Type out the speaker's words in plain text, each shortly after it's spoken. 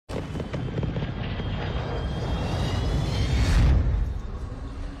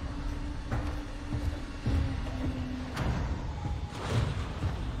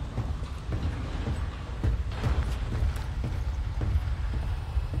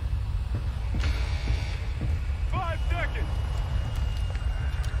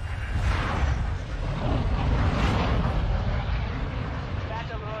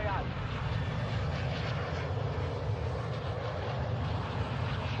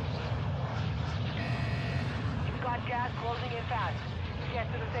gas closing in fast. Get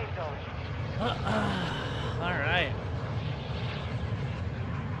to the safe zone. All right.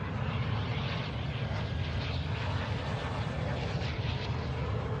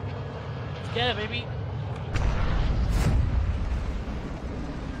 Let's get it, baby.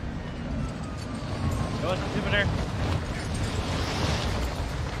 Go with the Jupiter.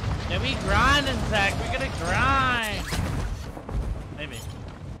 Yeah, we grinding, Zach. We're gonna grind. Maybe.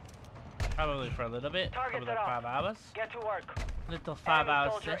 Probably for a little bit. Target Probably like 5 hours. Get to work. Little 5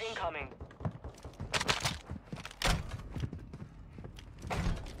 hours. Soldier incoming.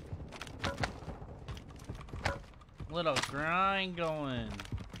 Little grind going.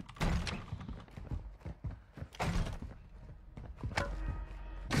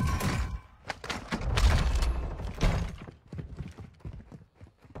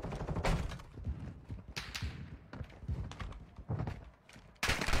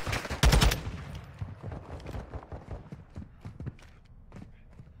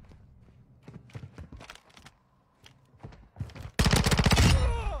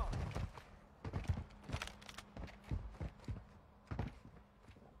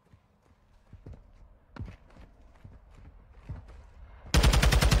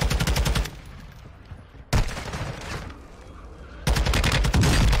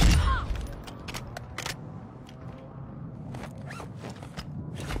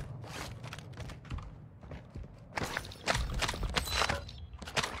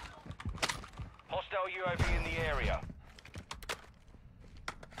 UAV in the area.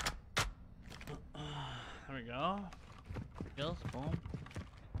 There we go. Kills, boom.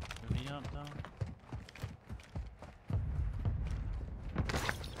 UAV up though.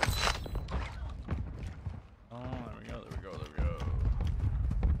 Oh, there we go, there we go, there we go.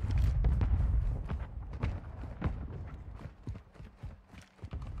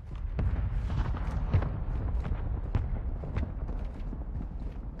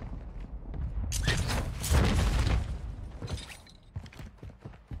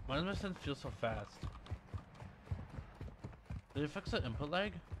 Why does my sense feel so fast? Did it fix the input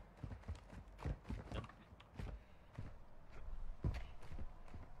lag? Yep.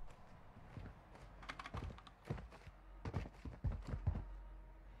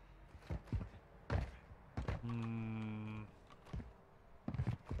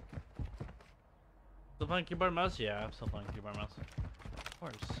 Still playing keyboard mouse? Yeah, I'm still playing keyboard mouse. Of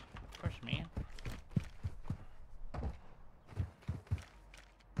course, man.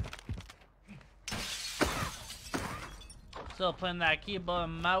 Still playing that keyboard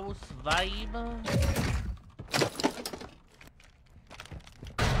mouse vibe. I'm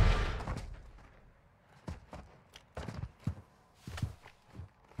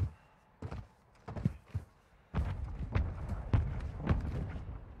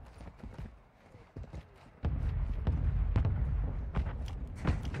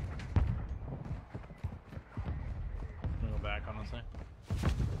gonna go back, honestly.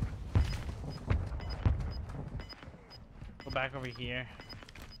 Go back over here.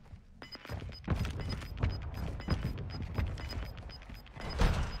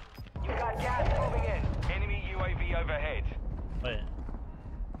 You got gas moving in. Enemy UAV overhead. Wait.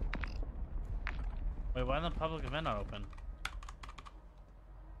 Wait, why is the public event not open?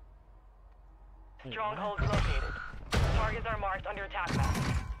 Wait, Strongholds located. Targets are marked under attack map.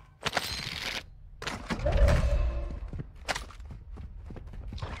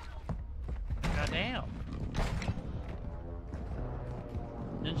 Goddamn.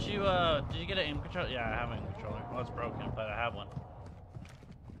 Did you get an aim controller? Yeah, I have an aim controller. Well, it's broken, but I have one.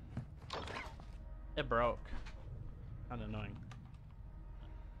 It broke. Kinda annoying.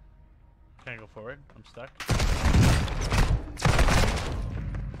 Can I go forward? I'm stuck.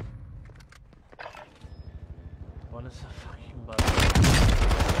 What is the fucking button?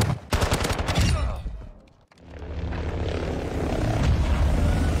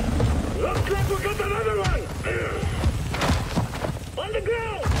 Looks like we got another one! On the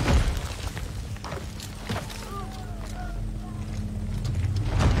ground!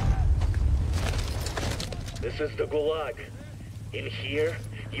 This is the Gulag. In here,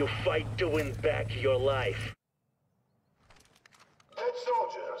 you fight to win back your life. Dead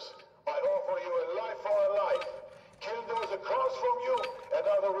soldiers, I offer you a life for a life. Kill those across from you, and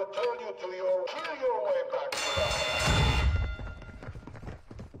I will return you to your... Kill your way back to life.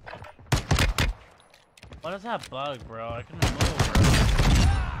 What is that bug, bro? I couldn't move, bro.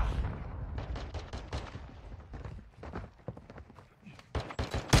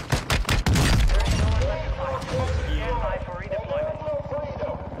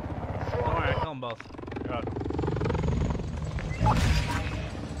 Don't worry, I kill them both. God.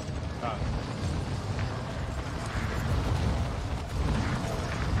 God.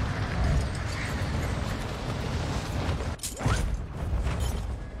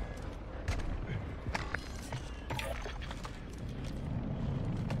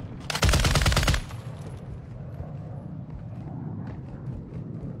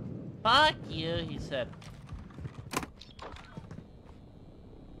 fuck you, he said.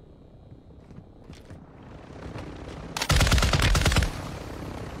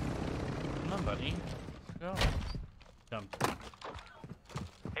 Come on, buddy. Let's go. Jump.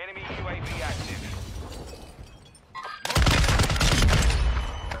 Enemy UAV active.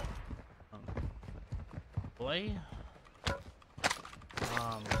 Boy.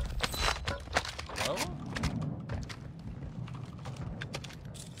 Hello?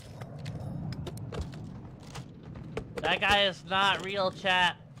 That guy is not real,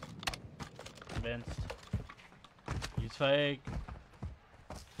 chat. Convinced. He's fake.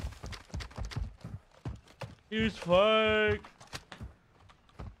 He's fake.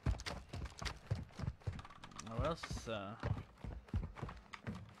 What else?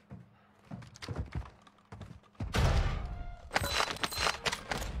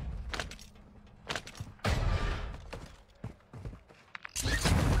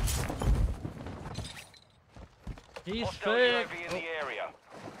 He's Hostile fake. UAV in the area.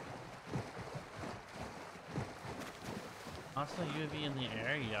 Also, UAV in the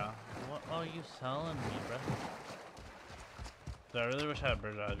area. What are you selling me, bro? I really wish I had a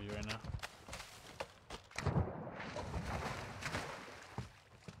bird's eye view right now.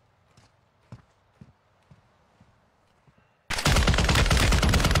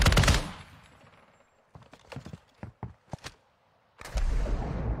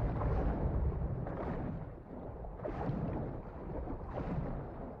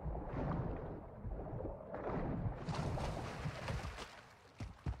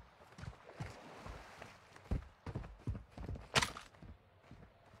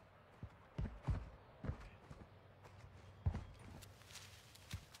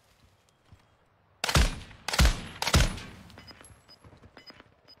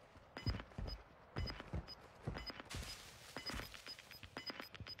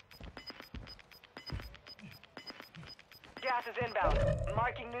 Gas is inbound.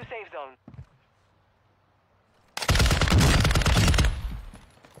 Marking new safe zone.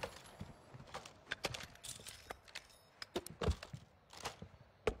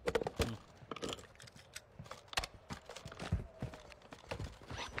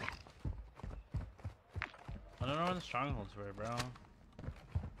 I don't know where the strongholds were, bro.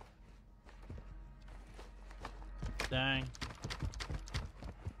 Dang.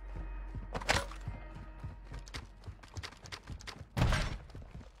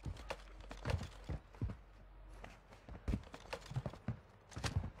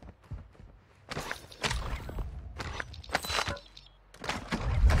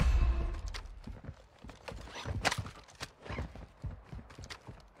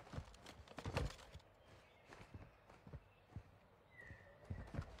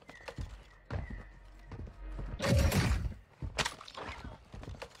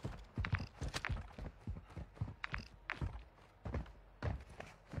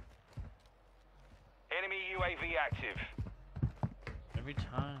 Enemy UAV active. Every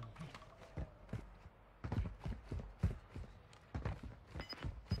time.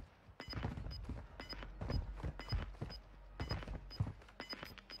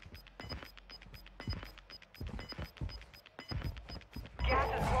 Gas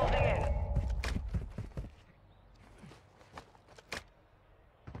is closing in.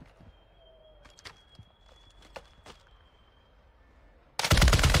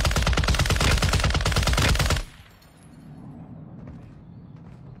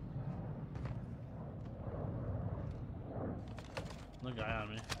 No guy on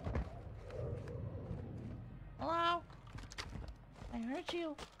me. Hello? I heard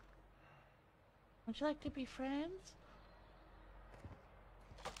you. Would you like to be friends?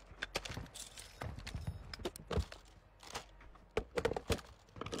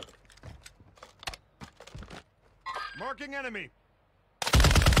 Marking enemy.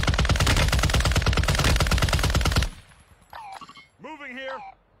 Moving here.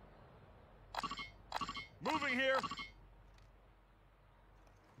 Moving here.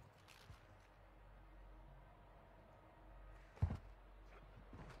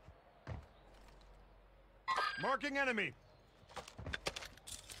 Marking enemy.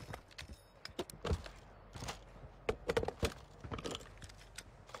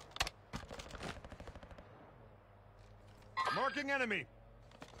 Marking enemy.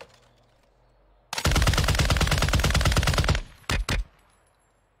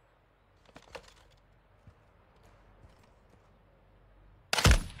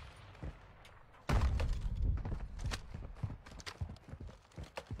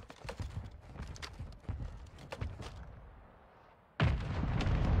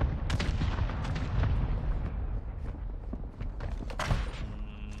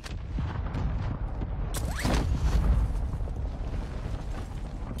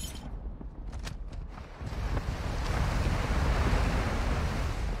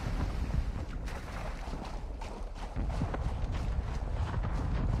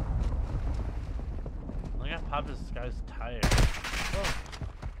 pop this guy's tire. Oh.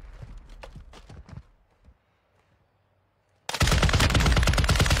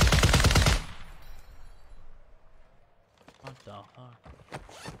 What the fuck?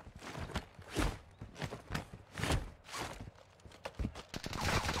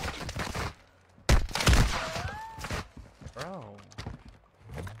 Bro.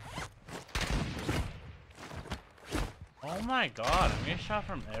 Oh my god, I'm getting shot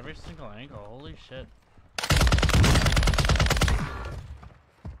from every single angle. Holy shit.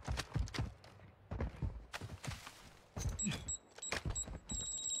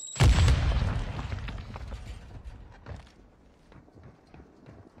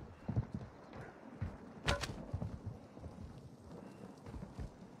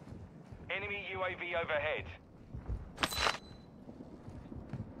 Enemy UAV overhead.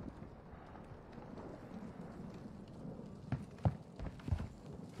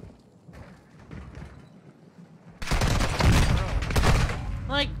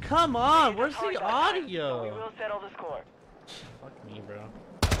 Like, come on, where's Target the that time, so we audio? will settle the score. Fuck me, bro.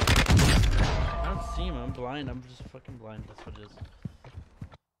 I don't see him, I'm blind, I'm just fucking blind, that's what it is.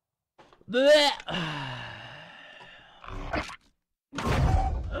 Blech.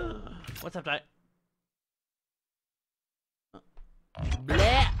 What's up, Ty?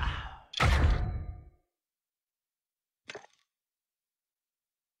 Blech.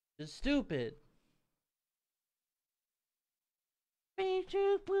 It's stupid.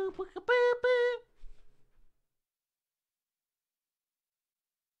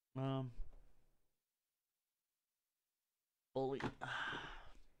 Bully.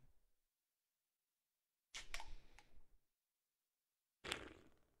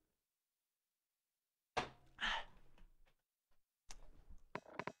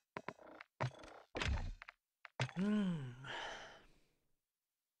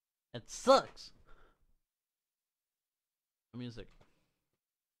 It sucks. Music.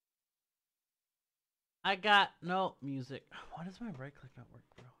 I got no music. Why does my right click not work,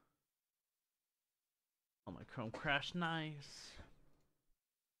 bro? Oh, my Chrome crashed. Nice.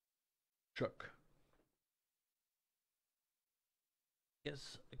 Truck.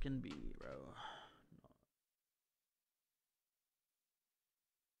 Yes, it can be, bro.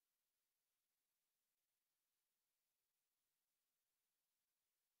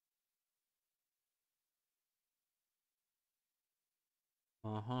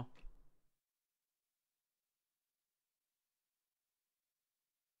 Uh-huh.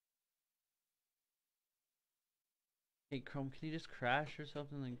 Hey, Chrome, can you just crash or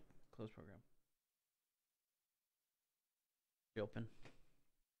something and close program? Reopen.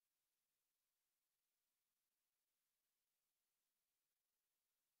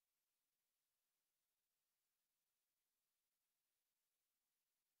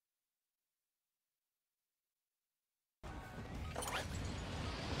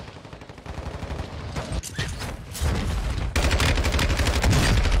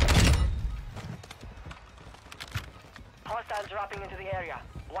 Hostiles dropping into the area.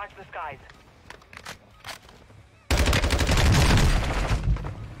 Watch the skies.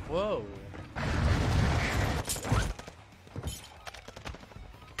 Whoa.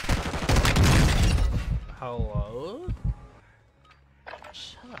 Hello?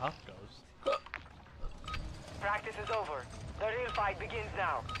 Shut up, Ghost. Practice is over. The real fight begins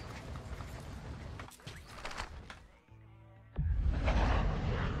now.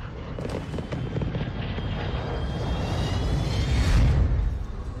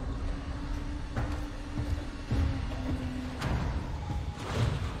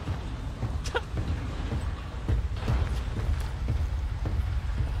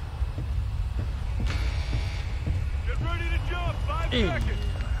 Get ready to jump. 5 seconds.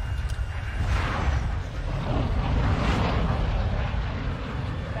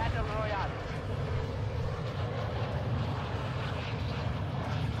 Battle Royale.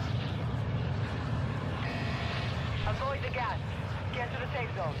 Avoid the gas. Get to the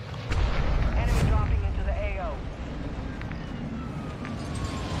safe zone. Enemy dropping into the AO.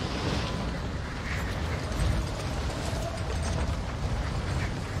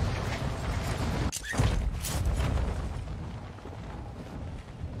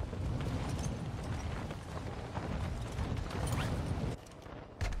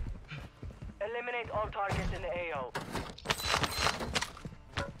 Eliminate all targets in the AO.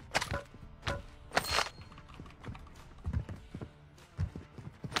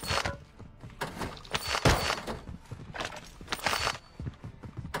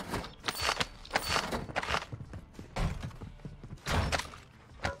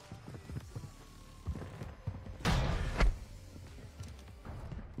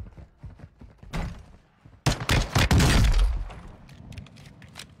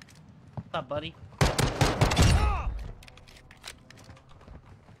 buddy.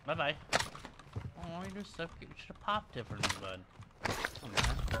 Bye-bye. Oh, you're stuff. You should have popped differently, bud. Oh, man.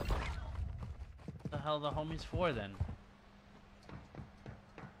 What the hell are the homies for, then?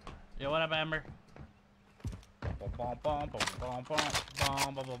 Yo, what up, Amber?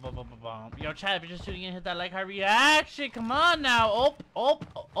 Yo, chat, if you're just tuning in, hit that like, heart reaction. Come on now. Hold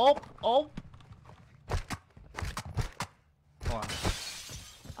on.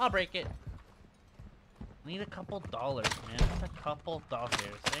 I'll break it. Need a couple dollars, man. Just a couple dollars,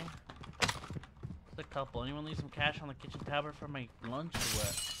 eh? Just a couple. Anyone leave some cash on the kitchen tablet for my lunch or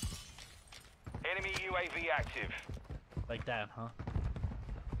what? Enemy UAV active. Like that, huh?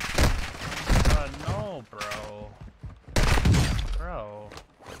 No, bro. Bro.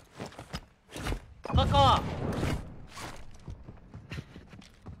 Fuck off!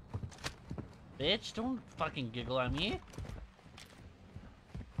 Bitch, don't fucking giggle at me.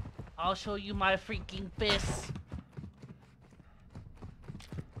 I'll show you my freaking fists.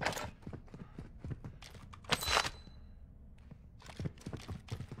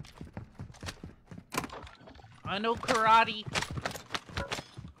 I know karate.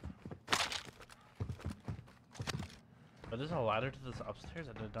 But there's a ladder to this upstairs?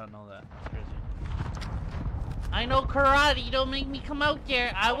 I did not know that. Crazy. I know karate. Don't make me come out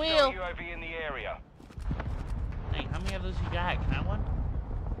there. I will. UAV in the area. Hey, how many of those you got? Can I have one?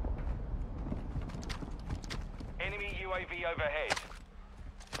 Enemy UAV overhead.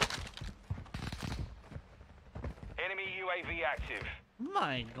 Enemy UAV active.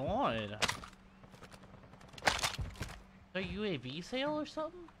 My god. A UAV sale or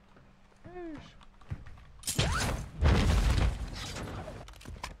something?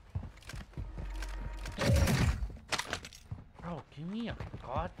 Bro, give me a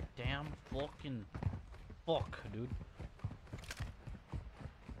goddamn fucking fuck, dude.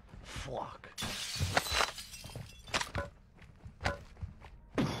 Fuck.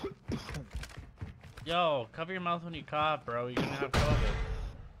 Yo, cover your mouth when you cough, bro. You're gonna have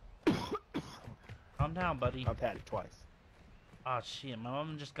COVID. Calm down, buddy. I've had it twice. Oh shit, my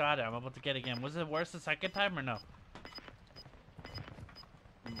mom just got it. I'm about to get it again. Was it worse the second time or no?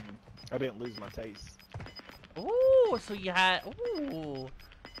 I didn't lose my taste. Ooh, so you had. Ooh.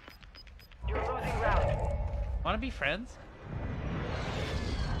 You're losing ground. Wanna be friends?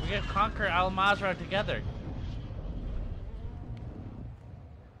 We can conquer Al Mazrah together.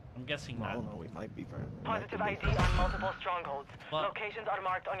 I'm guessing I not. don't know, we might be friends. Positive ID on multiple strongholds. What? Locations are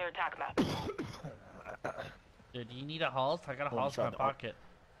marked on your attack map. Dude, you need a halt? I got a Well, halt in my try the- pocket.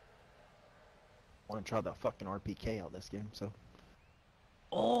 I want to try the fucking RPK out this game, so.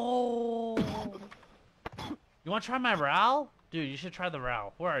 Oh. You want to try my RAL? Dude, you should try the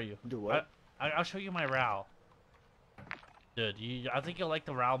RAL. Where are you? Do what? I'll show you my RAL. Dude, I think you'll like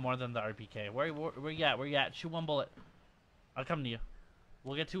the RAL more than the RPK. Where you at? Where you at? Shoot one bullet. I'll come to you.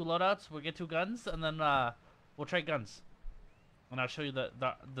 We'll get 2 loadouts. We'll get 2 guns, and then we'll trade guns. And I'll show you the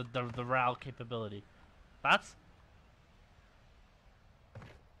RAL capability. Thoughts?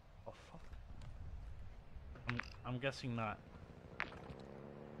 Oh fuck. I'm guessing not.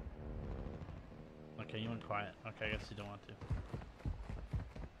 Okay, you went quiet. Okay, I guess you don't want to.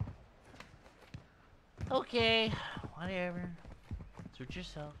 Okay, whatever. Suit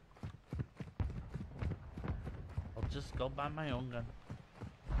yourself. I'll just go buy my own gun.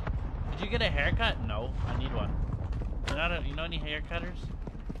 Did you get a haircut? No, I need one. You know any haircutters?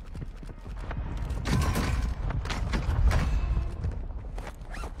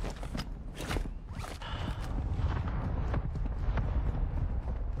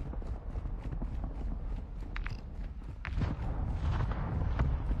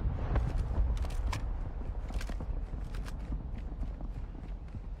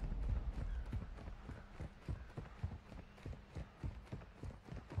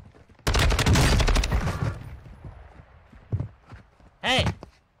 Hey!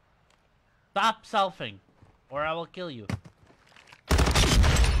 Stop selfing, or I will kill you.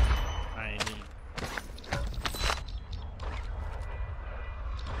 I need.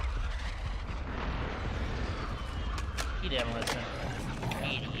 He didn't listen.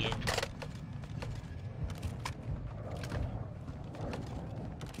 Idiot.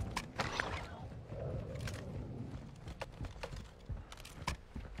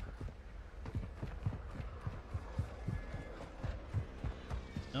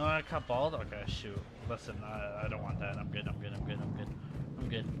 No, I cut bald? Okay, shoot. Listen, I don't want that. I'm good.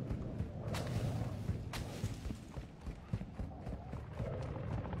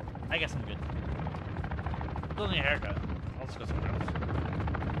 I guess I'm good. Still need a haircut. Let's go somewhere else.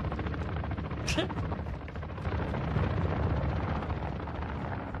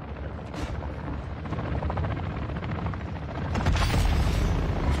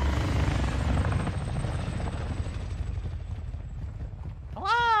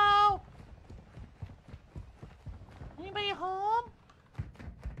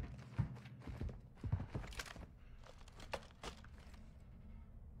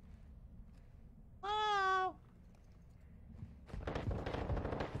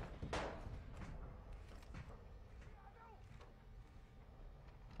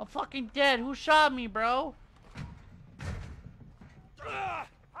 I'm fucking dead. Who shot me, bro?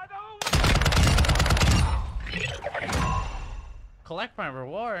 Collect my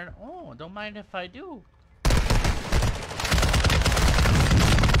reward? Oh, don't mind if I do.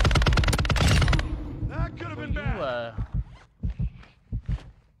 That could have been You, bad.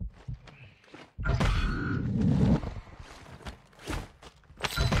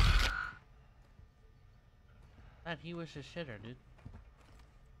 Glad he was a shitter, dude.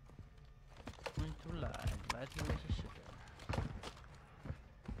 Going to lie. Glad he was a shitter.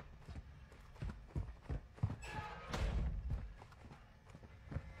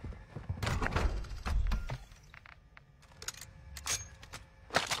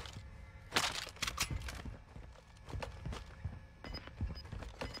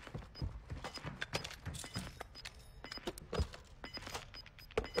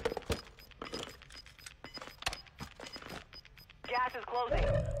 Gas is closing.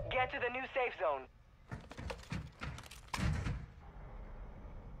 Get to the new safe zone.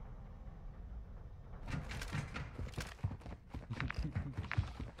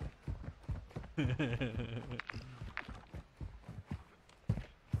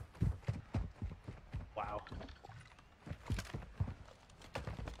 Wow.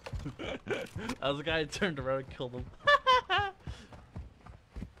 That was the guy who turned around and killed him.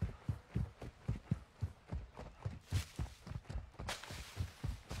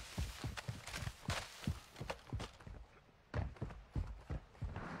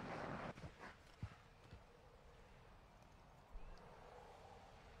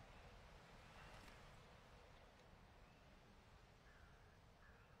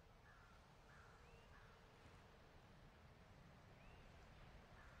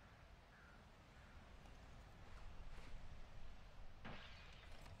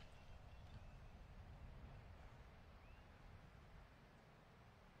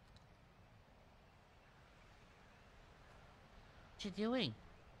 What you doing?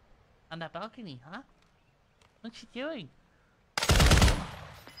 On that balcony, huh? What you doing?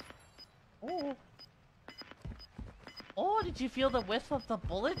 Oh. Oh, did you feel the whiff of the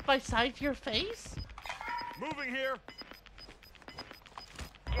bullet beside your face? Moving here.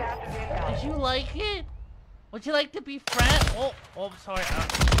 Gas is inbound. Did you like it? Would you like to be friends? Oh, I'm sorry.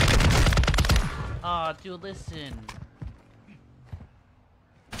 Aw, dude, listen.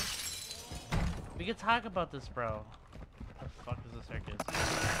 We can talk about this, bro. What the fuck is this circus?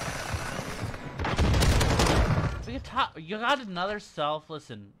 We can talk. You got another self.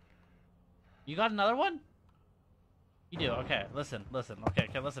 Listen. You got another one? You do. Okay, listen. Okay,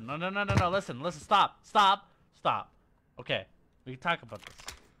 listen. No. Listen. Stop. Okay, we can talk about this.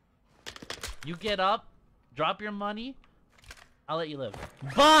 You get up, drop your money, I'll let you live.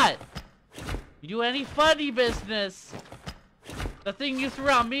 But you do any funny business, the thing you threw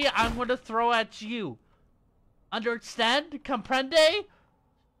at me, I'm gonna throw at you. Understand? Comprende?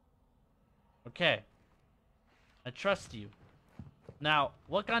 Okay. I trust you. Now,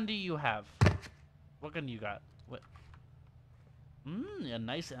 what gun do you have? What gun do you got? What? A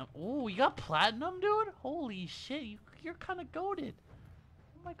nice. Oh, you got platinum, dude? Holy shit, you're kind of goated.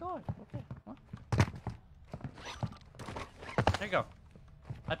 Oh my god. Okay. Well. There you go.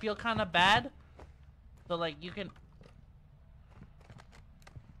 I feel kind of bad. So like you can.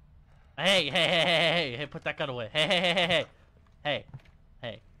 Hey, put that gun away. Hey.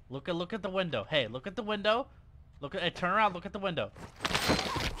 Look at the window. Hey, look at the window. Hey, turn around, look at the window.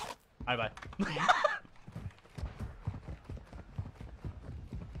 Bye.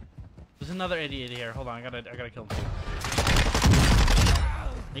 There's another idiot here. Hold on, I gotta kill him.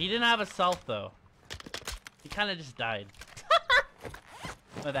 He didn't have a self though. He kinda just died.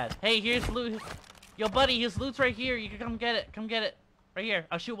 My bad. Hey, here's loot. Yo buddy, his loot's right here. You can come get it. Come get it. Right here.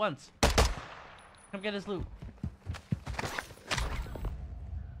 I'll shoot once. Come get his loot.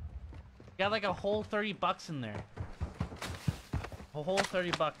 Got like a whole 30 bucks in there. A whole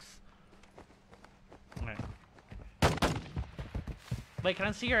 30 bucks. Alright. Wait, can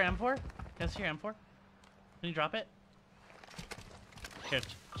I see your M4? Can I see your M4? Can you drop it? Here,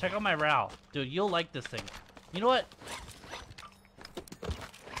 check out my RAL. Dude, you'll like this thing. You know what?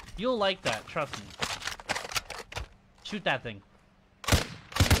 You'll like that, trust me. Shoot that thing.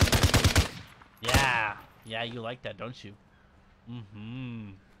 Yeah, you like that, don't you?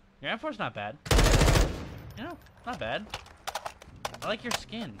 Your M4's not bad. You know, not bad. I like your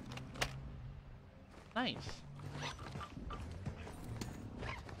skin. Nice.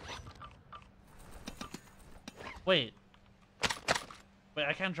 Wait,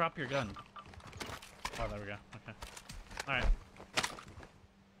 I can't drop your gun. Oh, there we go. Okay. Alright.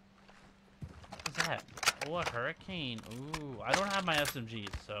 What's that? Oh, a hurricane. Ooh, I don't have my SMGs,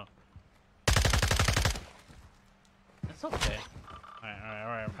 so it's okay.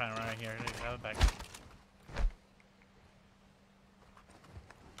 Alright, I'm fine right here. Have it back.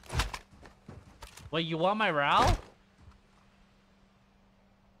 Wait, you want my RAL?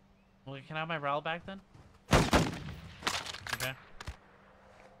 Well, can I have my RAL back then? Okay.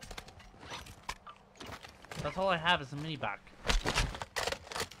 That's all I have is a mini back.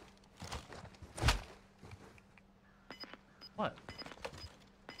 What?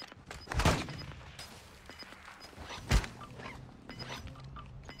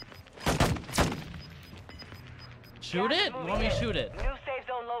 Shoot it? You want me to shoot it? New safe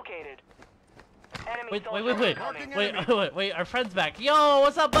zone located. Enemy Wait, soldiers incoming. wait, our friend's back. Yo,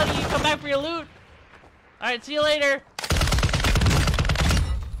 what's up, buddy? You come back for your loot? Alright, see you later.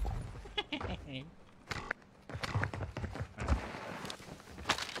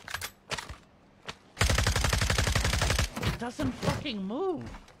 It doesn't fucking move.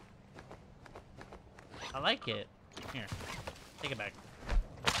 I like it. Here, take it back.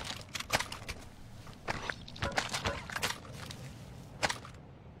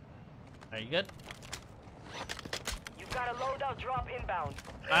 Are you good? You've got a loadout drop inbound.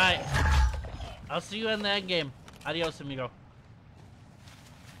 Alright. I'll see you in the end game. Adios, amigo.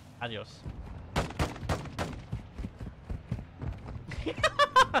 Adios.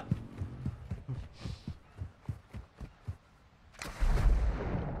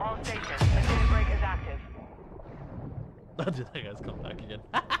 All stations, the break is active. Dude, that guy's come back again.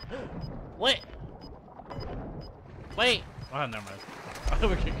 Wait! Wait! Oh, never mind.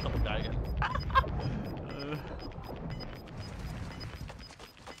 We're gonna kill the guy again.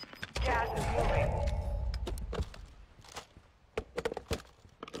 Gas is moving.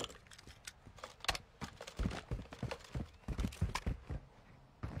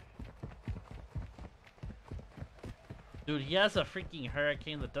 Dude, he has a freaking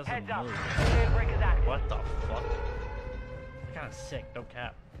hurricane that doesn't Heads up, move. the break is active. What the fuck? Kinda sick, no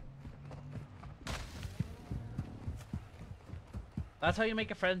cap. That's how you make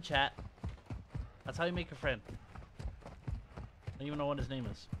a friend, chat. That's how you make a friend. I don't even know what his name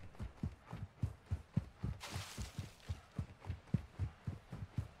is.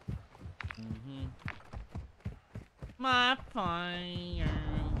 My fire.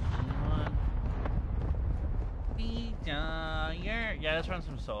 Desire. Yeah, let's run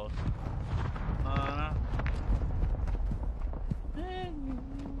some souls.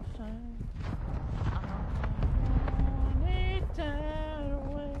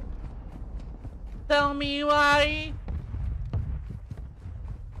 Tell me why.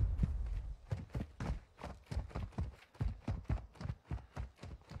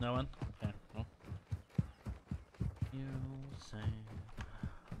 No one? Okay. Well. You say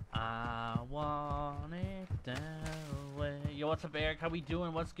I want it that way. Yo, what's up, Eric? How we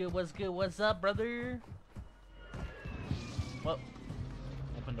doing? What's good? What's good? What's up, brother? Whoa.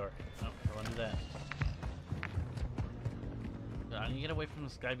 Open door. No, I want to do that. I need to get away from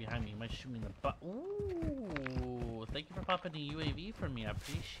this guy behind me. He might shoot me in the butt. Ooh, thank you for popping the UAV for me. I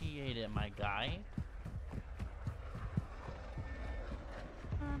appreciate it, my guy.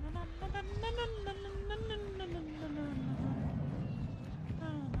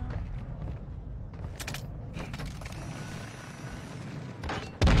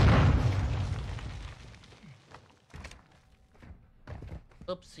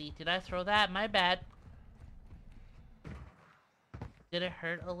 Oopsie, did I throw that? My bad. Did it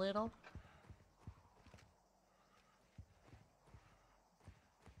hurt a little?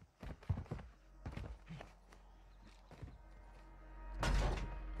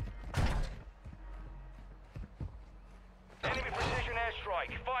 Enemy precision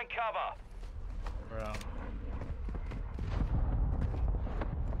airstrike. Find cover. Bro.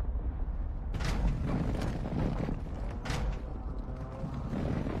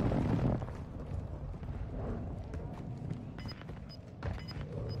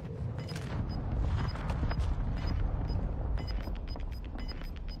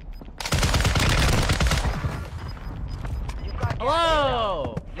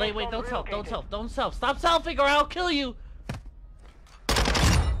 Hello! Wait, don't self, don't self. Stop selfing or I'll kill you!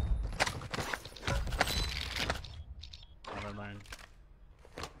 Never learn.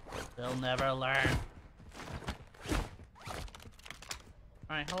 They'll never learn.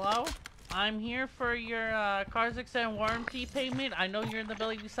 Alright, hello? I'm here for your Kazakhstan warranty payment. I know you're in the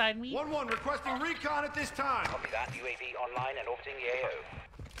building beside me. 1-1 requesting recon at this time. Copy that. UAV online and orbiting the AO.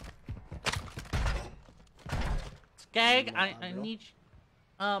 Skag, I need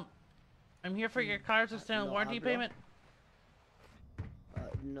I'm here for your Kazakhstan warranty payment.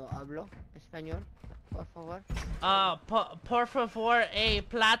 No hablo español. Por favor. Por favor, a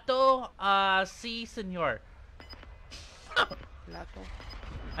plato, si, senor. Plato.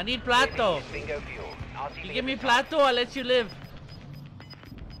 I need plato. Bingo fuel. RTB You give me at the top. plato, I'll let you live.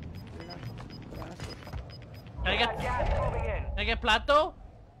 Plato. Gracias. Can I get, Gas moving in. can I get plato?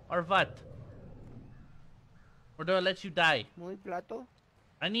 Or what? Or do I let you die? Muy plato.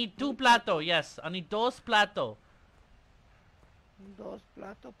 I need 2 plato, yes. I need 2 plato. Dos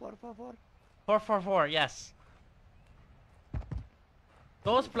plato, por favor. Por favor, yes.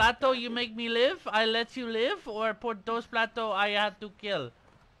 2 plato, you make me live, I let you live, or por 2 plato, I had to kill.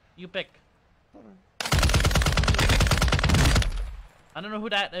 You pick. I don't know who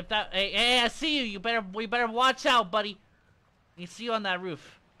that. If that. Hey, I see you. We better watch out, buddy. I see you on that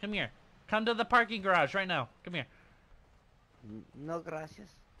roof. Come here. Come to the parking garage right now. Come here. No, gracias.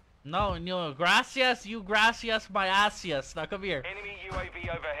 No, gracias, you gracias, my asias. Now come here. Enemy UAV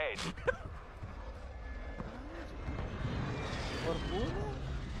overhead. Por culo.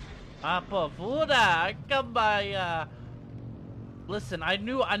 Pavura, come by. Listen, I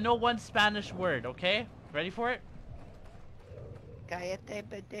know one Spanish word. Okay, ready for it? Cállate,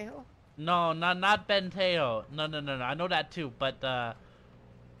 pendejo. No, not Benteo. No. I know that too, but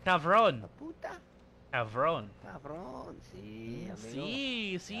cabron. La puta. Cabron. Cabrón. Sí,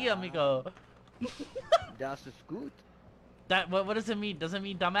 amigo. Sí, amigo. Das ist gut. That what does it mean? Does it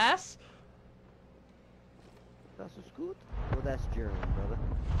mean dumbass? Das ist gut. Well, that's German, brother.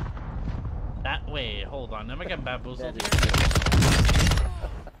 That way. Hold on. Am I getting bamboozled That here? is German.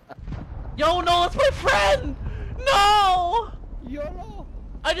 Yo, no, it's my friend. No, YOLO.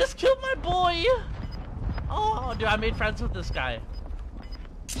 I just killed my boy. Oh, dude, I made friends with this guy.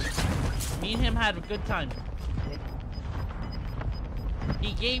 Me and him had a good time.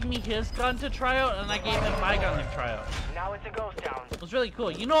 He gave me his gun to try out, and I gave him my gun to try out. Now it's a ghost town. It was really cool.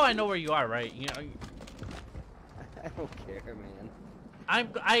 You know I know where you are, right? You know. I don't care, man.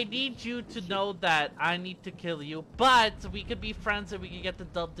 I need you to know that I need to kill you, but we could be friends and we could get the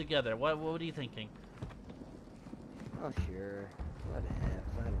dub together. What are you thinking? Oh, sure. Whatever.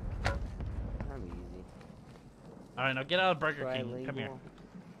 I don't care. I'm easy. Alright, now get out of Burger King. Come here. Trilingual,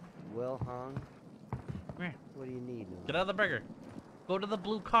 well hung. Come here. What do you need? Man? Get out of the burger. Go to the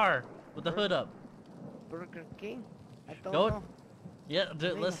blue car with the hood up. Burger King? I don't Go. know. Yeah,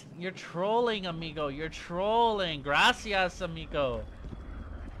 dude, Amigo. listen. You're trolling, amigo. You're trolling. Gracias, amigo.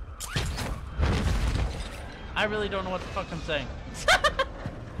 I really don't know what the fuck I'm saying.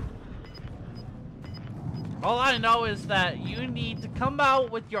 All I know is that you need to come out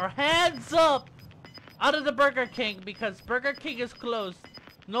with your hands up out of the Burger King because Burger King is closed.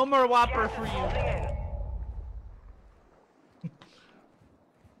 No more Whopper for you.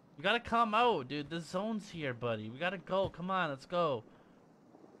 You gotta come out, dude. The zone's here, buddy. We gotta go. Come on, let's go.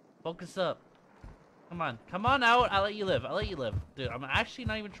 Focus up. Come on. Come on out. I'll let you live. I'll let you live. Dude, I'm actually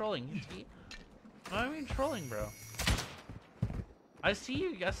not even trolling. You see? I'm not even trolling, bro. I see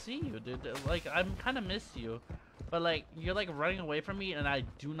you. I see you, dude. Like, I'm kind of miss you. But, like, you're, like, running away from me, and I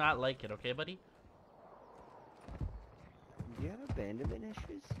do not like it. Okay, buddy? Do you have abandonment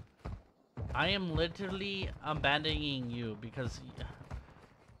issues? I am literally abandoning you because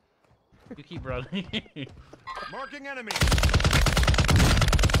you keep running. Marking enemy.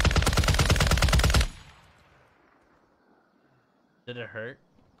 Did it hurt?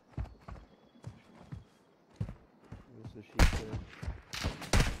 That's what she said.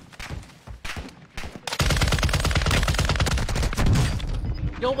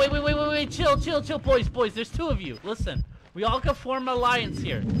 Yo, wait, chill, boys, there's 2 of you. Listen, we all can form an alliance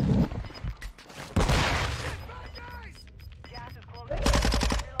here. Gas is closing.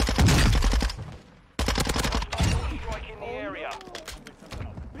 Strike in the area.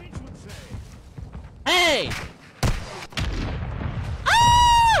 Hey!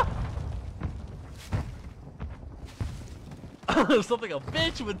 Ah! Something a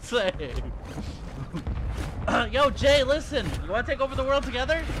bitch would say. Yo, Jay, listen. You want to take over the world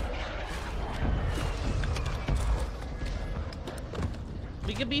together?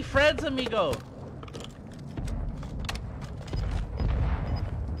 We can be friends, amigo.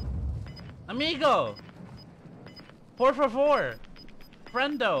 Amigo. Por favor.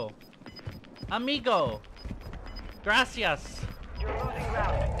 Friendo. Amigo. Gracias. You're losing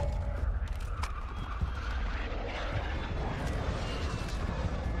ground.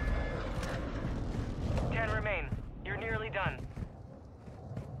 Remain. You're nearly done.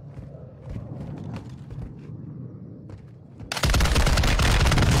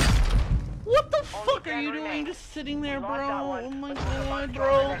 What the fuck are 10 you doing remain. just sitting there, We bro? lost that one. Oh my Let's put the god, first bro.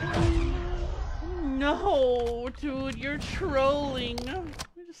 target next time. No, dude, you're trolling.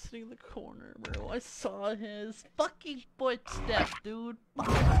 You're just sitting in the corner, bro. I saw his fucking footsteps, dude. Fuck.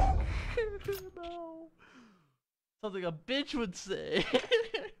 No. Something a bitch would say.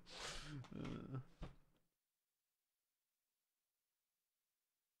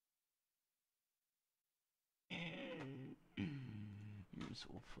 You're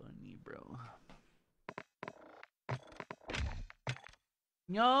so funny, bro.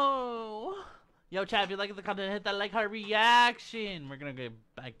 Yo! Yo, chat, if you like the content, hit that like, heart, reaction. We're gonna get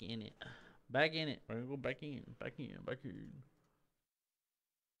back in it. Back in it. We're gonna go back in. Back in. Back in.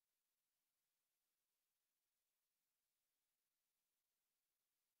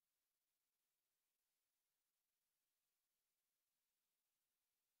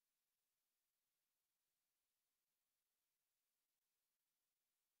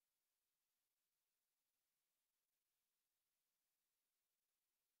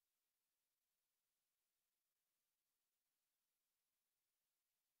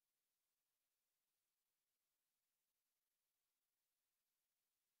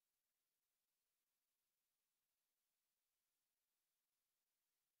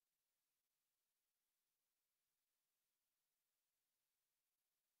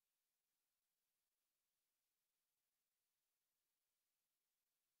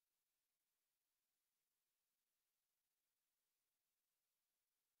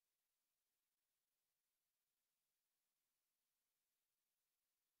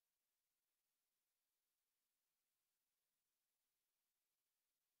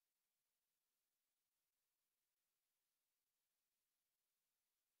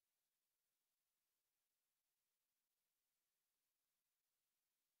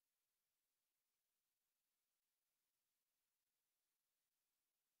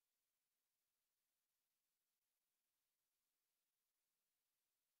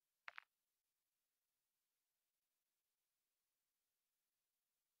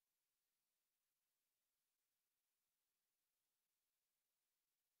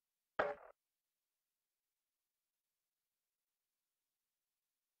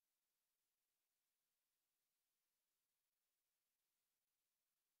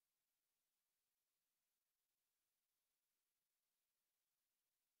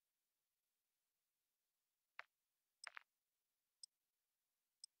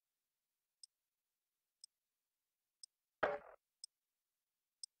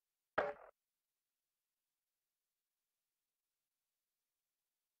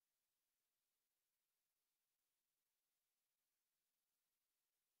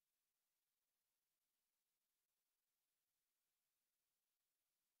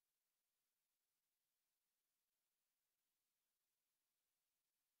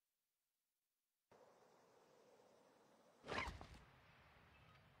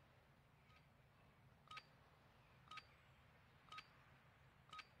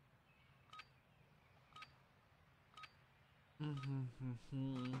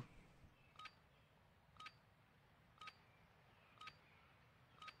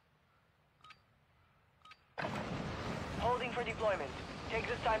 Holding for deployment. Takes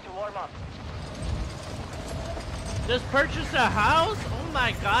us time to warm up. Just purchased a house? Oh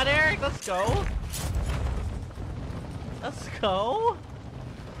my god, Eric, let's go. Let's go.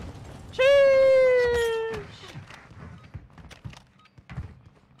 Cheers!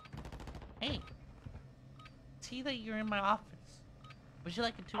 Hey. See that you're in my office. Would you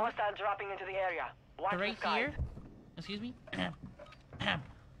like a tour? Hostiles dropping into the area. Watch Right the skies. here? Excuse me?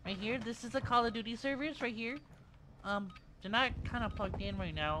 Right here? This is the Call of Duty servers right here. They're not kind of plugged in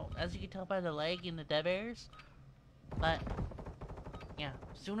right now, as you can tell by the lag in the dev airs. But, yeah,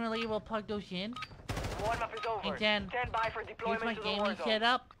 sooner or later we'll plug those in. Warm up is over. Hey, Dan, Stand by for here's deployment my to the war gaming zone.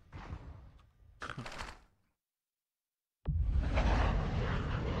 setup.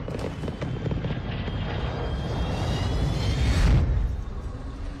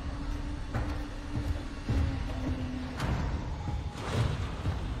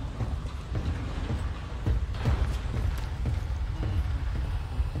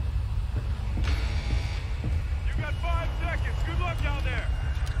 You got 5 seconds. Good luck down there.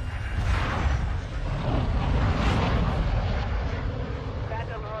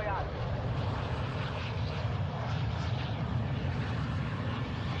 Battle Royale.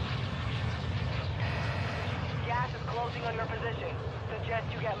 Gas is closing on your position.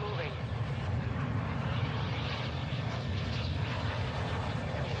 Suggest you get moving.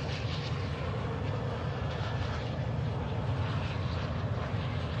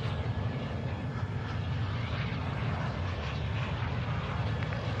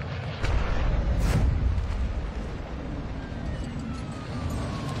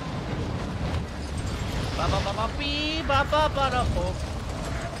 Ba ba ba ba bee ba ba ba da bo.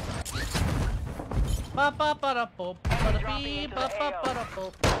 Ba ba ba da bo. Ba da bee. Ba ba ba da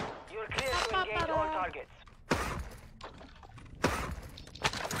bo. You're clear to engage all targets.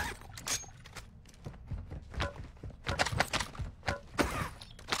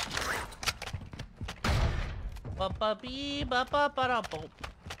 Ba ba bee. Ba ba ba da bo.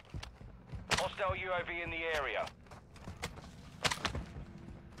 Hostile UAV in the area.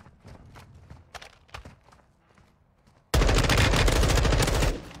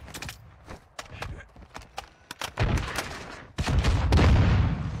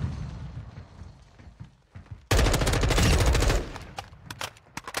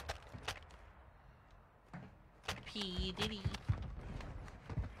 P Diddy.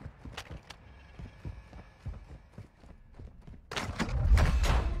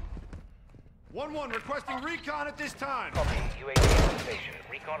 One requesting recon at this time. Copy. UAV on station.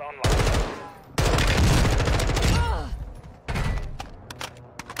 Recon online.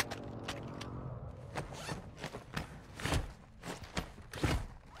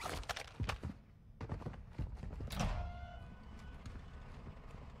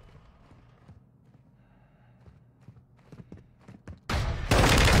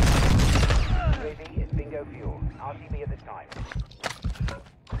 UAV is bingo fuel. RCB at this time.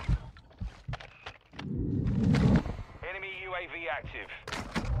 Enemy UAV active.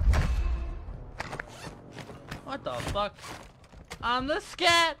 What the fuck? I'm the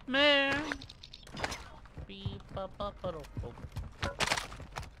scat man. Beep ba ba ba do bo.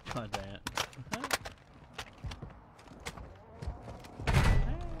 God damn it.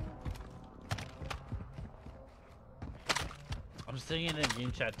 I'm singing in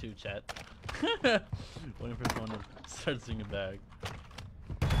game chat too, chat. Waiting for someone to start singing back.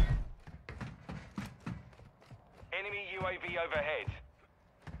 Enemy UAV overhead.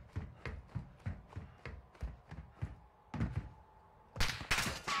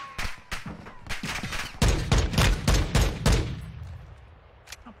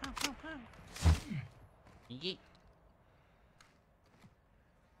 Yeet.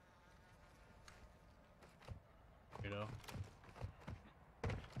 Weirdo.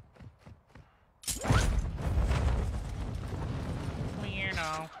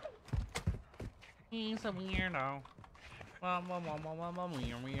 Weirdo. He's a weirdo.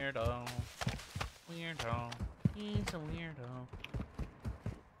 Weirdo. Weirdo. He's a weirdo.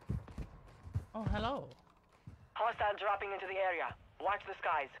 Oh, hello. Hostile dropping into the area. Watch the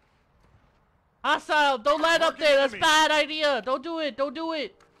skies. Hostile! Don't land up there! That's enemy. bad idea! Don't do it! Don't do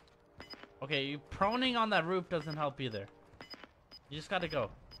it! Okay, you proning on that roof doesn't help either. You just gotta go.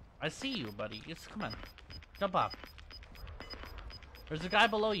 I see you, buddy. Just come on. Jump off. There's a guy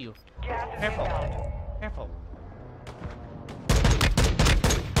below you. Gas is Careful. inbound. Careful.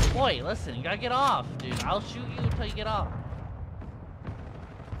 Boy, listen, you gotta get off, dude. I'll shoot you until you get off.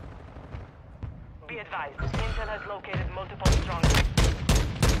 Be advised, Intel has located multiple strongholds.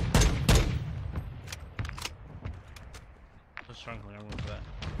 The stronghold, I'm with that.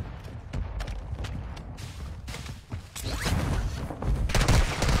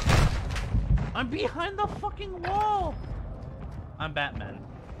 I'm behind the fucking wall! I'm Batman.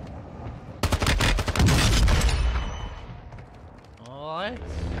 What?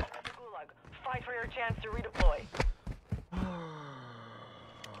 Gulag, fight for your chance to redeploy.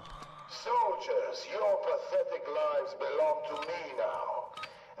 Soldiers, your pathetic lives belong to me now.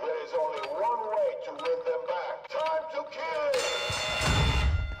 There is only one way to win them back. Time to kill!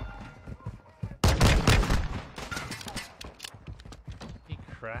 He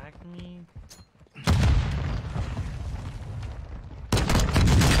cracked me?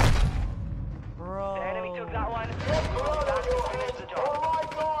 Bro. The enemy took that one. Get blood Back on to your finish hands, the or job. my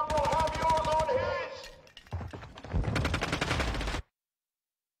God will have yours on his!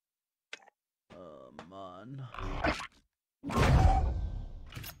 Man.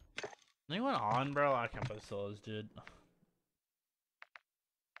 Anyone on, bro? I can't play solos, dude.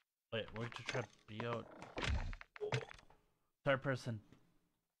 Wait, we're to try to be out. Third person.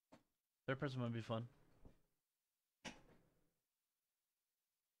 Third person would be fun.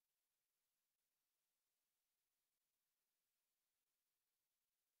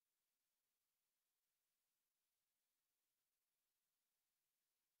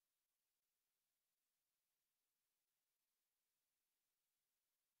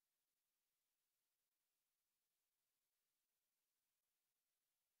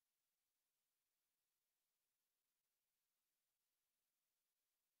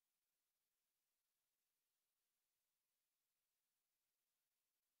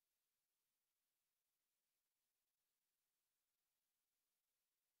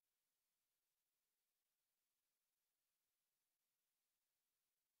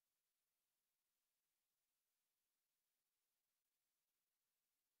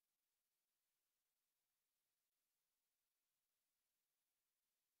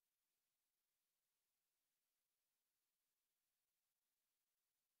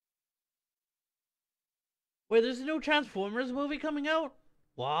 Wait, there's a new Transformers movie coming out?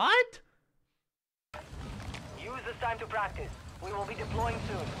 What? Use this time to practice. We will be deploying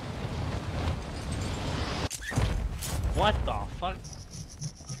soon. What the fuck?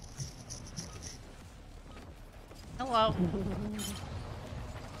 Hello.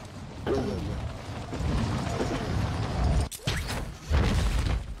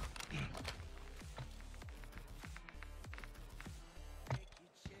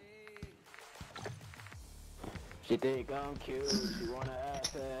 She think I'm cute, she wanna have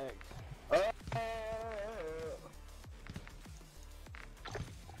sex.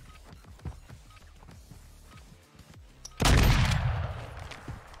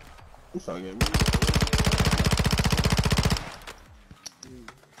 You fucking me.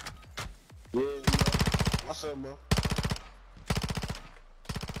 Yeah, what's up, bro?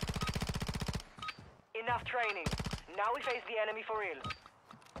 Enough training. Now we face the enemy for real.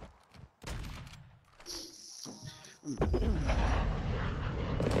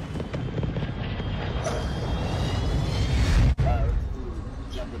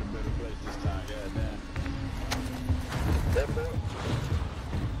 Jump in a better place this time, goddamn. That boy.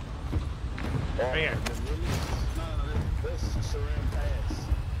 Right here. No, that's Surround Pass.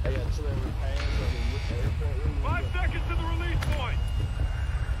 I got 2 other pads on the airport. 5 seconds to the release point.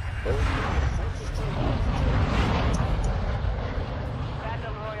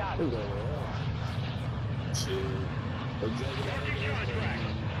 Battle Royale. Shit. Be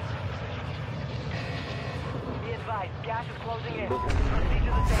advised, gas is closing in. Proceed to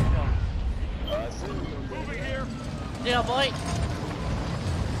the safe zone. Moving here. Yeah, boy.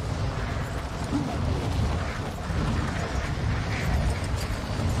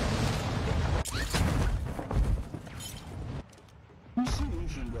 You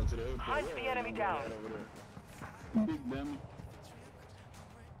shouldn't go to the airport. Hunt the enemy down. Big dummy.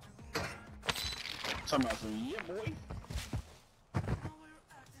 Talking about some, yeah, boy.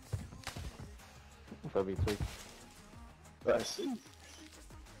 W2. I see.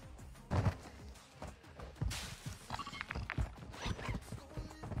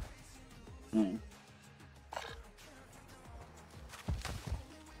 Hmm.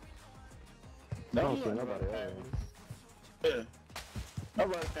 I don't see nobody else. Yeah.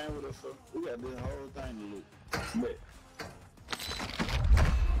 Nobody came with us, so we got this whole thing to loot. But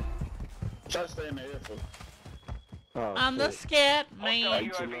try to stay in the air for. Oh, I'm the shit. scat Hostile man.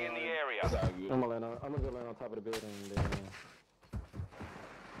 UAV in the area. It's all good. I'm gonna go land on top of the building and then.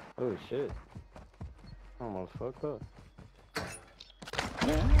 Oh shit. Almost fucked up.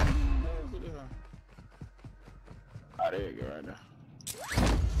 Man, oh, there you go, right there.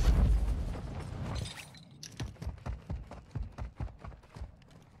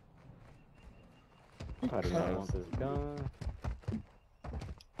 I do not want this gun.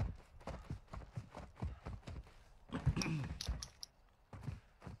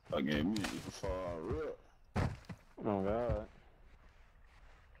 Okay, me, you can fall real. Oh god.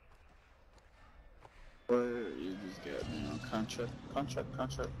 Where you just got me on contract.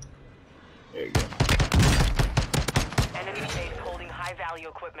 There you go. Enemy safes holding high-value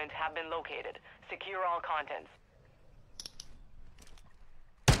equipment have been located. Secure all contents.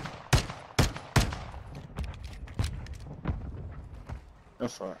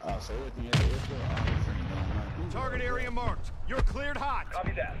 That's far. So everything at the airport, Target area marked. You're cleared hot.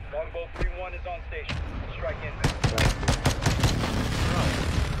 Copy that. Longbow 3-1 is on station. Strike inbound.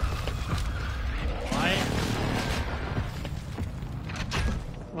 Why?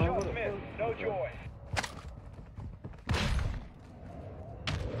 John Smith, no joy.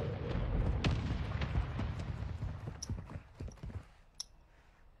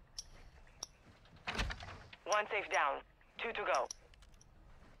 One safe down. 2 to go.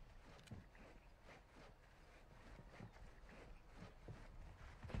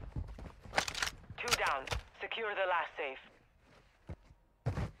 Two down. Secure the last safe.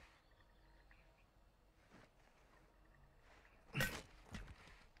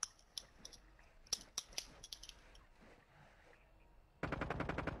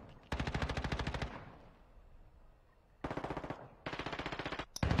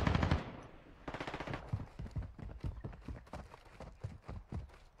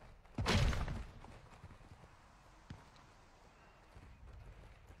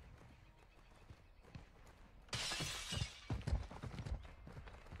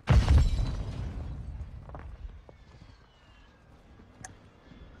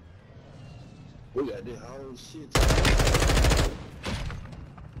 we got this whole shit.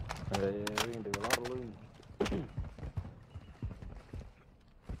 Yeah, we can do a lot of looting.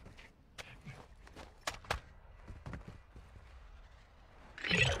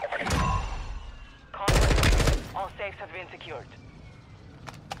 Contact safes have been secured.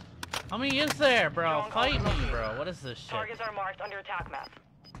 How many is there, bro? Strong Fight me, located. bro. What is this shit? Targets are marked on your attack map.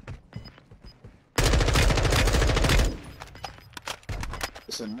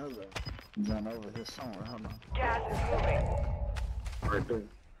 It's another gun over here somewhere. Hold on. Gas is moving. Right there.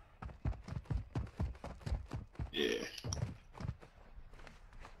 Yeah.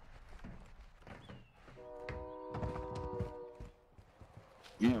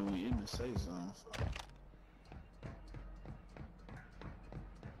 Yeah, we in the safe zone.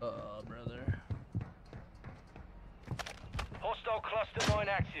 So. Brother. Hostile cluster mine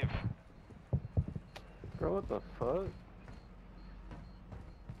active. Bro, what the fuck?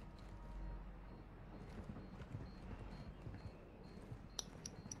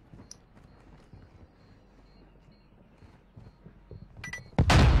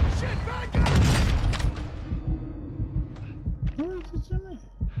 Where is it, Jimmy?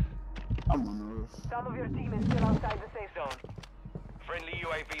 I'm on the roof. Some of your team is still outside the safe zone. Friendly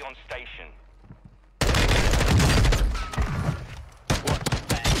UAV on station.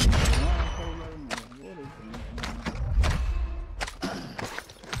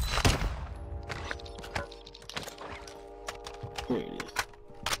 Here it is.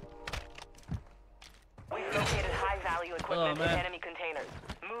 We've located high-value equipment in man. enemy containers.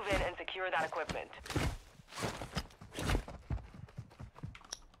 Move in and secure that equipment.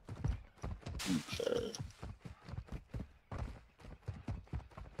 Okay.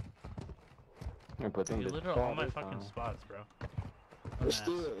 I put them You bitches literally all all my this fucking time. spots, bro. We're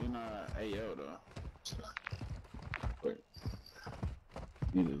still in AO though. So, wait.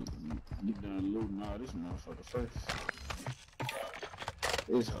 Need to get done looting all this motherfucker first.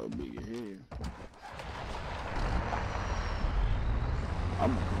 This whole big as hell.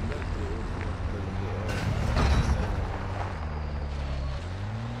 I'm gonna come back to it.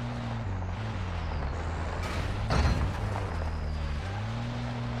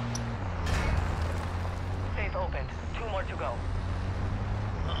 Safe opened. 2 more to go.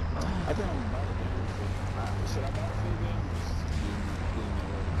 I think I'm about to do it. Should I buy a few games?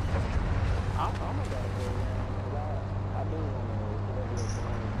 I'm about to go around, 'cause I do want to regular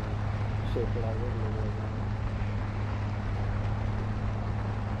game shit for like regular game.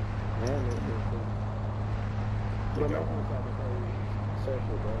 Man, this is cool. Yeah, no one's trying to play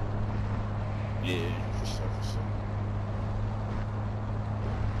social, bro. Yeah, for sure, for sure.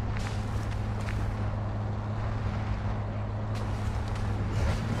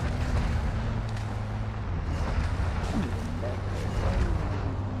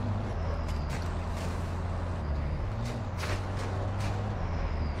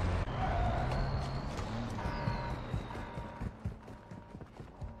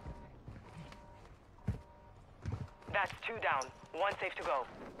 That's 2 down. 1 safe to go.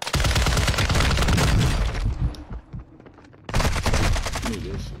 Need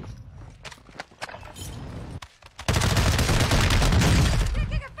this shit.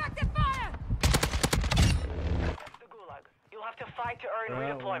 The Gulag. You'll have to fight to earn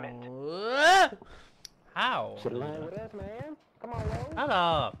redeployment. What? How? Should land with us, man. Come on, yo. Shut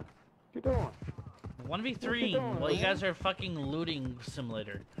up. What you doing? 1v3. doing, Well, you man? guys are fucking looting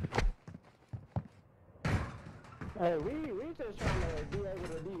simulator. Hey, we just trying to be able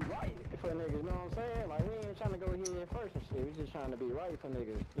to be right for niggas, you know what I'm saying? Like, we ain't trying to go here first and shit. We just trying to be right for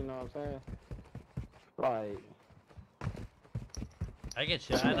niggas, you know what I'm saying? Like, I get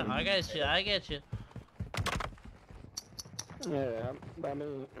you. I know. I get you. I get you. yeah, I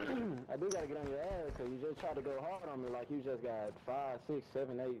mean, I do gotta get on your ass because you just tried to go hard on me like you just got 5, 6,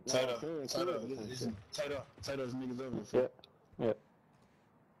 7, 8, 9, 10 kills and shit. Tie those niggas over. Yep.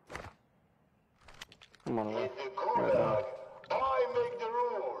 Come on, In man. the Gulag, I make the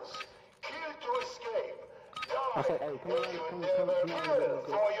rules. Kill to escape. Die I said, hey, come on, if you come never on, kill come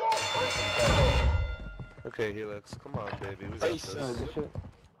for your principle. Okay, Helix, come on, baby. We got Hey, this. son, Good shit.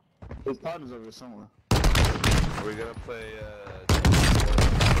 his partner's over here somewhere. We're gonna play,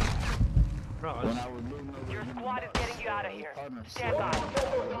 Bro, When I was moving over Your here, squad is getting you out of here. partner Stand by.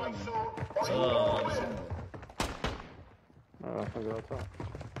 Settle down soon, or you Oh. will win. I think I'll talk.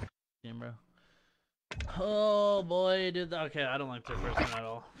 game, bro. Oh boy, dude. Okay, I don't like third person at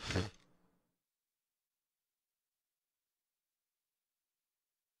all.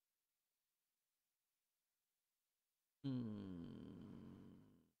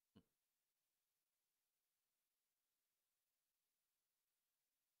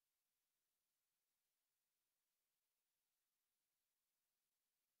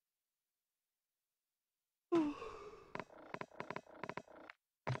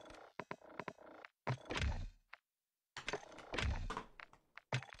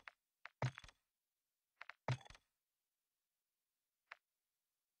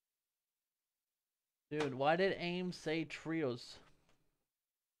 Dude, why did AIM say trios?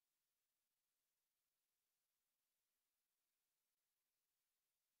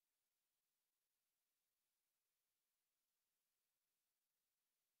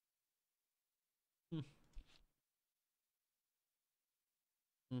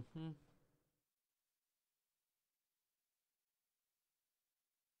 Mm-hmm.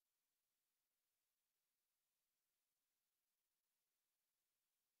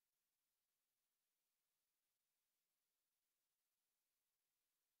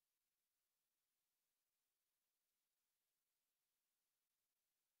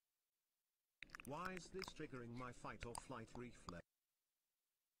 Why is this triggering my fight or flight reflex?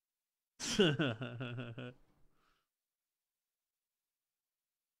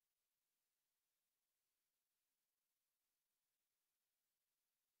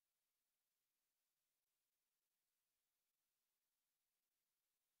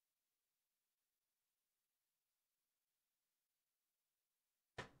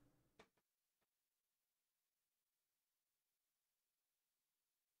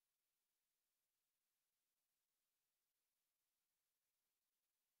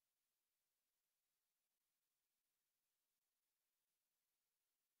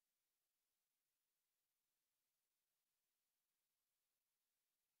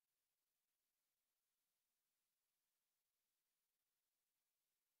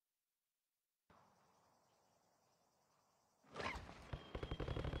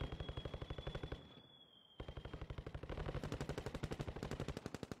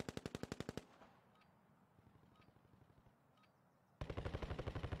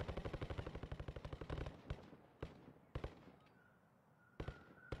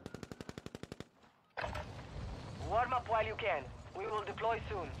 Warm up while you can. We will deploy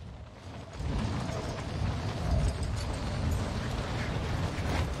soon.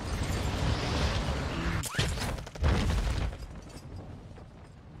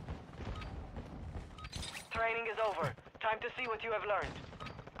 Training is over. Time to see what you have learned.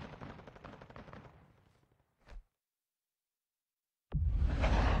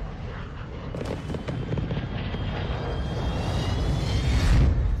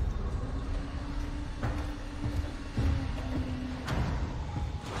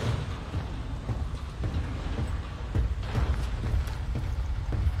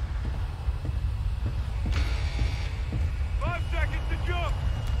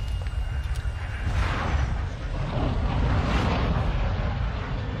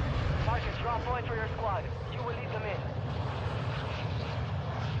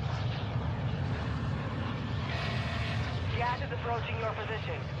 Approaching your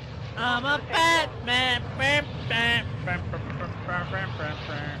position. I'm a Batman.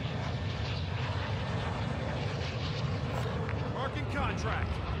 Marking contract.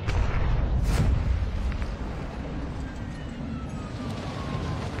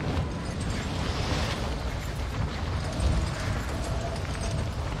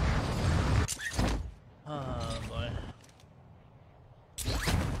 Oh boy.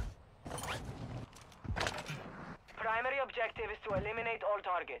 Primary objective is to eliminate all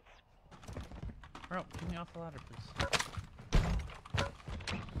targets. Bro, get me off the ladder, please.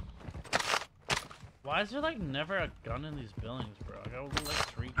 Why is there like never a gun in these buildings, bro? I gotta loot like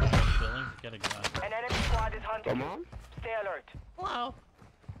 3 buildings to get a gun. An enemy squad is hunting. Come on. Stay alert. Hello.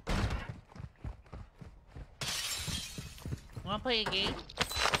 Wanna play a game?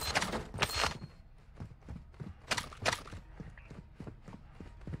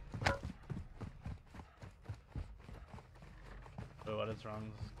 Oh, what is wrong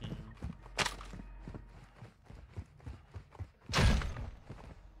with this game?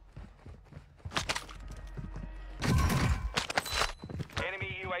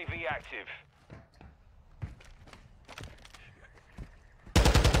 Enemy UAV active.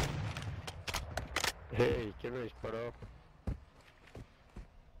 Hey, ¿quién me disparó?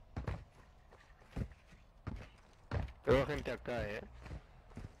 Tengo gente acá,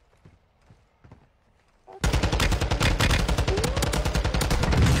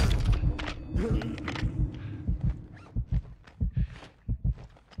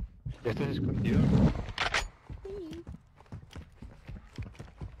 ¿Ya estás escondido?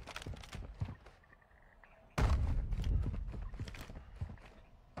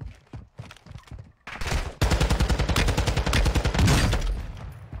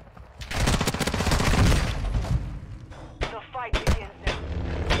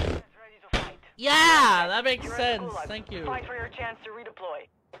 Yeah, that makes sense. Thank you. Fight for your chance to redeploy.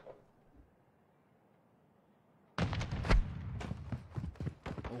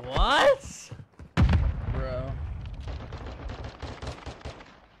 What? Bro.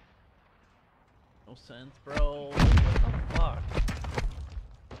 No sense, bro. What the fuck?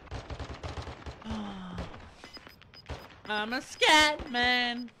 I'm a scat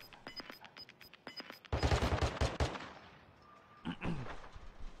man.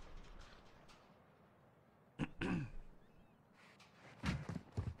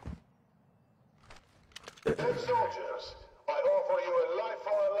 Dead soldiers, I offer you a life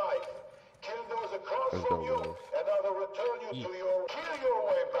for a life. Kill those across Let's from go, you, Willis. and I will return you to your... Kill your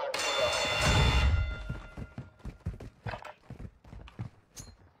way back to life.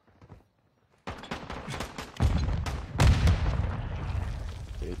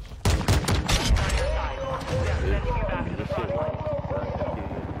 Sending you back to the front line.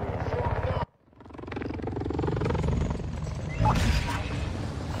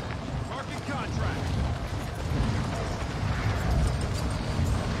 Marking contract.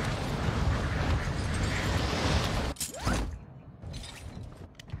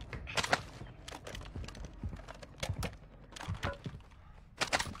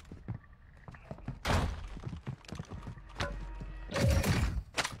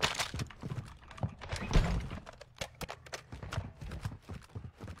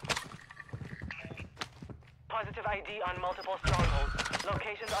 Positive ID on multiple strongholds.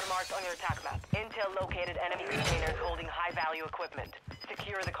 Locations are marked on your attack map. Intel located enemy containers holding high-value equipment.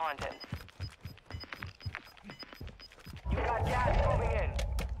 Secure the contents. You've got gas moving in.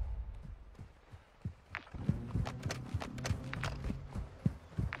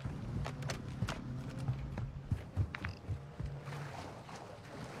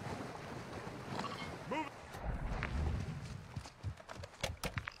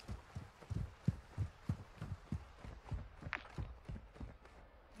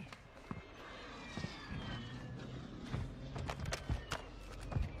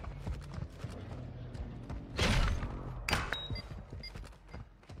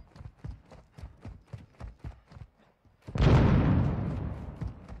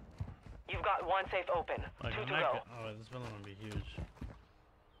 You've got one safe open. Like, Two I'm to not go. oh, wait, this building gonna be huge.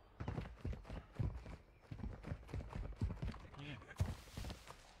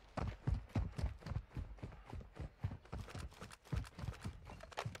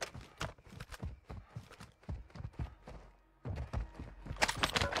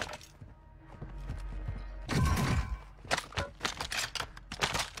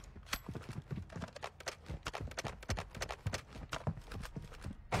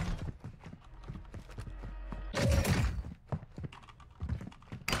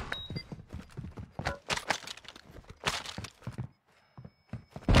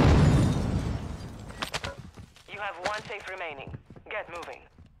 You have one safe remaining. Get moving.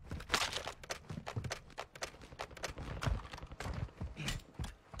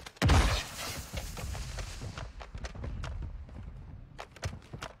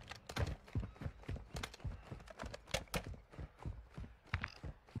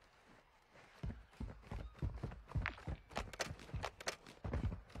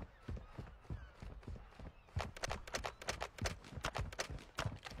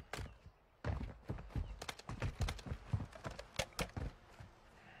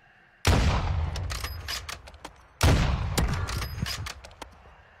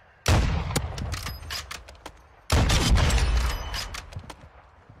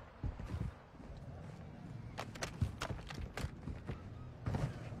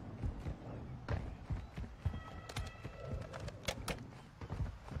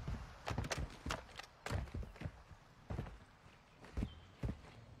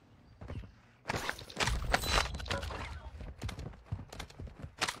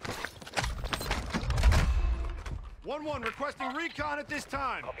 One requesting recon at this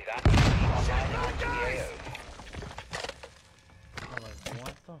time. Copy that. Online and to the AO. I'm like,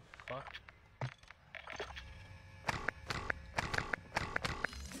 what the fuck?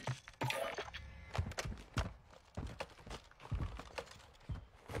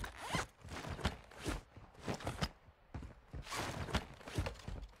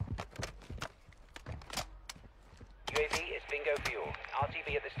 UAV is bingo fuel.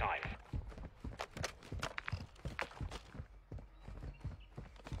 RTV at this time.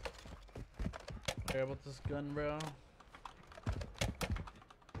 Care about this gun, bro?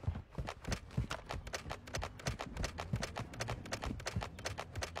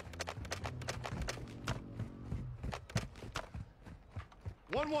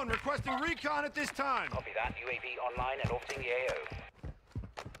 One requesting recon at this time. Copy that. UAV online and orbiting the AO.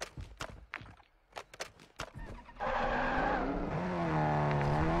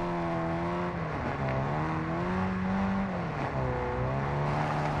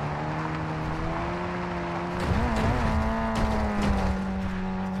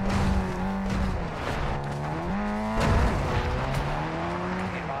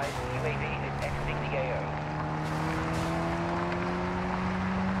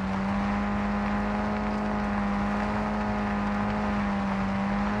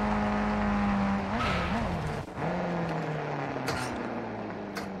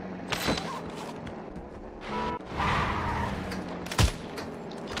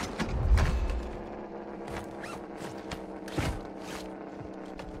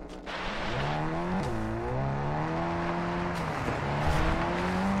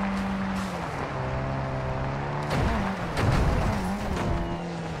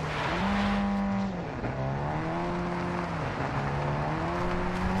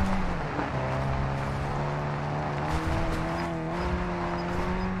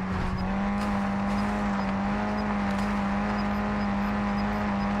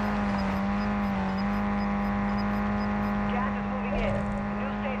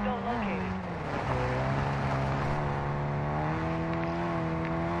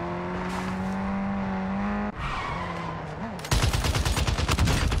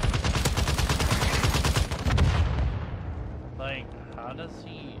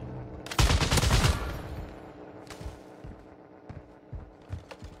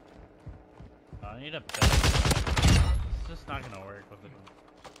 I need a better. It's just not gonna work with it.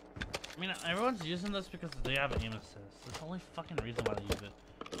 I mean, everyone's using this because they have aim assist. That's the only fucking reason why they use it.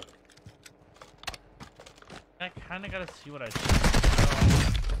 I kinda gotta see what I do.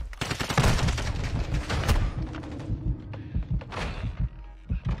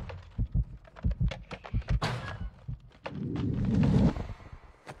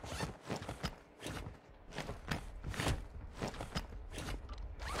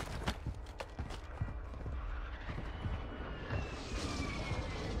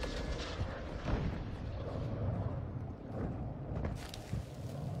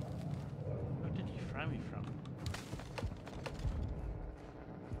 Where did he fry me from?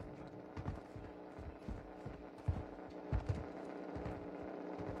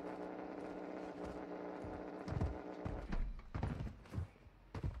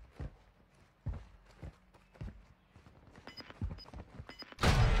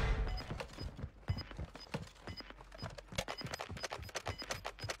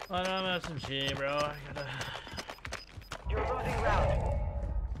 Oh no, I'm SMG, bro. I gotta. You're losing round.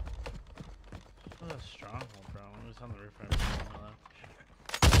 This is a stronghold, bro. I'm just on the roof right now.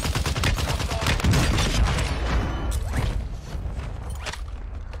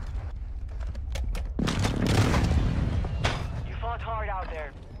 You fought hard out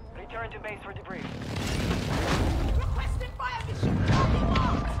there. Return to base for debrief. Requesting fire mission. Target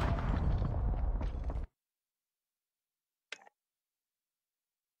marked.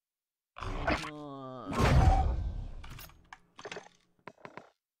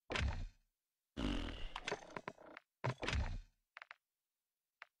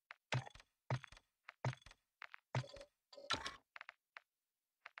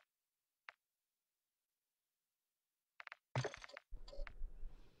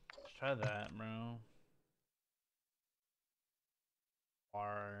 Let's try that, bro.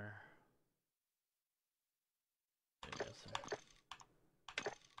 Or yes, sir.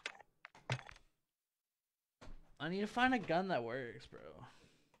 I need to find a gun that works, bro.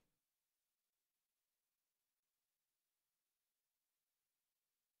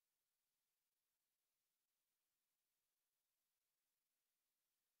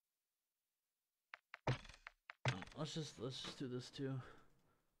 Let's just do this too.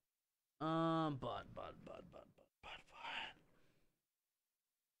 Bud.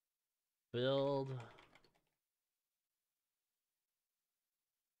 Build.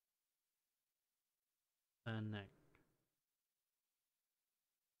 And neck.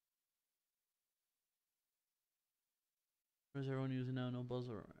 What is everyone using now? No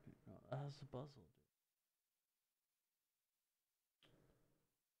buzzer. Right? No, that has the buzzle.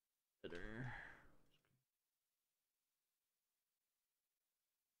 Bitter.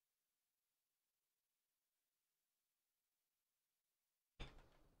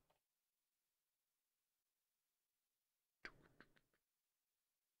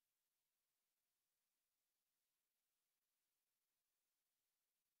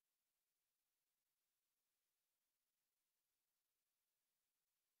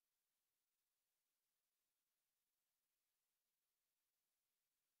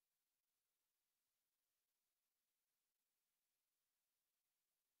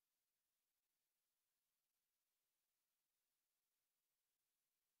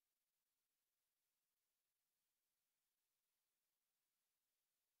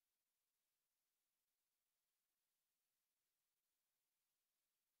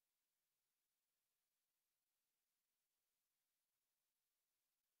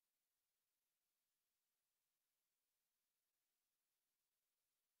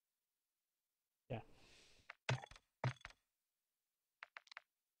 Yeah.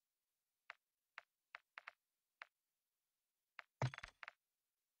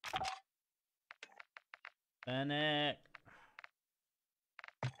 Fennec.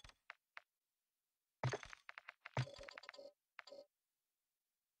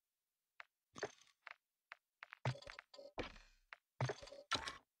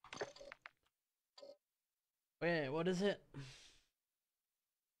 Wait, what is it?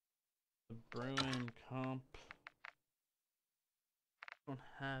 The Bruin comp. Don't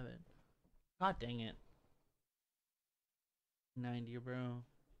have it. God dang it. 90, bro.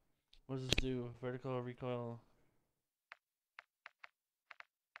 What does this do? Vertical recoil.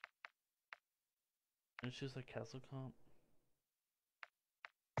 It's just like castle comp.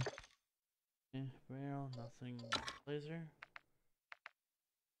 Yeah, barrel, nothing. Laser.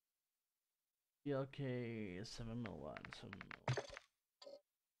 Yeah, okay. 7mm1. 7mm.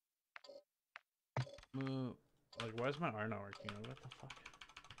 Move. Like, why is my R not working? Like, what the fuck?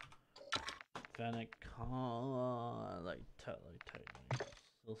 Fennec, like tight,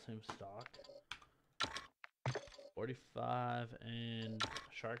 still same stock. 45 and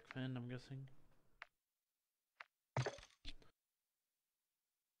shark fin, I'm guessing.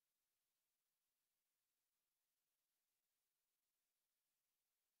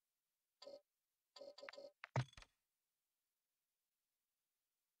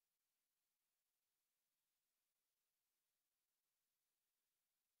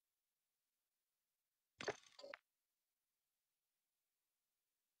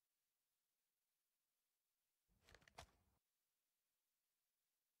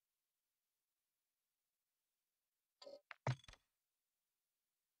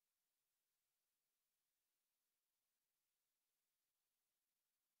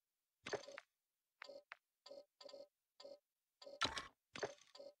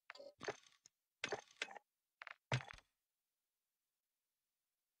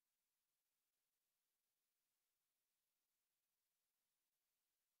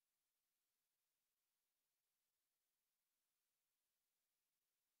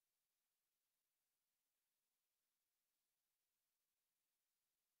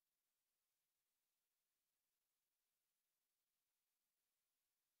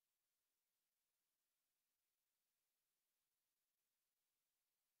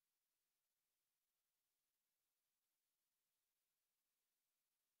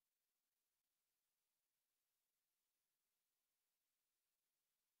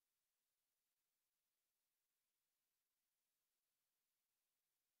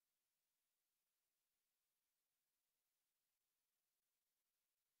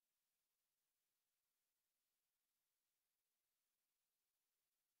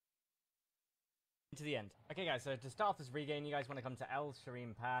 To the end. Okay guys, so to start off this regain, you guys want to come to El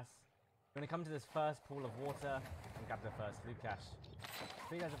Sharim Pass. You're going to come to this first pool of water and grab the first loot cache.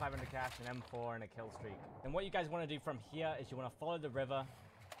 3,500 cash, an M4 and a kill streak. Then what you guys want to do from here is you want to follow the river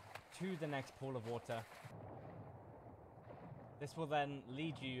to the next pool of water. This will then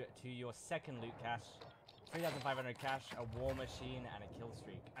lead you to your second loot cache. 3,500 cash, a war machine and a kill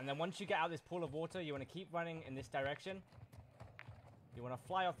streak. And then once you get out of this pool of water, you want to keep running in this direction. You want to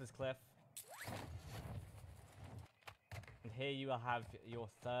fly off this cliff. And here you will have your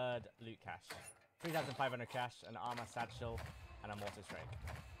third loot cache. 3,500 cash, an armor satchel, and a mortar strike.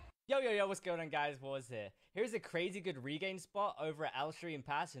 Yo, what's going on guys? Wars here. Here's a crazy good regain spot over at El Sharim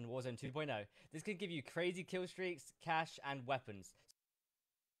Pass in Warzone 2.0. This could give you crazy kill streaks, cash, and weapons.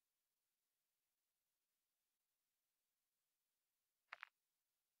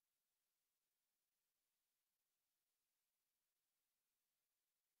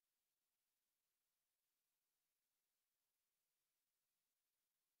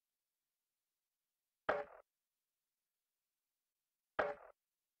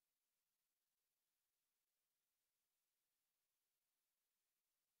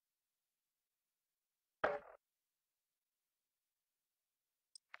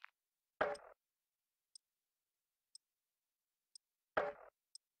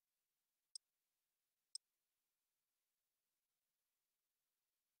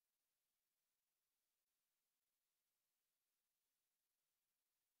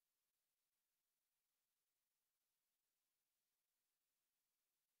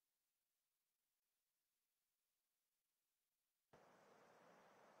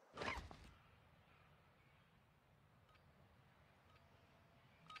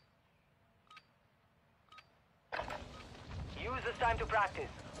 Use this time to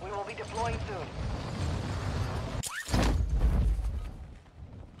practice. We will be deploying soon.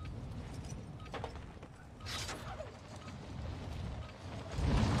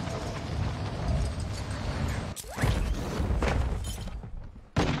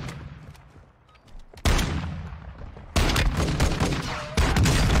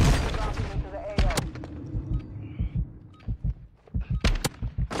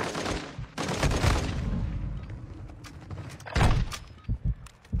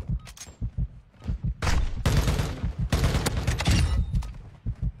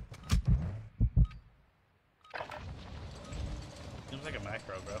 Seems like a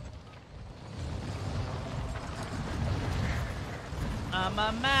macro, bro. I'm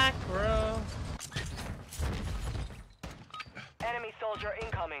a macro. Enemy soldier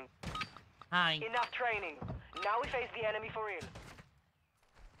incoming. Hi. Enough training. Now we face the enemy for real.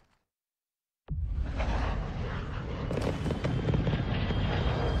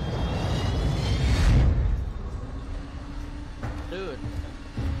 Dude,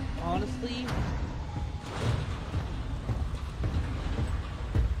 honestly,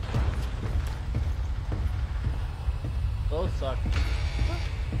 those suck.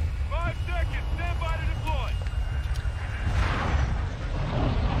 5 seconds, stand by to deploy.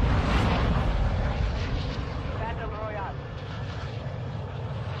 Phantom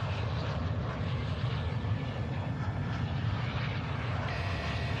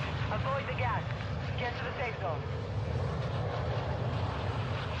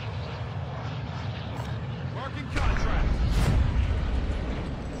Marking contract.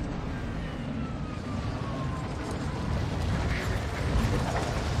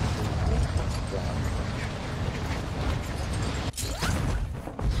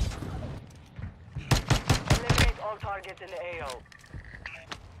 Eliminate all targets in the AO.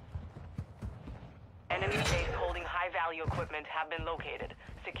 Enemy base holding high-value equipment have been located.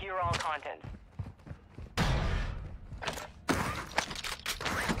 Secure all contents.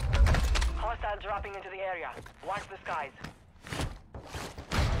 Hostile dropping into the area. Watch the skies.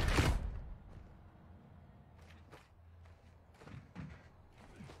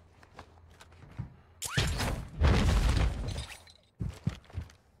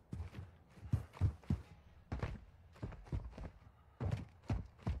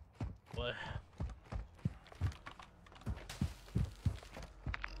 What?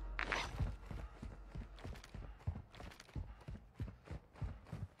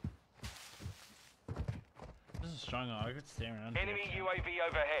 This is strong. I could stay around. Enemy UAV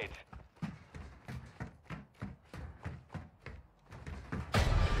overhead.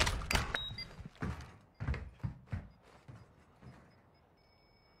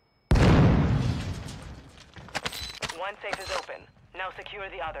 One safe is open. Now secure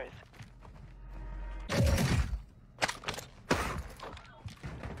the others.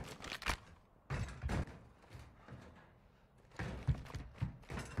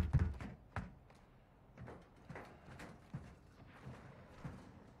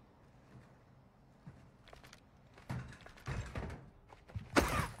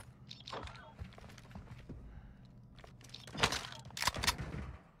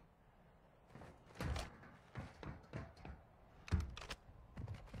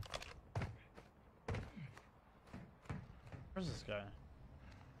 Where's this guy?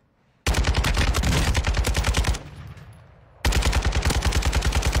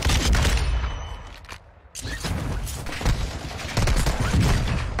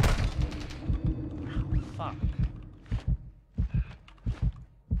 Fuck.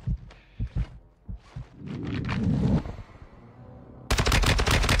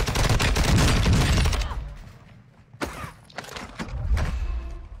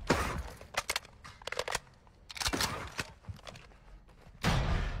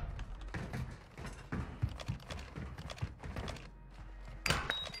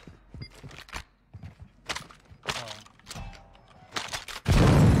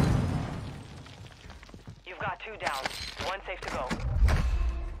 You've got 2 down. 1 safe to go.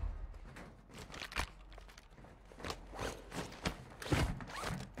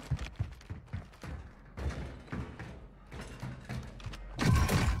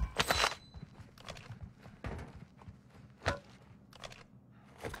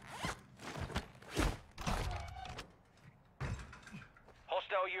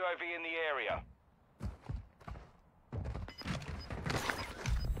 Hostile UAV in the area.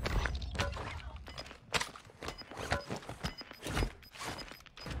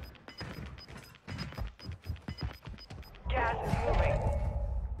 Gas is moving.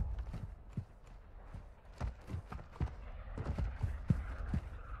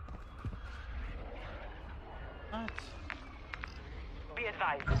 What? Be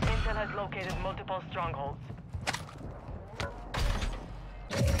advised, Intel has located multiple strongholds.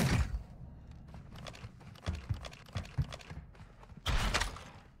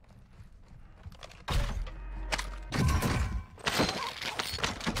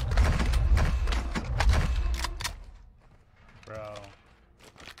 Bro.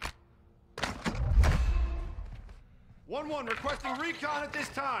 1-1 requesting recon at this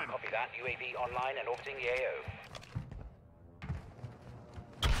time. Copy that. UAV online and orbiting the AO.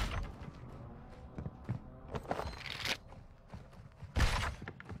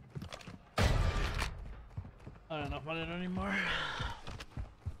 I don't know if I did anymore.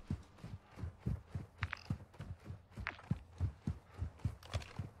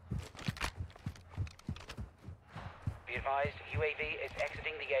 Be advised, UAV is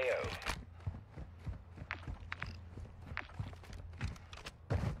exiting the AO.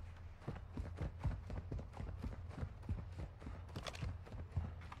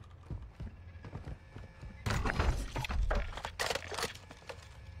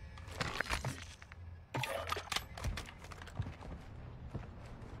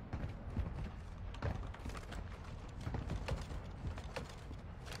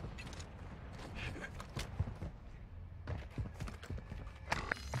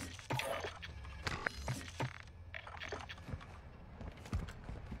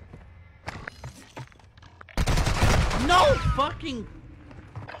 No fucking.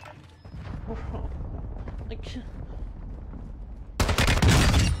 Like.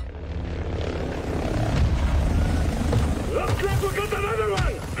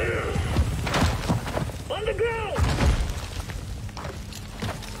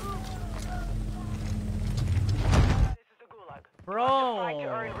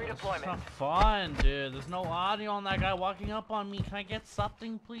 During This is redeployment. not fun, dude. There's no audio on that guy walking up on me. Can I get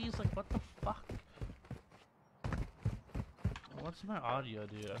something, please? Like, what the fuck? What's my audio,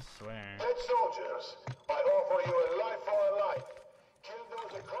 dude? I swear. Dead soldiers, I offer you a life for a life. Kill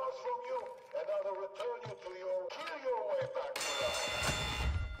those across from you, and I will return you to your... Kill your way back to life.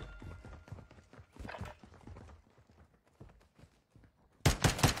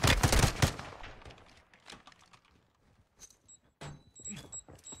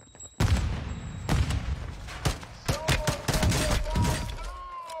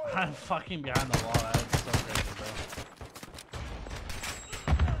 I'm fucking behind the wall. That's so crazy, bro.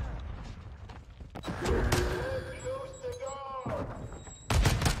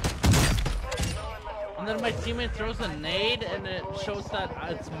 And then my teammate throws a nade and it shows that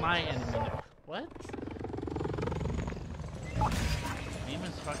it's my enemy. What? Beam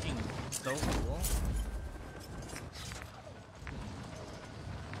is fucking so cool.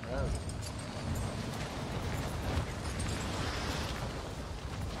 Yeah.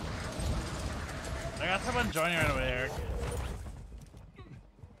 I got someone joining right over there.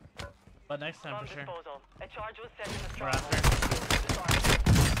 But next time for sure. Disposal. A charge was set in the We're stronghold.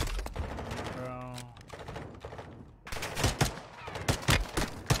 Bro.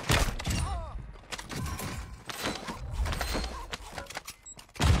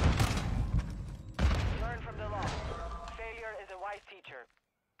 Learn from the loss. Failure is a wise teacher.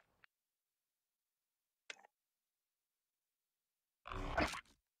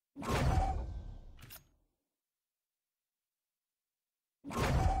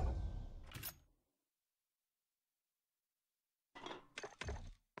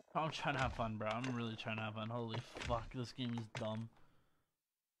 I'm trying to have fun, bro. I'm really trying to have fun. Holy fuck, this game is dumb.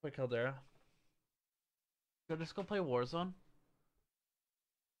 Quick Caldera. Go just go play Warzone.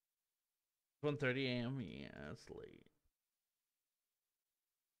 1:30 a.m. Yeah, it's late.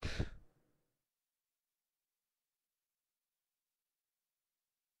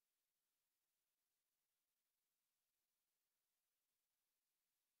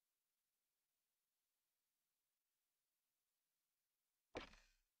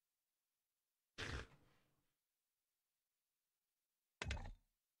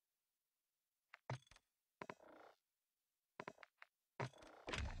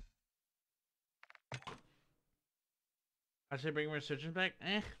 I should bring Resurgence back?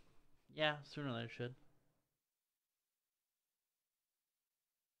 Yeah, sooner or later should.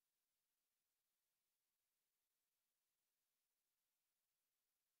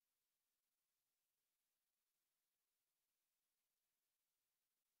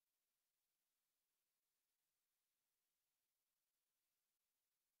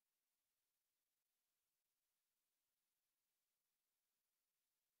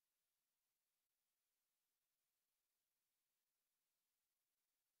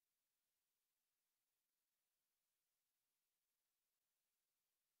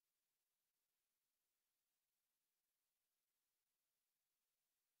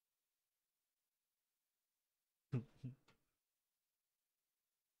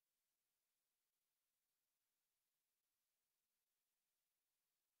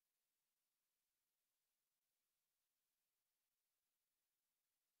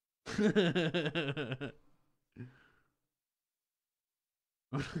 That's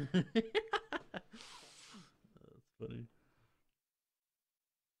funny.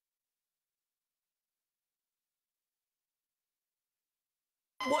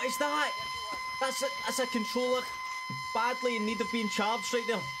 What is that? That's a controller badly in need of being charged right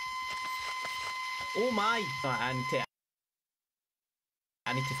there. Oh my! I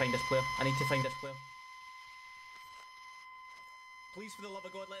need to find this player. I need to find this player. Please, for the love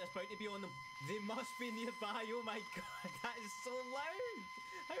of God, let this bounty be on them. They must be nearby. Oh my God, that is so loud.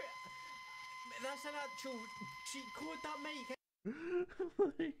 How? That's an actual cheat code, that mic. Oh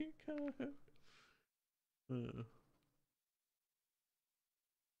my God.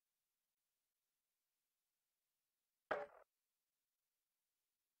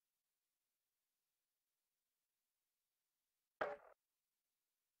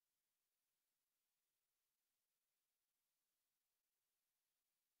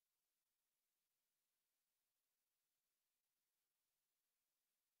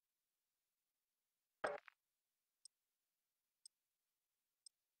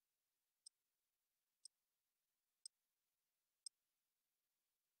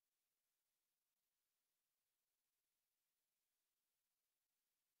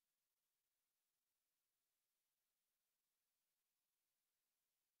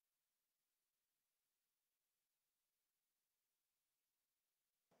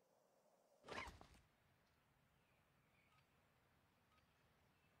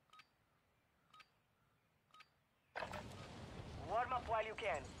 while you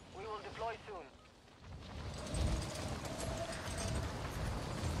can. We will deploy soon.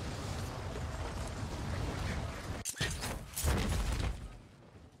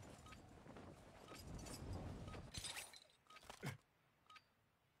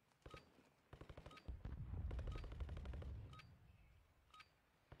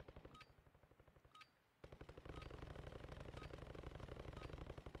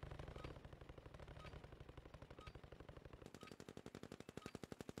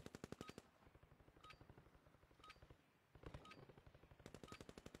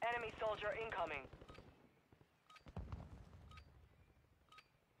 Enemy soldier incoming.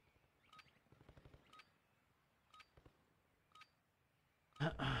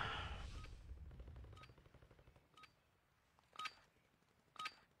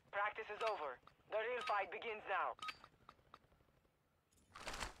 Practice is over. The real fight begins now.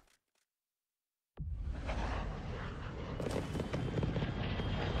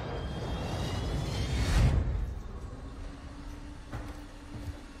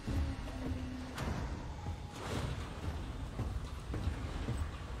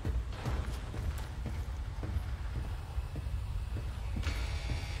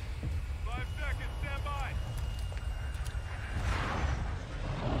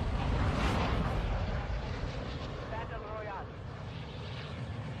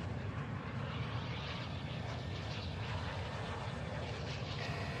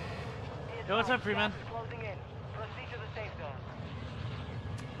 Yo, what's up, Freeman? Closing in. Proceed to the safe zone.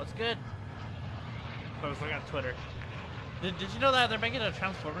 What's good? I was looking at Twitter. Did you know that they're making a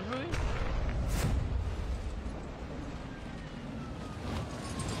Transformers movie?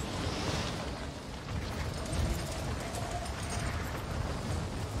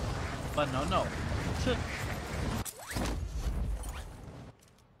 But no.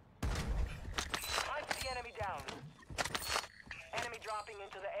 Hunt the enemy down. Enemy dropping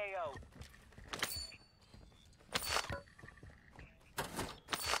into the AO.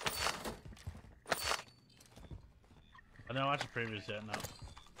 I didn't watch the previews yet, no.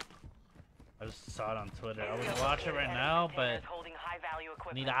 I just saw it on Twitter. I would watch it right now, but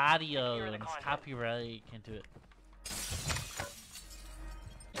need audio and it's copyright. Can't do it.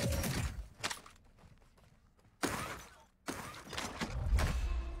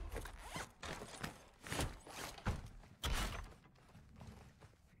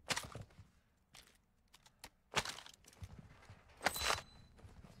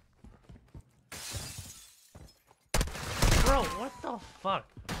 Bro, what the fuck?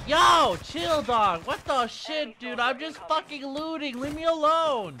 Yo, chill, dog. What the shit, dude? I'm just fucking looting. Leave me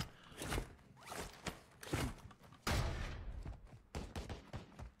alone.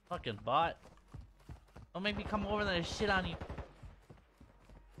 Fucking bot. Don't make me come over there and shit on you.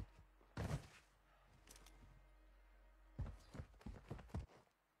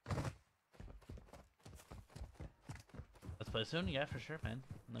 Let's play soon? Yeah, for sure, man.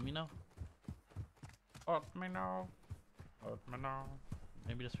 Let me know. Let me know. Let me know.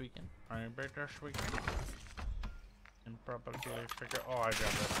 Maybe this weekend. Maybe this weekend. And probably figure. Oh, I got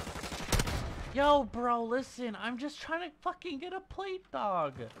it. Yo, bro, listen. I'm just trying to fucking get a plate,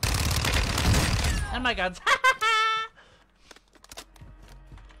 dog. And my guns.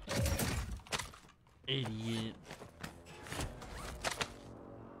 Idiot.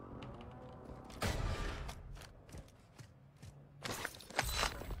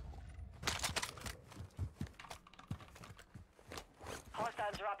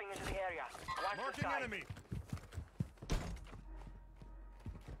 Hostiles dropping into the area. Watch the Marking sky. enemy.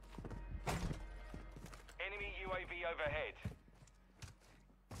 Enemy UAV overhead.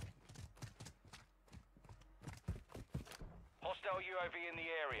 Hostile UAV in the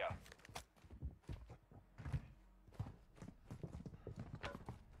area.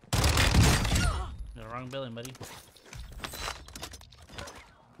 The wrong building, buddy.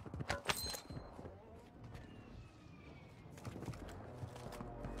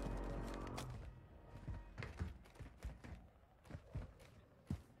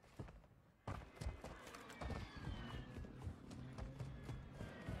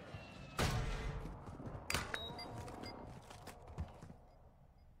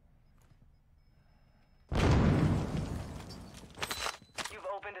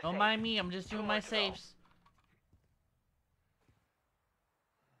 Don't mind me, I'm just doing my saves.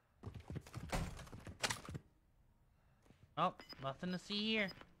 Oh, nothing to see here.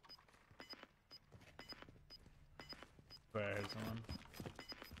 Where I heard someone.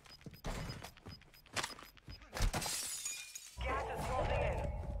 Gas is closing in.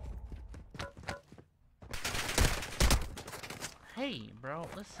 Hey, bro,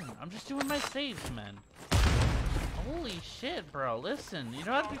 listen, I'm just doing my saves, man. Holy shit, bro. Listen, you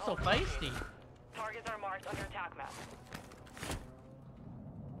don't have to be so feisty. Targets are marked on your attack map.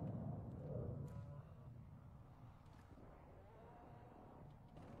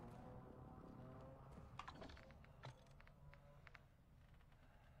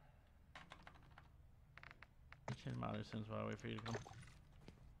 Change my other sims while I wait for you to come.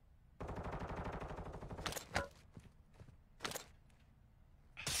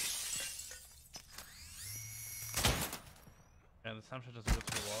 Yeah, the snapshot doesn't go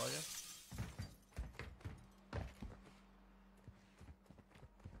to the wall, I guess.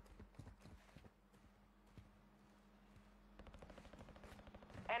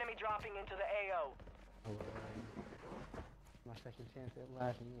 Enemy dropping into the AO. My second chance at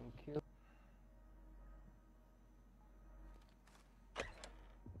life and getting killed.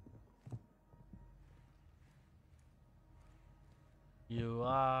 You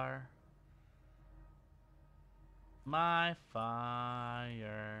are my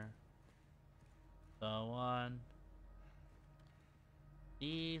fire, the one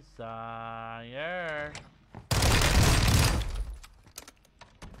desire,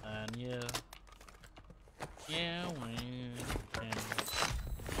 and you win,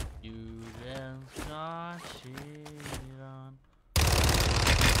 you just got shit on.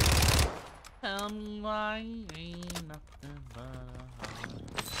 Tell me why you ain't nothing but a heart.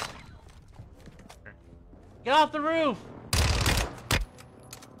 Get off the roof!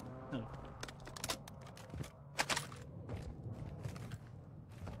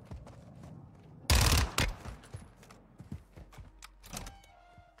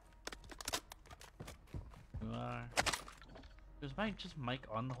 You are. Was my just mic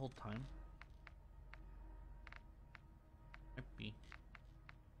on the whole time? Might be.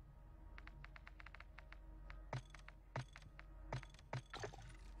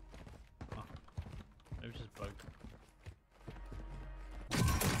 Oh. Maybe it's just bugged.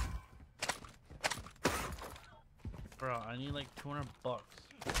 Bro, I need like $200.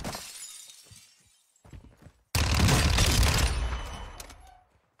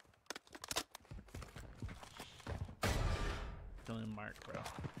 Killing Mark, bro.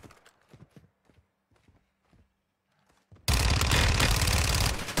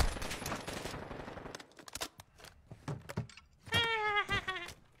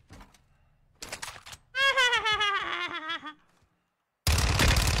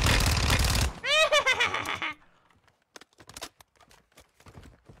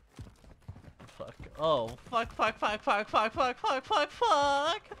 Oh, fuck.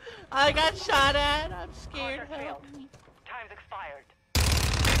 I got shot at. I'm scared. Help me. Time's expired.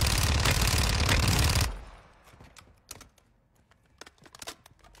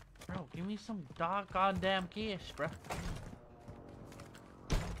 Bro, give me some doggone damn cash, bro.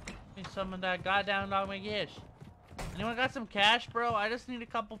 Give me some of that goddamn dog cash. Anyone got some cash, bro? I just need a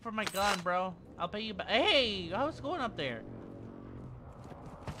couple for my gun, bro. I'll pay you back. Hey, how's it going up there?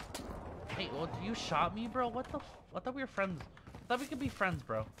 Hey, well, you shot me, bro? What the f— I thought we were friends. I thought we could be friends,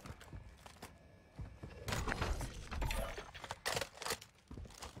 bro.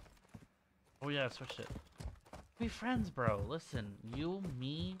 Oh yeah, switch it. Be friends, bro. Listen, you,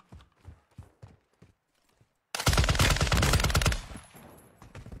 me.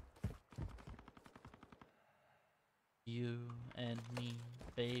 You and me,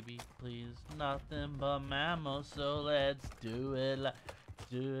 baby, please. Nothing but mammals, so let's do it like—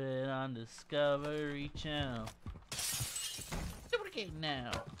 do it on Discovery Channel. Duplicate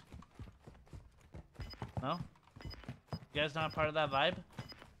now. No? You guys not part of that vibe?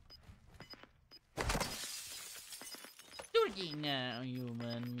 Duplicate now, you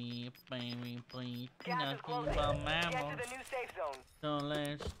and me, baby, please. Nothing but mammals. Get to the new safe zone. So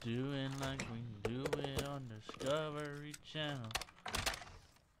let's do it like we do it on Discovery Channel.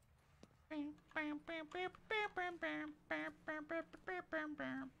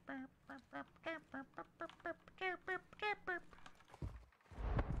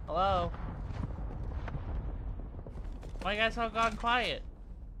 Hello? Why you guys all gone quiet?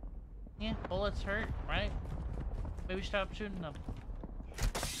 Yeah, bullets hurt, right? Maybe stop shooting them.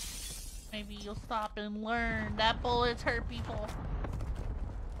 Maybe you'll stop and learn that bullets hurt people.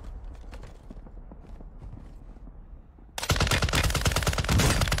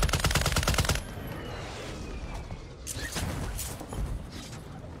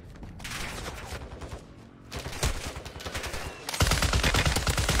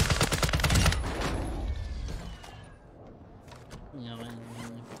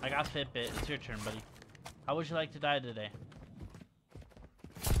 I got Fitbit. It's your turn, buddy. How would you like to die today?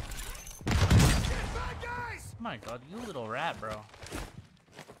 Oh my god, you little rat, bro.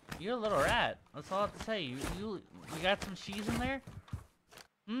 You're a little rat. That's all I have to say. You got some cheese in there?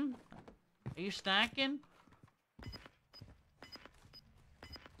 Hmm? Are you snacking?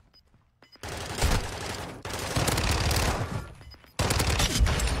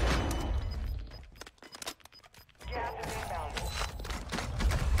 Gas is inbound.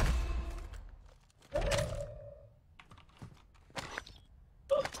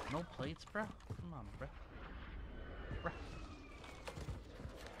 No plates, bro? Come on, bro. Bruh.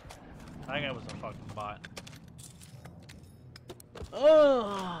 That guy was a fucking bot.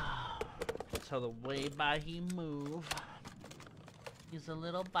 Oh, so the way by he move, he's a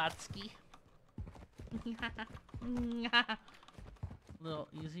little botsky. Little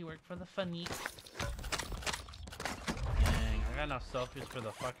easy work for the funny. Dang, I got enough selfies for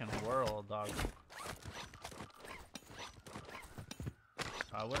the fucking world, dog.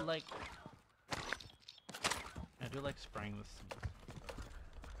 I would like. I do like spraying this.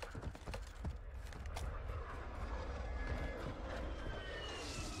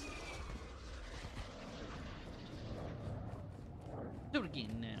 Do it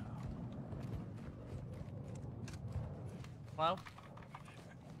again now. Hello?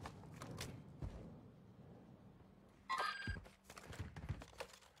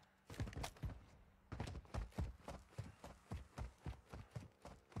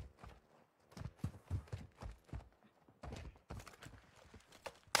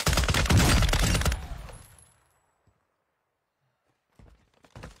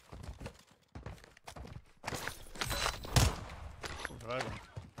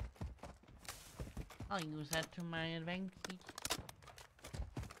 I'll use that to my advantage.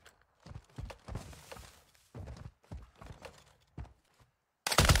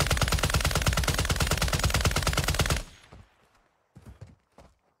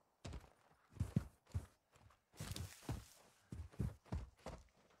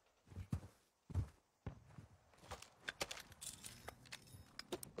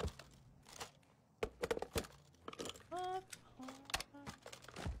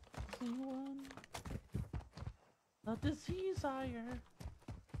 A desire.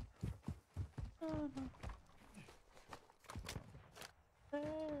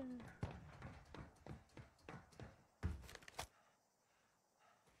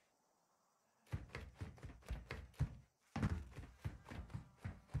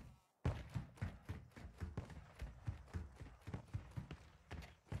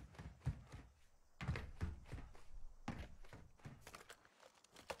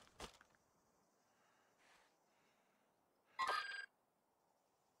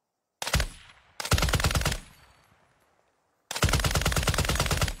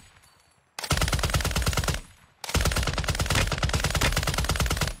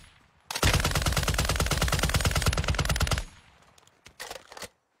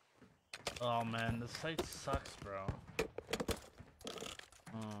 Oh man, this site sucks, bro.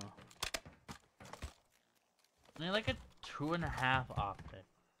 I need like a 2.5 optic.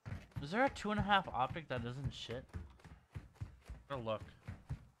 Is there a 2.5 optic that isn't shit? Better look.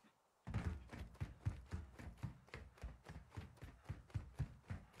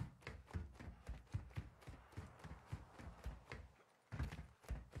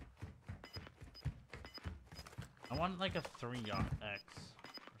 I want like a 3x or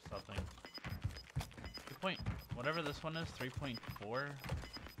something. 3 whatever this one is, 3.4,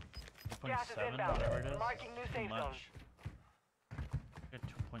 3.7, whatever it is. Marking new Too safe zone. much. Get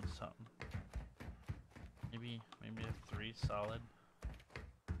 2 point something. Maybe a 3 solid.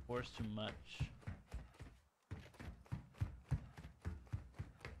 4 is too much.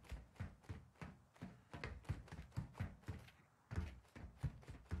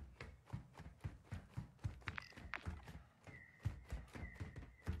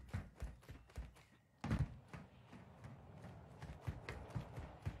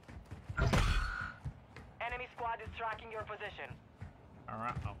 Enemy squad is tracking your position.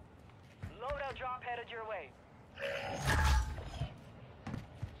 Alright. Oh. Loadout drop headed your way.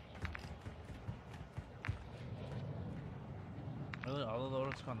 Really? All the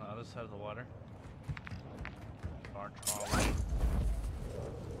loadouts go on the other side of the water? Bar trolley.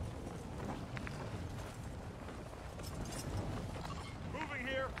 Moving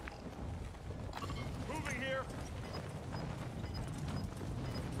here. Moving here.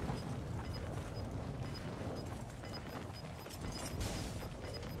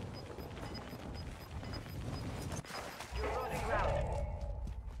 You're losing ground.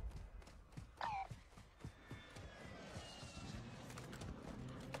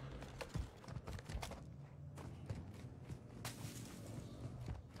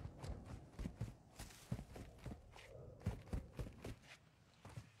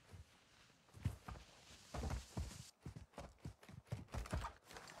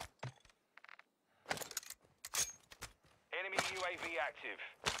 UAV active.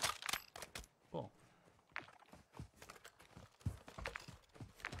 Cool.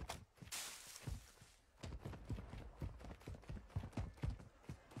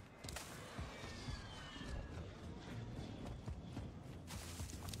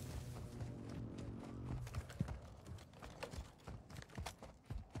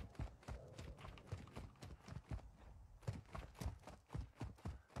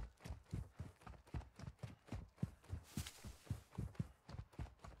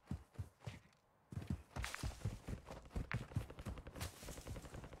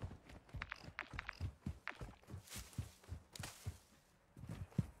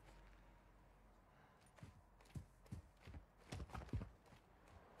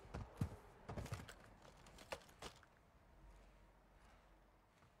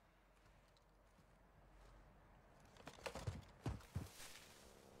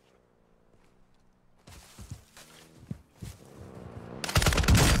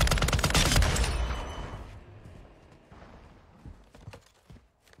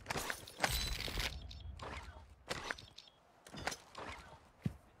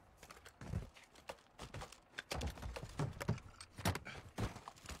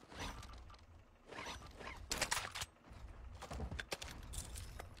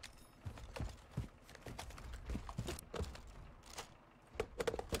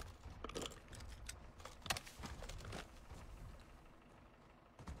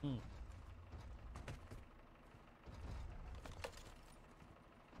 Hmm.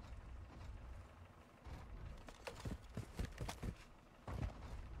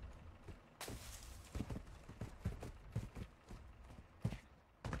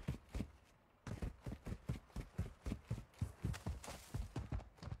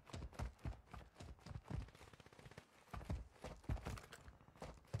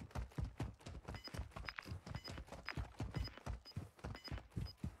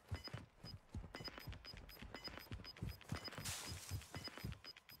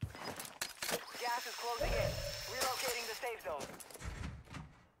 Gas is closing in. Relocating the safe zone.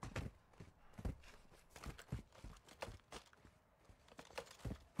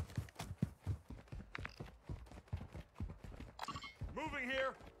 Moving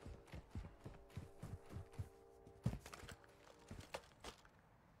here.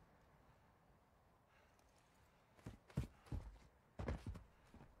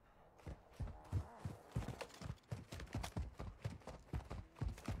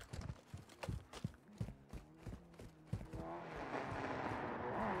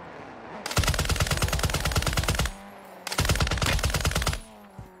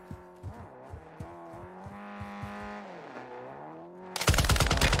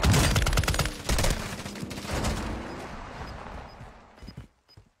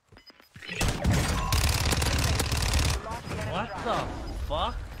 What the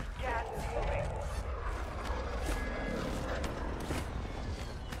fuck? Gas is moving.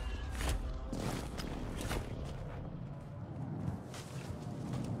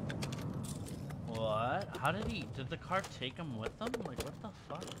 What? How did he? Did the car take him with them? Like, what the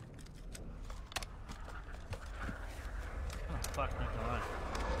fuck? Oh, fuck, Nikolai.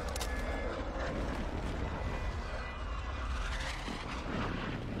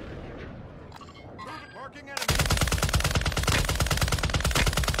 Marking enemy.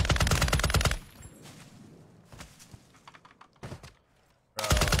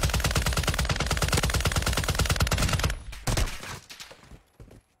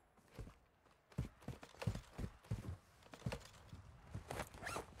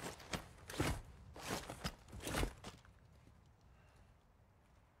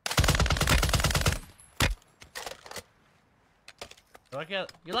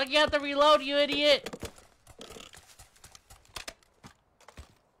 You're lucky you have to reload, you idiot!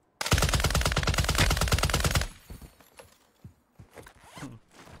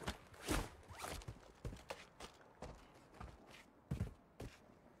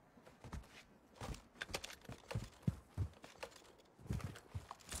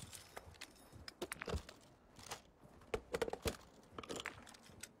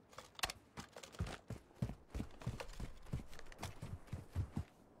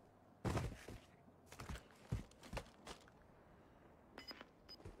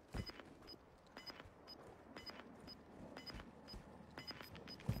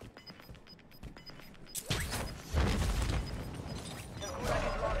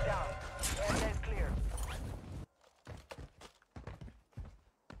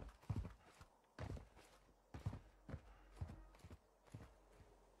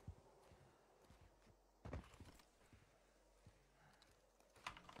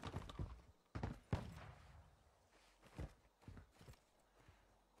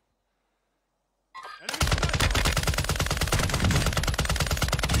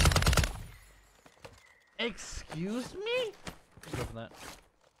 Excuse me? Let's go for that.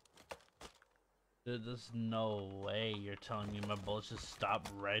 Dude, there's no way you're telling me my bullets just stopped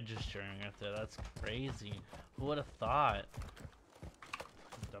registering right there. That's crazy. Who would have thought?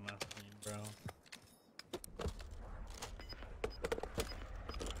 Dumbass thing, bro.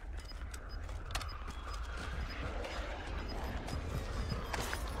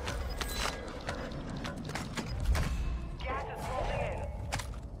 Gas is closing in.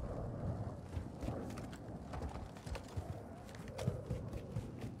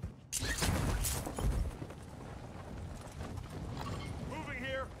 Moving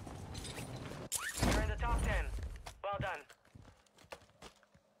here. You're in the top 10. Well done.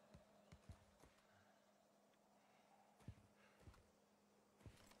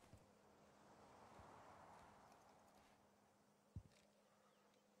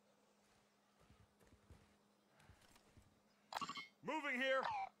 Moving here.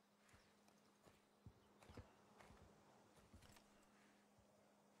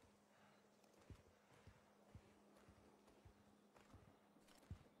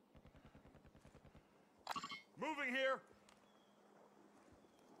 Moving here.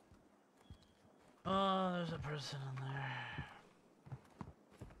 Oh, there's a person in there.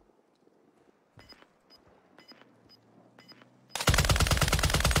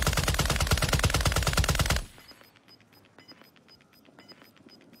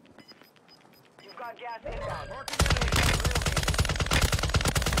 You've got gas inbound.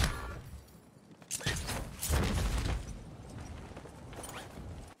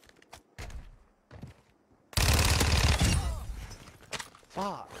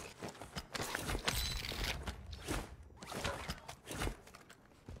 Fuck.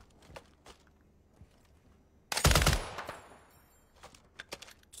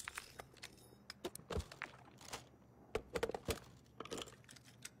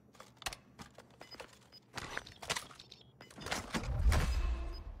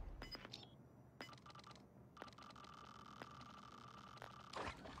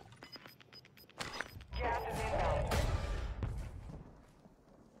 Gas is inbound.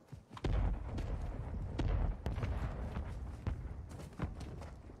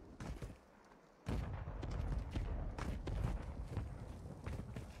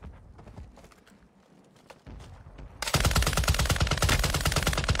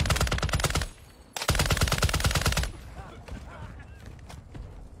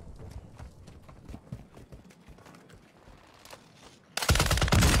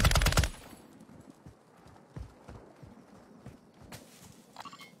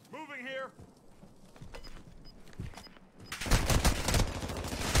 Moving here.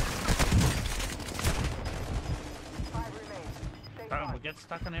 Damn, we get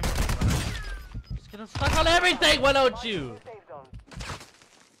stuck on everything. Bro. Just get stuck on everything. Why don't you?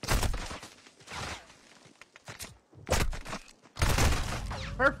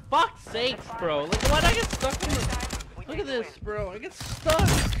 For fuck's sakes, bro. Like, why'd I get stuck in the... Look at this, bro. I get stuck.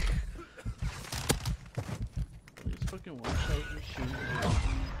 Please fucking one shot and shoot me.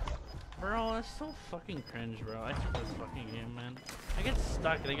 Bro, that's so fucking cringe, bro. I hate this fucking game, man. I get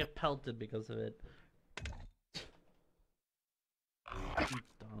stuck and I get pelted because of it.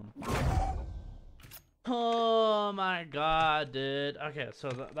 Dumb. Oh my god, dude. Okay, so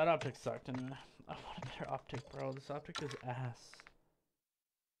that optic sucked anyway. I want a better optic, bro. This optic is ass.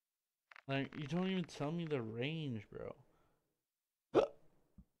 Like, you don't even tell me the range, bro.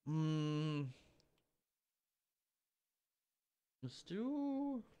 Let's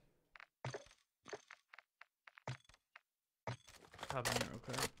do... Top in real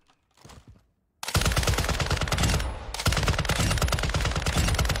quick.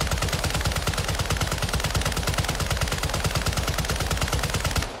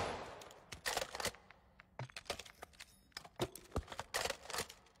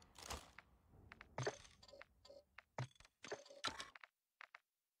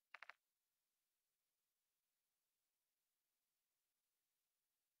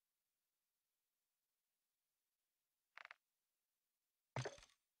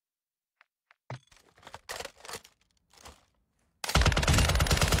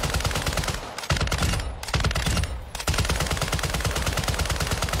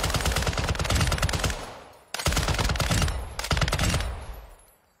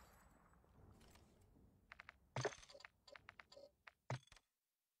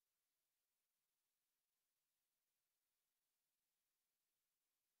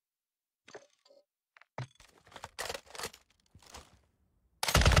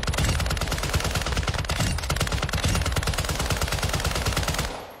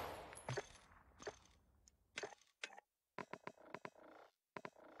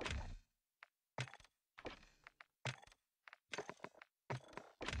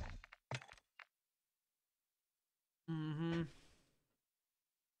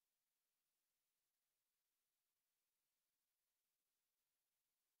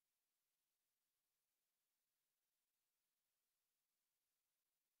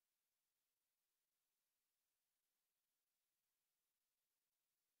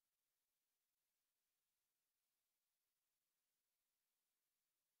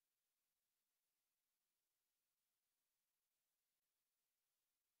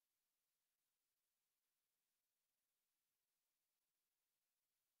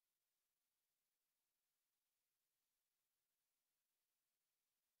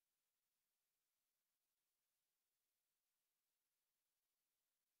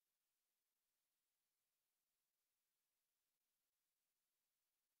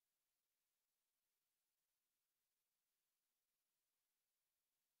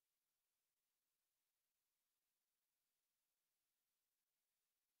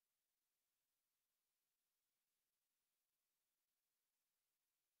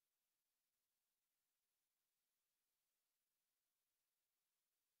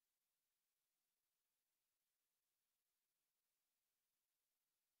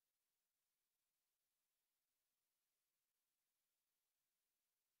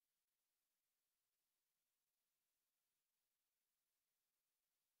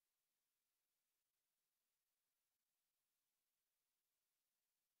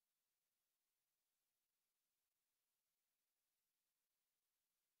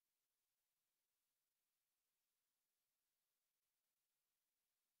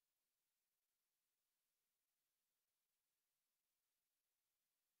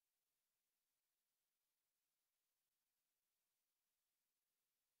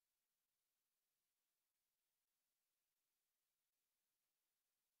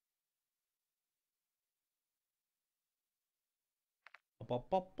 Ba,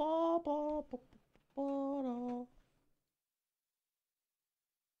 ba, ba, ba, ba, ba, da.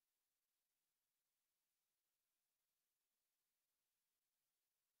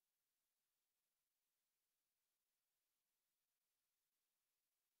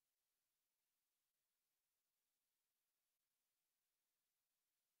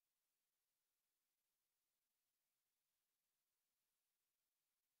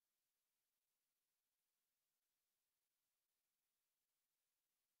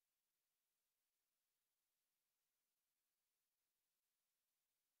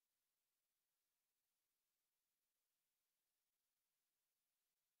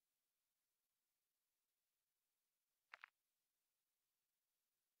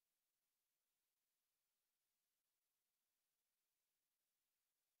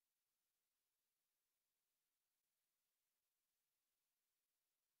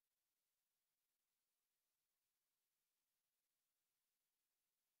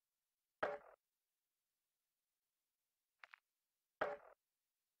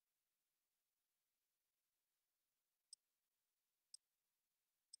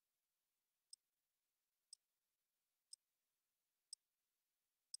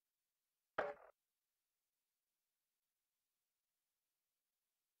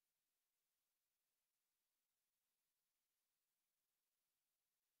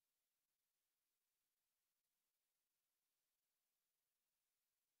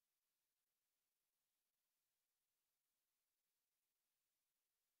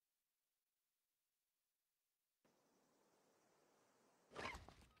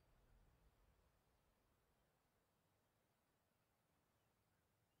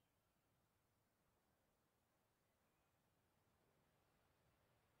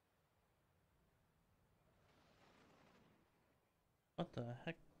 What the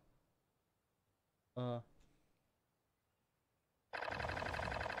heck?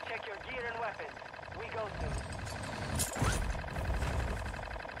 Check your gear and weapons. We go soon.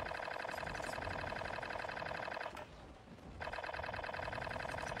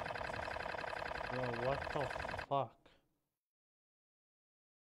 Bro, what the fuck?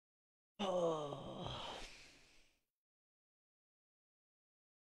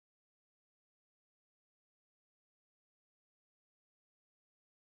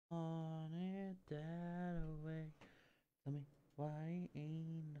 On it that away. Tell me why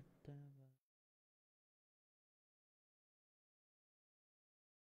ain't nothing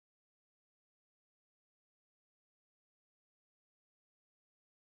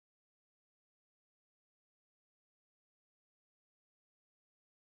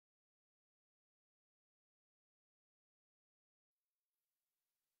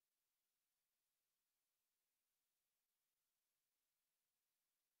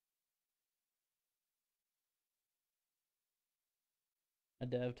I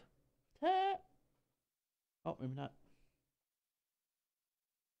deved. Oh, maybe not.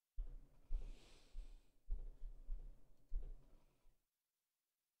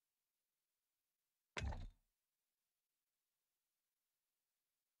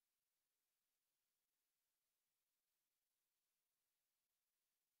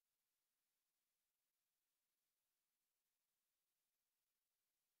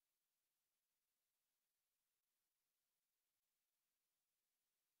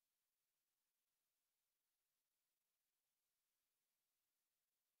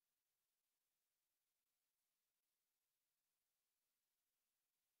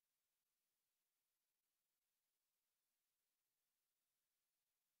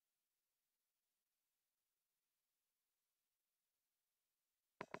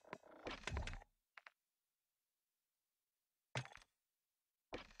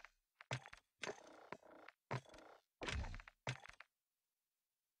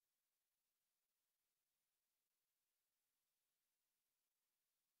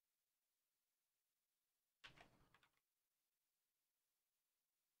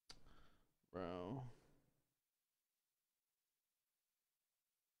 Bro.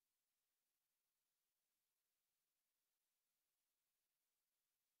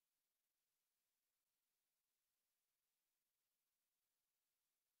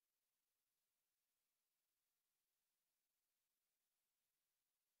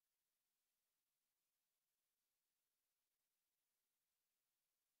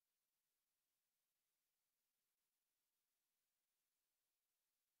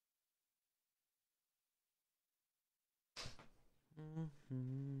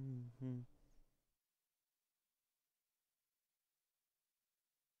 Mm-hmm.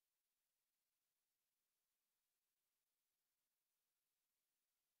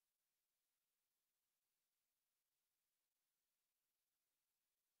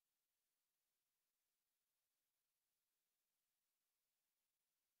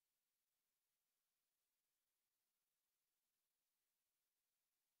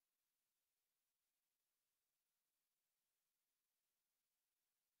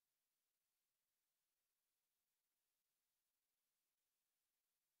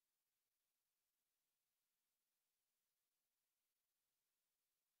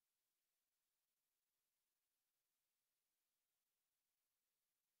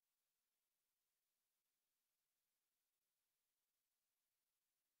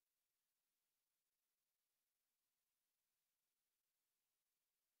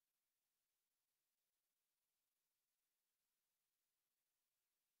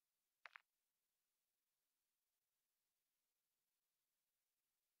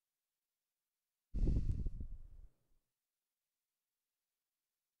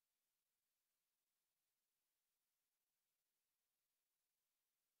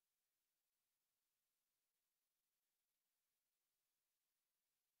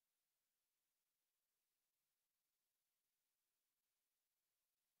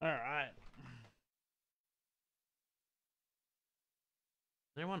 Alright.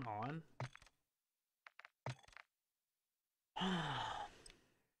 Is anyone on?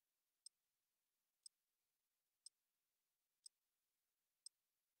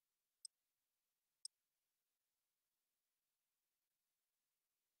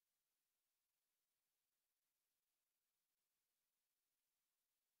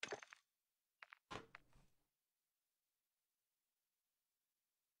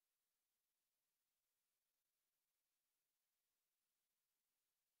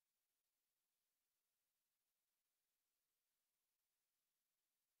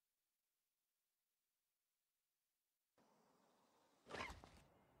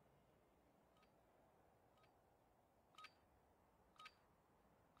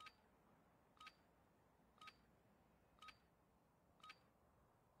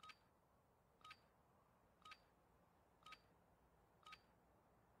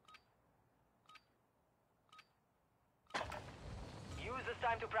 Use this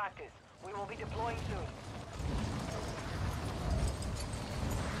time to practice. We will be deploying soon.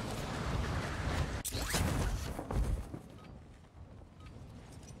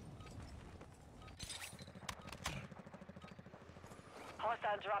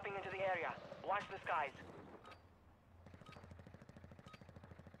 Hostile dropping into the area. Watch the skies.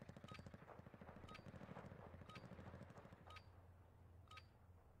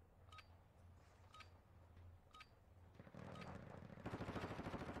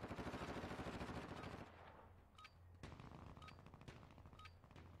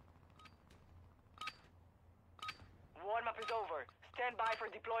 Warm-up is over. Stand by for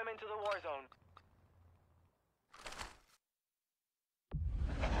deployment to the war zone.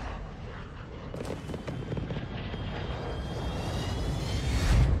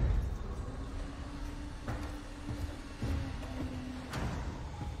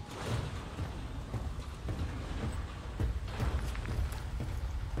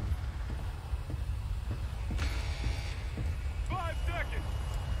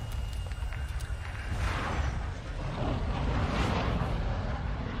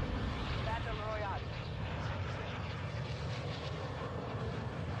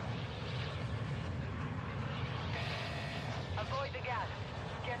 Avoid the gas.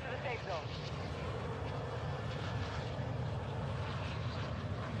 Get to the safe zone.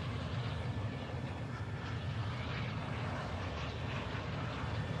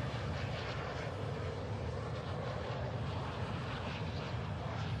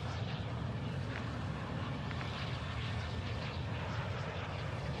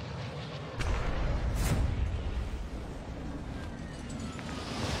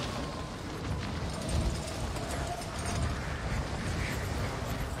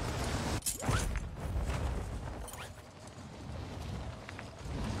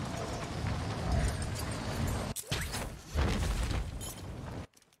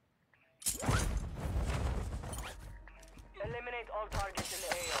 Eliminate all targets in the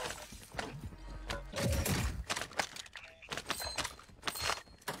AO.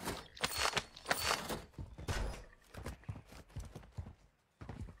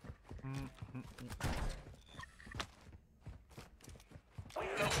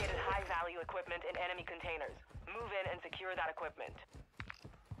 We've located high-value equipment in enemy containers. Move in and secure that equipment.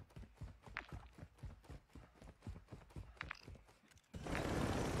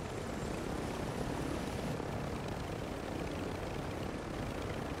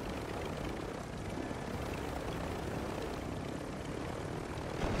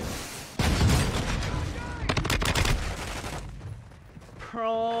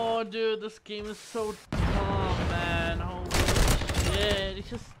 Bro, dude, this game is so dumb, man. Holy shit. It's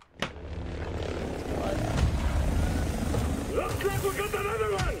just... Looks like we got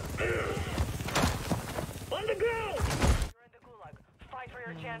another one! On the ground! You're in the gulag. Fight for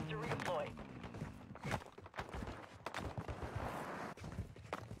your chance to redeploy.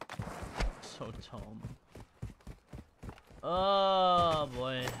 So dumb. Oh,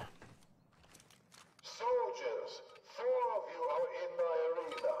 boy. Soldiers, 4 of you are in my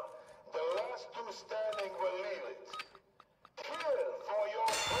arena. The last 2 standing will leave it. Kill for your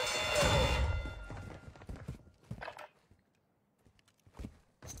freedom!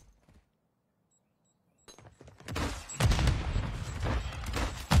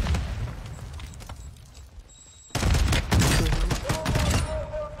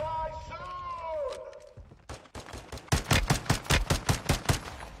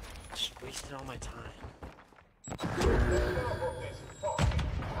 Just wasted all my time.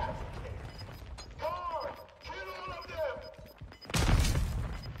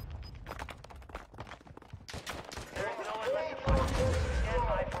 There is no one left to fight. Stand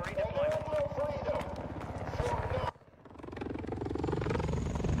by for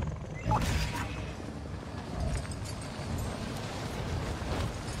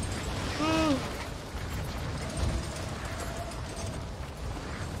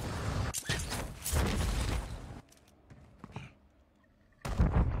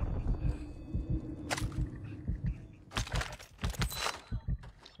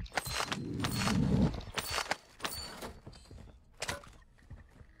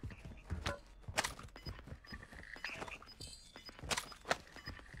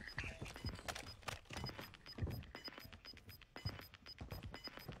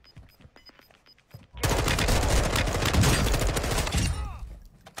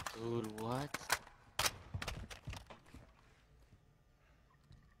Dude, what?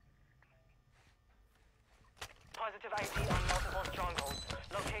 Positive ID on multiple strongholds.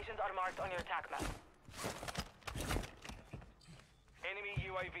 Locations are marked on your attack map. Enemy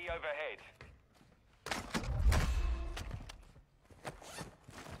UAV overhead.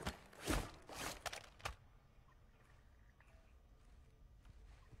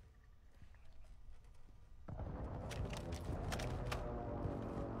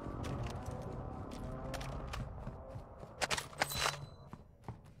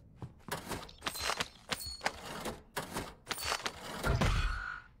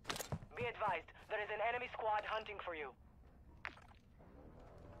 Be advised, there is an enemy squad hunting for you.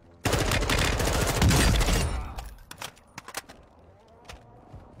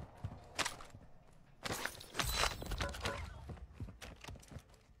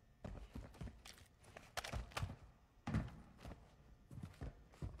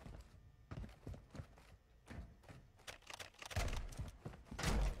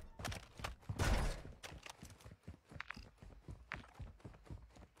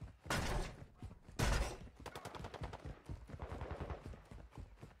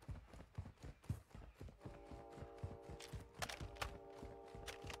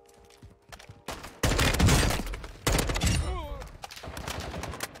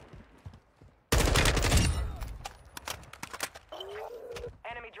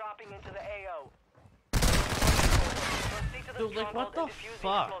 Enemy dropping into the AO. Proceed to the Dude, like, what stronghold and the defuse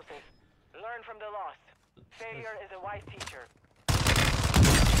fuck? explosives. Learn from the loss. Failure is a wise teacher.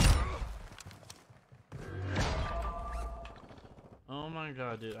 Oh my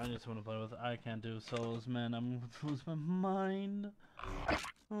god, dude, I need someone to play with. I can't do solos, man. I'm gonna lose my mind.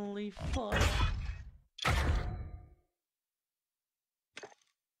 Holy fuck.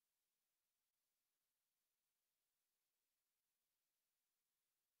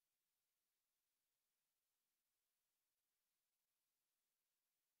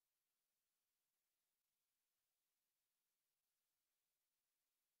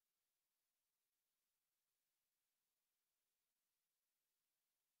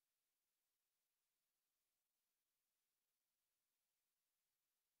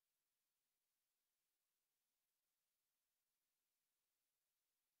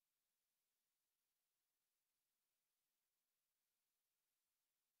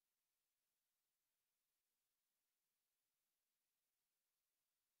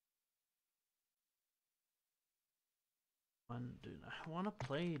 Dude, I want to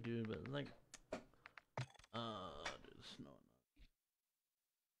play, dude, but like, dude, it's no.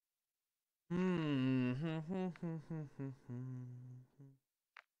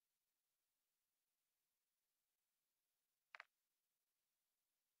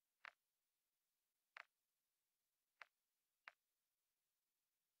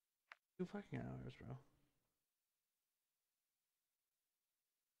 Two fucking hours, bro.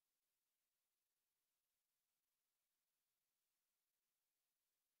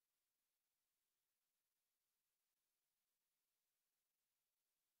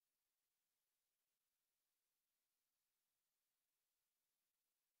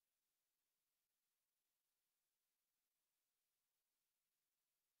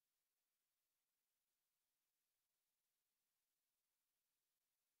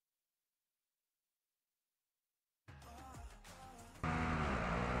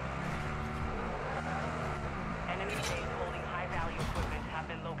 Enemy base holding high-value equipment have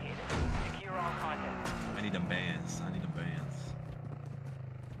been located. Secure all content. I need them bands. I need them bands.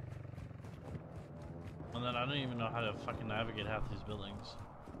 And then I don't even know how to fucking navigate half these buildings.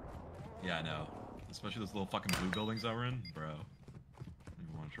 Yeah, I know. Especially those little fucking blue buildings that we're in, bro. I don't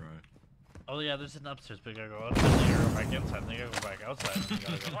even want to try. Oh yeah, there's an upstairs, but you gotta go outside, then you gotta go back inside, then you gotta go back outside, then you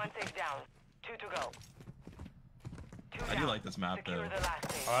gotta go. One safe down. 2 to go. I do like this map though.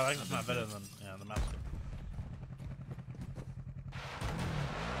 Oh, I like this map better than, yeah, the map's good.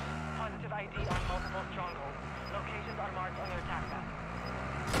 Positive ID on multiple strongholds. Locations are marked on your attack map.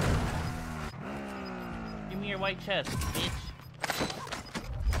 Give me your white chest, bitch.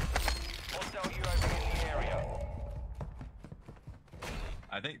 Hostile UAV in the area.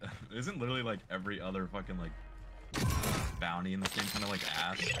 I think isn't literally like every other fucking like bounty in this game kind of like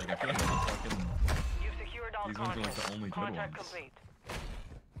ass. Like I feel like the fucking these ones are like the only good ones. Complete.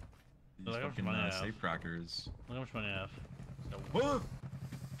 These Look how much fucking money I have. safe crackers. Look how much money I have. Whoa!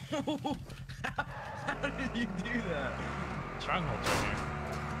 How did you do that? Strongholds right here.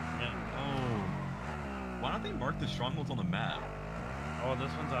 Yeah. Oh. Why don't they mark the strongholds on the map? Oh,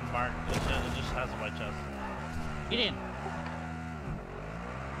 this one's unmarked. It just has a white chest. Get in.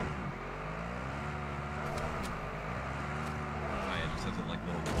 Oh, yeah, it just has a like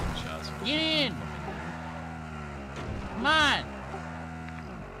little one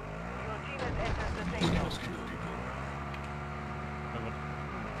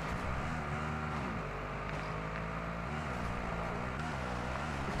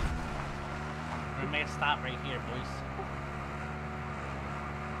We may stop right here, boys.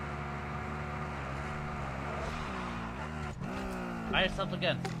 Buy yourself a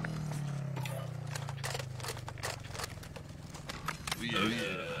gun.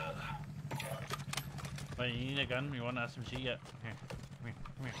 Wait, you need a gun? You want an SMG yet? Here,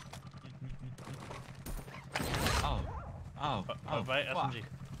 come here. Oh, buy fuck. SMG.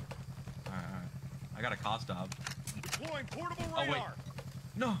 Alright. I got a Kostov. Deploying portable Oh, wait. radar.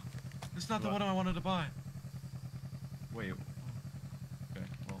 No! It's not the one I wanted to buy. Wait. Okay,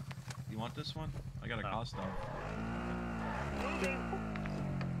 well. You want this one? I got a Kostov.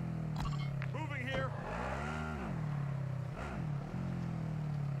 Moving here.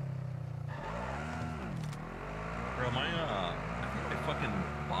 Bro, I think the fucking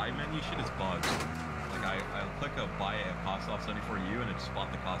buy menu shit is bugged. Like, I'll click a buy a Kostov 74U and it just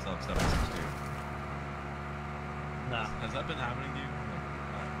bought the Kostov 762. Nah. Has that been happening to you? No.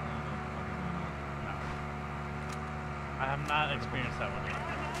 I have not experienced that one yet.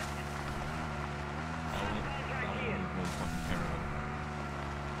 That one was really fucking terrible.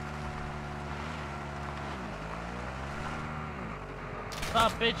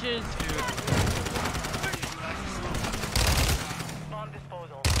 Stop, bitches! Bomb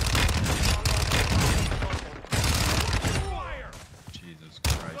disposal. Fire. Jesus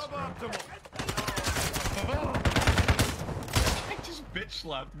Christ, bro. Suboptimal. It just bitch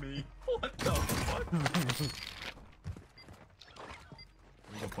slapped me. What the fuck?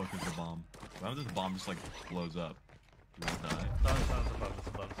 Where the fuck is the bomb? Why does this bomb just like blows up? You wanna die? No, it's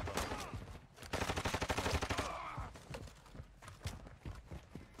above.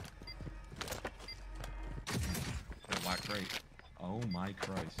 That whack crate. Oh my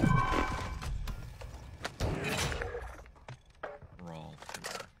Christ. Brawl.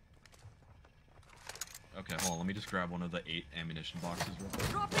 Okay, hold on, let me just grab one of the 8 ammunition boxes real quick.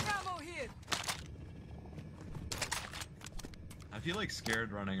 Dropping ammo here. I feel like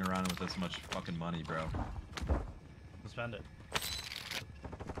scared running around with this much fucking money, bro. Let's spend it.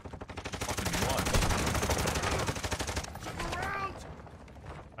 Fucking what?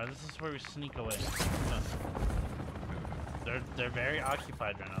 Alright, this is where we sneak away. They're very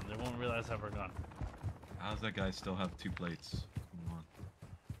occupied right now. They won't realize that we're gone. How does that guy still have 2 plates? Come on.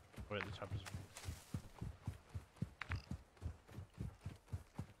 Wait, the chopper's.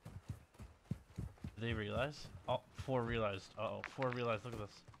 Did they realize? Oh, 4 realized. Uh-oh, 4 realized. Look at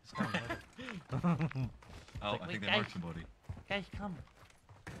this. He's coming over. Oh, Like, I wait, think they guys. marked somebody. Guys, come.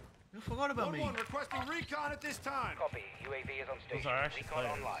 You forgot about me. 1-1 requesting recon at this time. Copy. UAV is on Those station. are actually Recon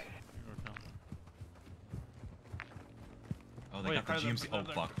players. online. Oh, they Wait, got the fire them, GMC. fire Oh,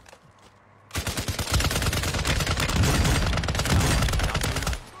 them. fuck.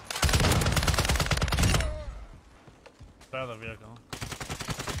 Fire the vehicle.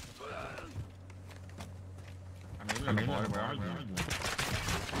 Where are you?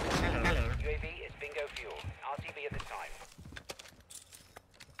 UAV is bingo fuel. RTB at this time.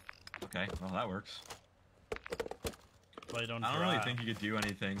 Okay, well that works. Well, you don't I don't really drive. think you could do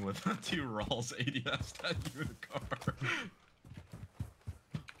anything with 2 Rawls ADS that you in a car.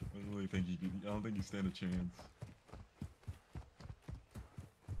 I don't really think you could. I don't think you stand a chance.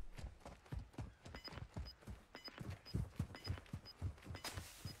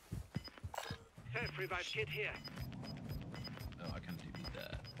 Self-revive kit here. No, I can't do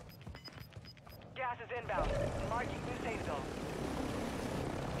that. Gas is inbound. Marking new safe zone.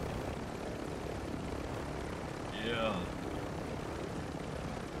 Yeah.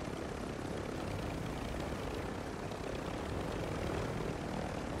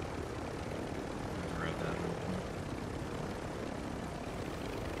 Grab that real quick.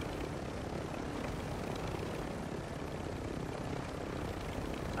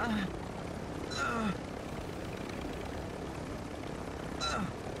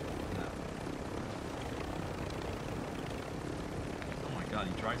 Oh my god,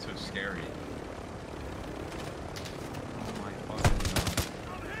 he drives so scary. Oh my fucking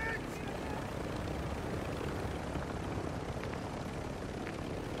god.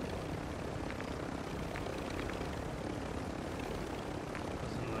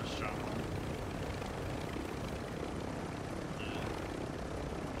 This is a strong one.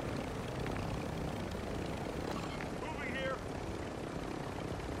 Moving here.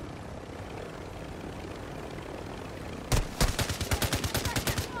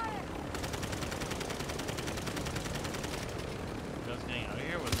 Just getting out of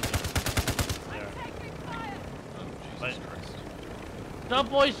here with the there. Oh, Jesus Wait. Christ. Jump,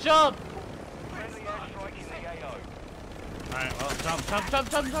 boys, jump! Friendly airstrike in the AO. Alright, well, jump.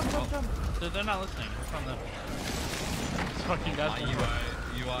 Dude, they're not listening. It's on them. These fucking guys. My will- UI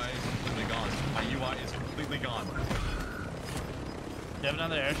UI is completely gone. My UI is completely gone. Do you have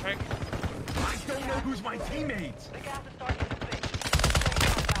another airstrike? I don't know who's my teammates! The gas is starting to sink.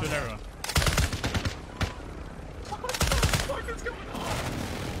 Shoot everyone. What the fuck is going on?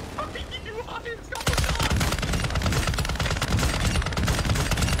 Fucking UI is going on!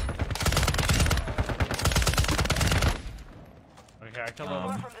 Okay, I killed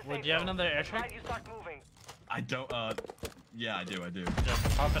him. Wait, do you have another airstrike? I don't, yeah, I do.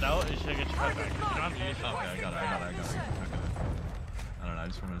 Just pop it out, it should get you right back. You don't have to use it. Okay, I got it. Okay. I don't know, I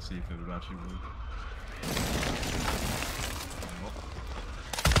just wanted to see if it would actually work.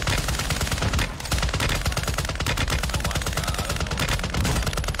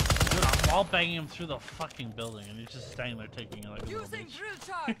 Dude, I'm wall banging him through the fucking building and he's just standing there taking it like a little bitch. Drill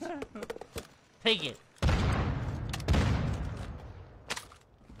charge. Take it.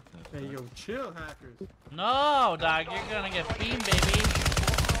 Hey, yo, chill, hackers. No, dog, you're gonna get beamed, baby.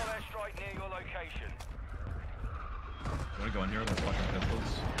 Near your location. You wanna go in here with those fucking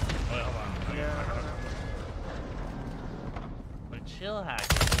pistols? Wait, hold on. Like, chill, hack.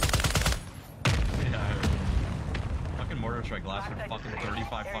 Yeah. Fucking mortar strike lasted fucking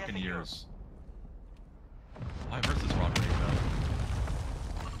 35 fucking years. Why versus Rocket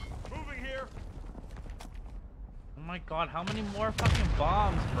though? Moving here. Oh my god, how many more fucking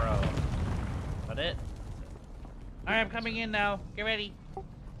bombs, bro? That it? Alright, I'm coming in now. Get ready.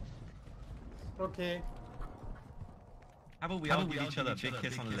 Okay. How about we all give each other a big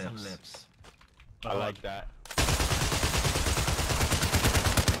kiss on the lips? I like that.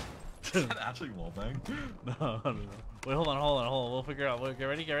 Is that actually wallbang? No. Wait, hold on. We'll figure it out. Wait, get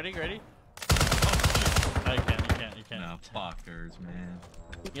ready. No, you can't. No, fuckers, man.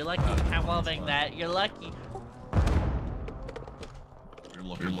 You're lucky you can't wallbang that. You're lucky.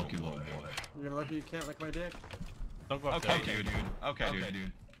 You're lucky, little boy. You're lucky you can't lick my dick. Don't go up Okay, there. dude. Okay,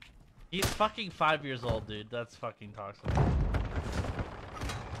 dude. He's fucking 5 years old, dude. That's fucking toxic.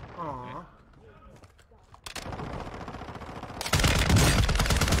 Aww.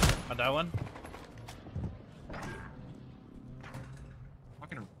 I die one.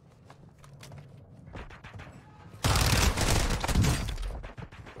 Fucking.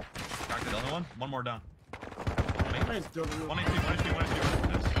 Cracked the other one. One more down. Nice, W. 1 HP.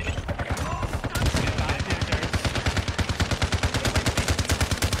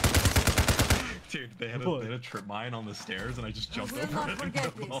 Dude, they had a trip mine on the stairs and I just jumped over it and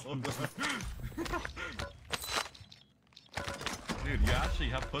killed all of them. Dude, you actually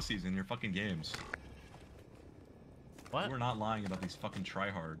have pussies in your fucking games. What? We're not lying about these fucking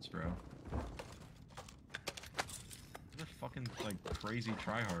tryhards, bro. They're fucking, like, crazy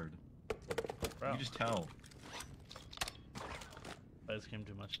tryhard. Bro. You just tell. I just came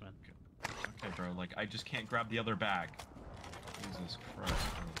too much, man. Okay, bro, like, I just can't grab the other bag. Jesus Christ,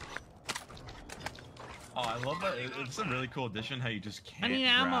 bro. Oh, I love that. It's a really cool addition how you just can't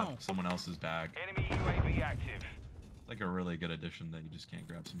grab someone else's bag. Enemy UAV active. It's like a really good addition that you just can't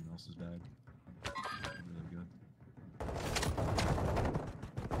grab someone else's bag. Really good.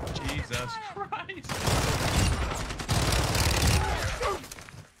 Jesus Christ!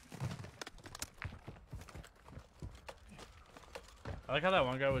 I like how that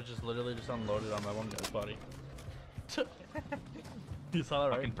one guy was just literally just unloaded on that one guy's body. You saw that,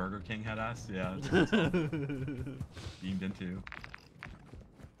 right? Fucking Burger King head ass, yeah. Beamed into.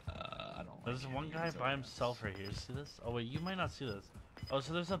 I don't. There's one guy by himself right here. See this? Oh wait, you might not see this. Oh,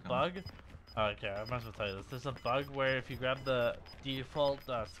 so there's a bug. Oh, okay, I might as well tell you this. There's a bug where if you grab the default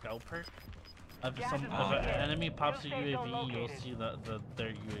scout perk, if an enemy pops a UAV, you'll see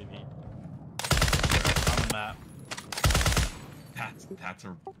their UAV on the map. That's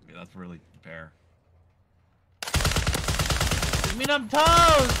really fair. Give me them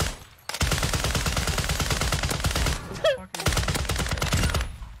toes!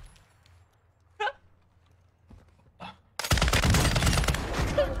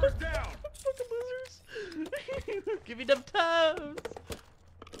 Down. Give me them toes!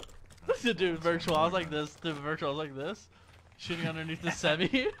 Dude, virtual, I was like this. Shooting underneath the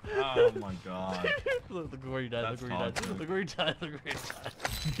semi. Oh my god. Look where he died, look where he died.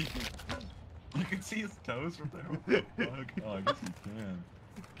 You can see his toes from there. What the fuck? Oh, I guess you can.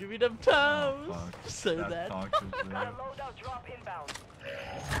 Give me them toes! Oh, fuck. So That's that. toxic, bro. Loadout drop inbound.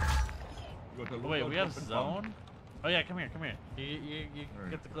 Wait, we have zone? Oh yeah, come here. You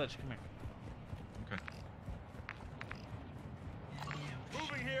get the glitch, come here. Okay.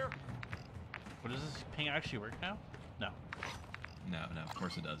 Moving here. What does this ping actually work now? No. No, of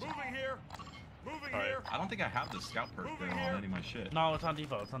course it does. Moving here. Moving All right. here. I don't think I have the scout perk though on any of my shit. No, it's on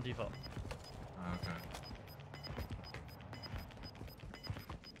default. Oh, okay.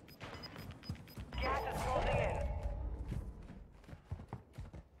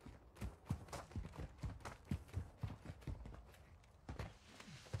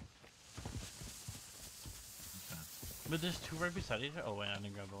 But there's two right beside each other. Oh wait, I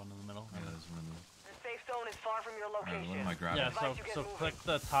didn't grab the one in the middle. Yeah, there's one in the... The safe zone is far from your location. what am I grabbing? Yeah, so click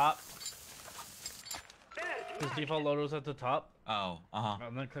the top. His default loado's at the top. Oh,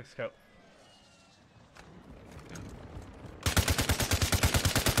 And then click scope.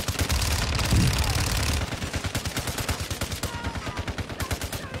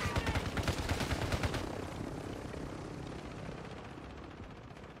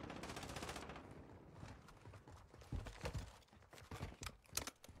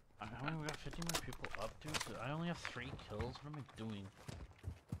 We got 50 more people up, dude. I only have 3 kills. What am I doing?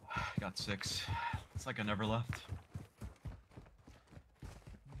 I got 6. It's like I never left.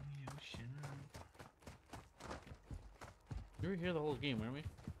 You were here the whole game, weren't we?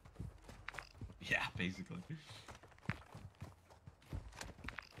 Yeah, basically.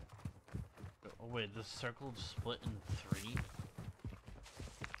 Oh wait, this circle split in 3?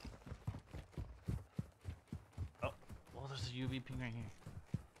 Oh, well, there's a UV ping right here.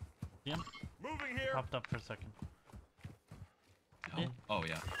 See him? Moving here. Popped up for a second. Oh, oh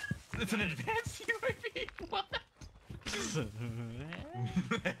yeah. It's an advanced UAV. What?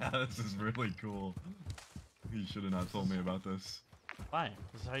 Yeah, this is really cool. You should have not told me about this. Why?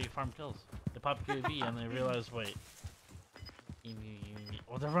 This is how you farm kills. They pop UAV and they realize, wait.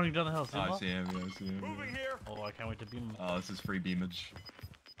 Oh, they're running down the hill. See Oh, them I all? see him. Yeah, I see him. Moving here. Oh, I can't wait to beam them. Oh, this is free beamage.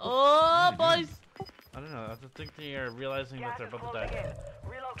 Oh, boys! I don't know. I think they are realizing that they're about to die.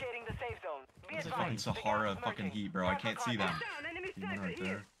 Relocating the safe zone. Be It's like fucking Sahara fucking heat, bro. I can't see them. See one right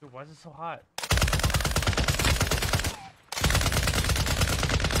there. Dude, why is it so hot?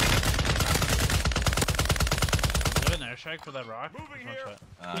 Do you have an airstrike for that rock? Moving Just here. one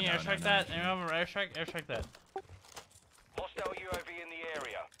shot. Can you airstrike that? Anyone have an airstrike? Airstrike that. Hostile UAV in the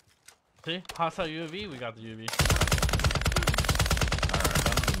area. See? Hostile UAV? We got the UAV. Alright,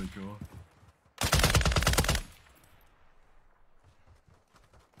 that's really cool.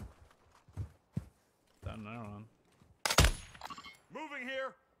 Down there one. Moving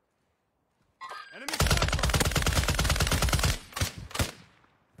here. Enemy sniper.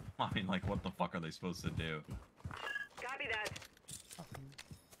 I mean, like, what the fuck are they supposed to do? Copy that.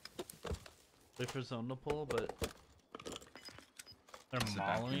 Wait for zone to pull, but they're Sit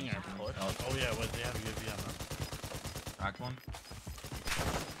back mauling here. or push. Oh yeah, what they have UAV on them. Cracked one.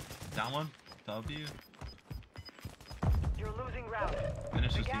 Down one. W. You're losing round.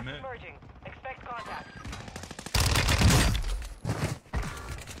 Finish his Gas teammate. emerging. Expect contact.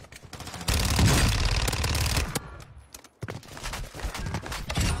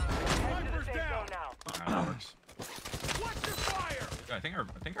 Head to the safe zone now. Alright, that works. Watch your fire. Yeah, I think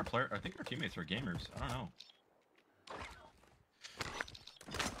our teammates are gamers. I don't know.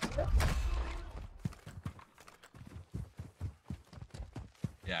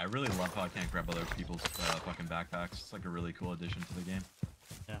 Yeah, I really love how I can't grab other people's fucking backpacks. It's like a really cool addition to the game.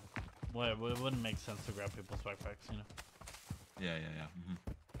 Yeah. Well, it wouldn't make sense to grab people's backpacks, you know. Yeah, yeah,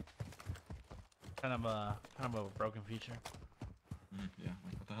 yeah. Kind of a broken feature. Yeah,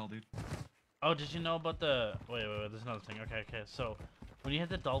 like what the hell, dude? Oh, did you know about the? Wait, there's another thing. Okay. So, when you hit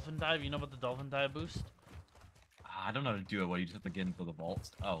the dolphin dive, you know about the dolphin dive boost? I don't know how to do it. What, you just have to get into the vault?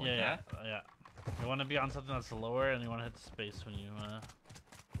 Oh, like Yeah. that? You want to be on something that's lower, and you want to hit the space when you.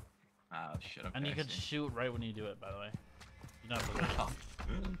 Oh shit. Okay. And you I can see. shoot right when you do it, by the way. You don't have to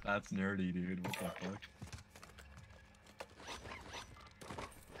wait. That's nerdy, dude. What the fuck?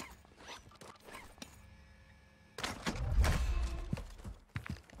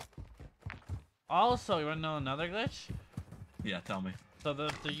 Also, you want to know another glitch? Yeah, tell me. So the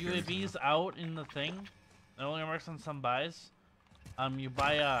UAV's out in the thing. It only works on some buys. You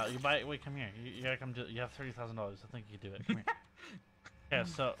buy. Wait, come here. You gotta come. You have $30,000. I think you can do it. Come here. Yeah.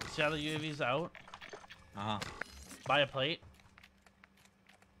 So see how the UAV's out? Buy a plate.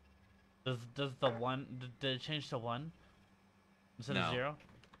 Does the one? Did it change to 1 instead of No. 0?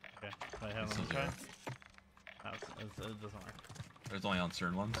 Okay. Wait, hold on, It's let me still try. 0. No, it doesn't work. There's only on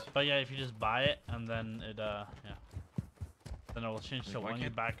certain ones. But yeah, if you just buy it and then it yeah, then it will change Like, to why 1. You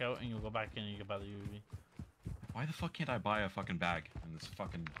can't- back out and you'll go back in and you can buy the UAV. Why the fuck can't I buy a fucking bag in this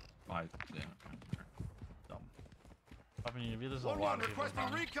fucking buy? Yeah. Dumb. Popping UAV, there's a 1-1 lot of people. requesting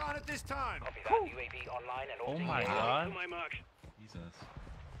around. recon at this time. Copy that. UAV online and Oh orbiting my the area. god. To my mark. Jesus.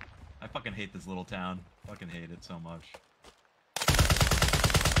 I fucking hate this little town. Fucking hate it so much.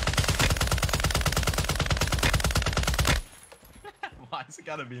 Why's it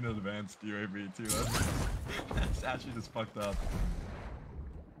gotta be an advanced UAV too? That's actually just fucked up.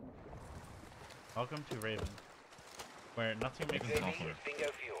 Welcome to Raven, where nothing makes Raven's sense. awful.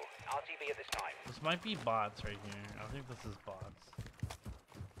 Bingo fuel. RTV at this time. This might be bots right here. I think this is bots.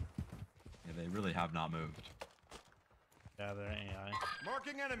 Yeah, they really have not moved. Yeah, they're AI.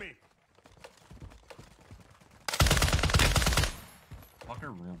 Marking enemy.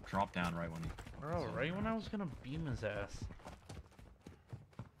 Fucker dropped down right when he. Bro, right when I was gonna beam his ass.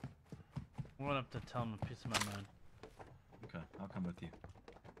 I went up to tell him a piece of my mind. Okay, I'll come with you.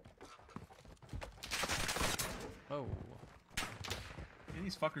 Oh. Who do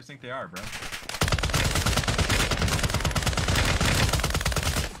these fuckers think they are, bro?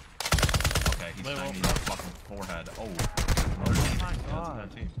 Okay, he's tiny in the fucking forehead. Oh, another team. my Yeah, God.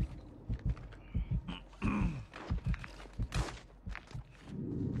 another team.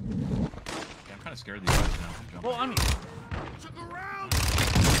 Okay, I'm kind of scared of these guys now. I'm jumping. Well, I mean. Took a round.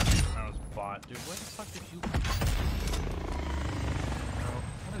 That was bot, dude. Where the fuck did you?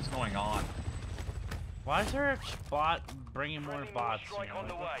 What is going on? Why is there a bot bringing more bots? Strike You know, on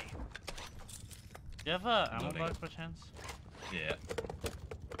the like, way. do you have a ammo box by chance? Yeah.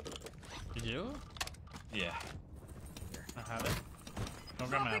 You do? Yeah. I have it. Don't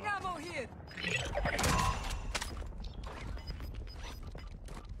grab my ammo. ammo here.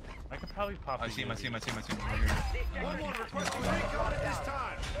 I could probably pop. I see him, I see him, I see him, I see him. Right here. 1-1 requesting recon at this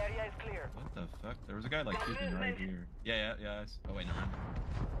time. Area is clear. What the fuck? There was a guy like creeping right here. Yeah. Oh wait, no.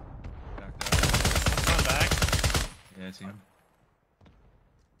 Back there. Come back. Yeah, I see him.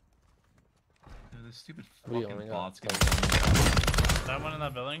 Dude, this stupid We fucking only bots got get That one in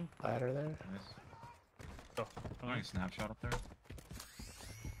that building. ladder there. Nice. Go. Come on. Nice snapshot up there.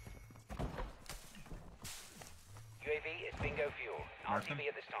 UAV is bingo fuel. Mark him. RTB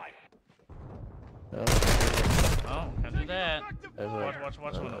at this time. Oh, can't do that. Over. Watch window.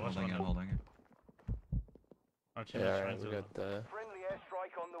 Watch Holding it, window. holding it. Our team Yeah, is alright, trying we to. got the. Friendly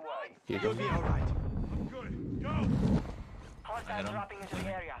airstrike on the way. You You'll go. be all right. I'm good. Go. I hit Hostiles him. dropping into the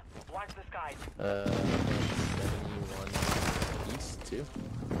area. Watch the skies. 71 east too.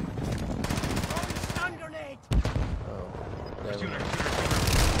 Stun grenade. Oh. There's Yeah, two there,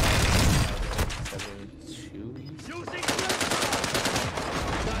 72 east. Using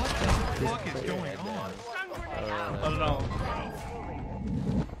What the fuck is going on? I don't know.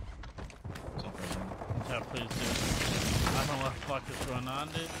 What's up, everyone? Yeah, please, dude. I don't know what the fuck is going on,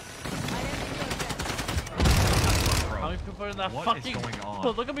 dude. Bro, How many people are in that what is fucking? going on?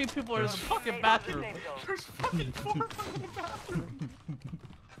 Oh, look how many people are in the fucking bathroom. There's fucking 4 in the bathroom.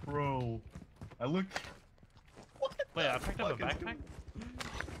 Bro, I looked. What Wait, the I picked up a fuck is backpack.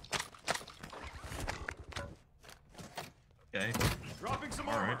 Okay, Dropping some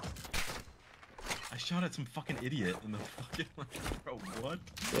alright. armor. I shot at some fucking idiot in the fucking. Bro, what?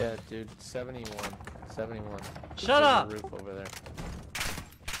 Yeah, dude, 71. 71. Shut There's up! a roof over there.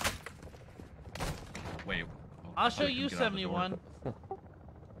 Wait. I'll show I you couldn't get out the door. 71.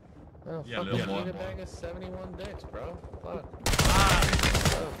 Oh, Yeah, fuck, little you boy. need a bag of 71 dicks, bro. Fuck. Ah,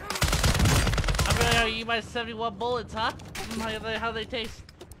 I'm gonna eat my 71 bullets, huh? How they taste?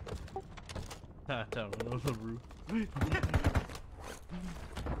 Down on the roof.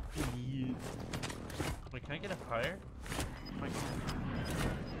 Wait, can I get up higher? Oh my God.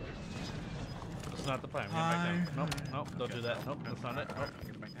 That's not the plan. Get back down. Nope, don't do that. Nope, that's not it. Nope.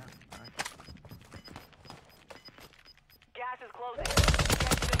 Get back down. Alright. Gas is closing.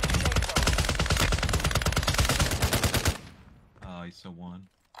 Get to the safe zone. Oh, he's so one.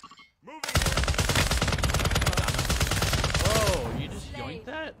 Moving. Whoa, you just yoinked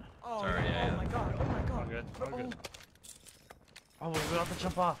that? Oh, Sorry, yeah, oh my god, oh my All god. good, all good. Oh, we're about to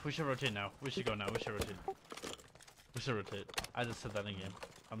jump off. We should rotate now. We should go now. We should rotate. We should rotate. I just said that in game.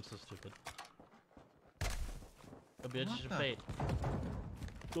 I'm so stupid. A bitch What is the- fate.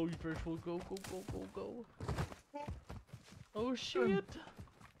 Go, you first one. Go, go, go, go, go. Oh shit.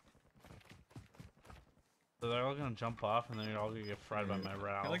 So they're all gonna jump off and then you're all gonna get fried by my I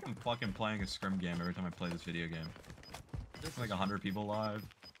row. feel like I'm fucking playing a scrim game every time I play this video game. There's like 100 people live.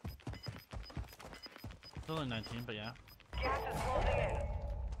 Still in 19, but yeah. Gas is closing in.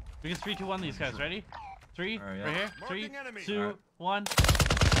 We can 3, 2, 1 these guys. Ready? 3, Alright, yeah. right here. 3, Marking enemy. 2, Alright. 1.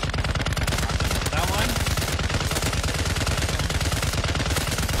 That one.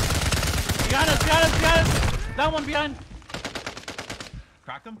 Got us, got us, got us! That one behind!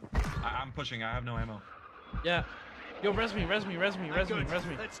 Cracked him? I'm pushing, I have no ammo. Yeah. Yo, res me. Let's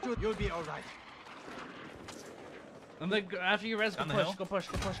do it. You'll be alright. And then after you res, go Down the push, hill? go push,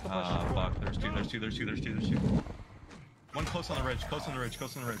 go push, go push. Fuck, there's two. One close on the ridge, close on the ridge.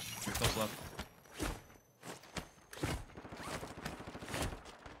 You're close left.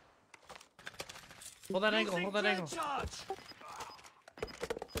 Hold that angle, hold that angle. Charge.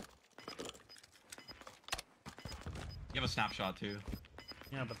 You have a snapshot too.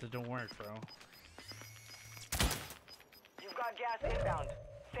 Yeah, but they don't work, bro. You've got gas inbound.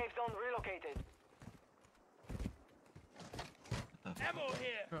 Safe zone relocated.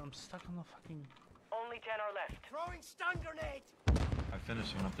 Bro, I'm stuck on the fucking. Only 10 are left. Throwing stun grenade. I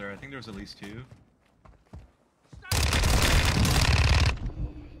finished one up there. I think there's at least 2.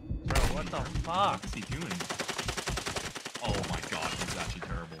 Bro, what the fuck? What is he doing? Oh my god, he's actually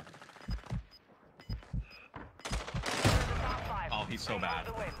terrible. Oh, he's so bad.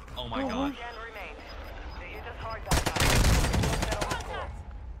 Oh my god.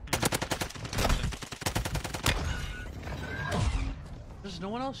 There's no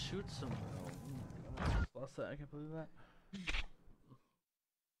one else shoots him. Lost that. I can't believe that.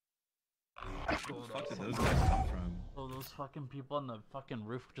 Where the fuck did those guys come from? Oh, those fucking people on the fucking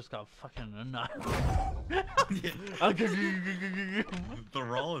roof just got fucking annihilated. The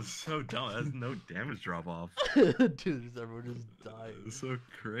roll is so dumb. It has no damage drop off. Dude, everyone just died. It's so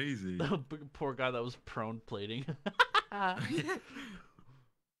crazy. The poor guy that was prone plating.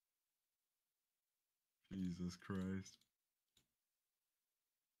 Jesus Christ.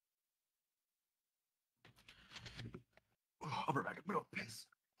 I'll be back. I'm gonna piss.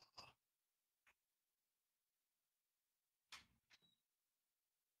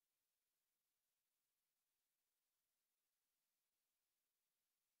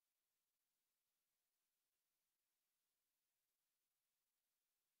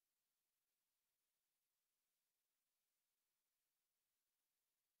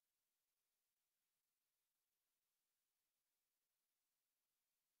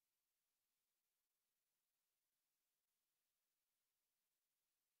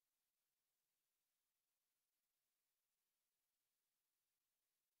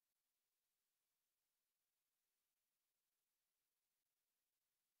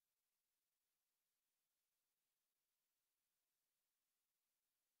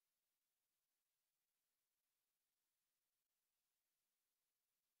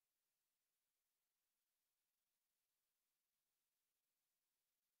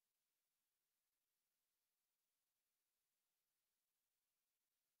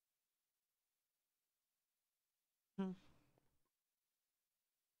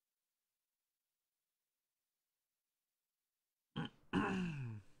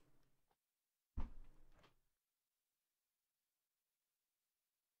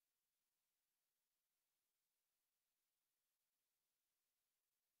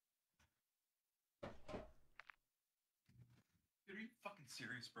 Dude, are you fucking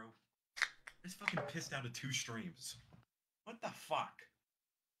serious, bro? I just fucking pissed out of 2 streams. What the fuck?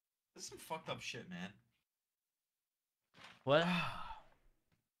 This is some fucked up shit, man. What?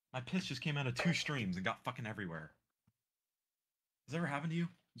 My piss just came out of 2 streams and got fucking everywhere. Has that ever happened to you?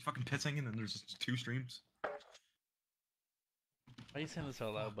 You fucking pissing and then there's just 2 streams? Why are you saying this so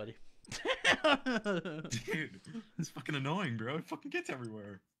loud, buddy? Dude, it's fucking annoying, bro. It fucking gets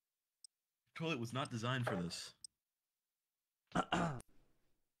everywhere. The toilet was not designed for this. What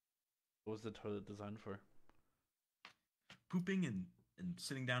was the toilet designed for? Pooping and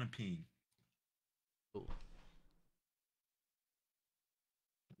sitting down and peeing. Ooh.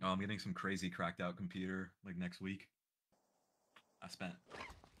 Oh, I'm getting some crazy cracked out computer like next week. I spent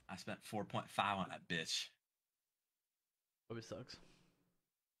 4.5 on that bitch. Probably sucks.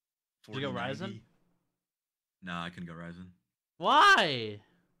 Did you go Ryzen? Nah, I couldn't go Ryzen. Why?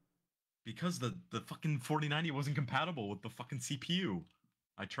 Because the fucking 4090 wasn't compatible with the fucking CPU.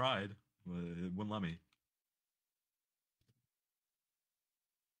 I tried, but it wouldn't let me.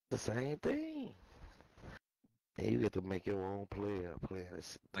 The same thing. And you get to make your own player.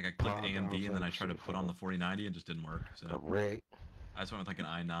 Like I clicked AMD and then I tried to put on the 4090 and it just didn't work. So Correct. I just went with like an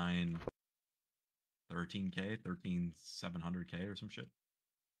i9 13K, 13700K or some shit.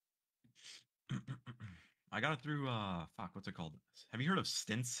 I got it through fuck, what's it called? Have you heard of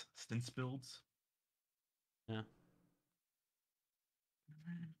Stints builds? Yeah.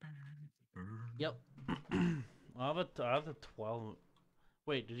 Yep. I have a 12.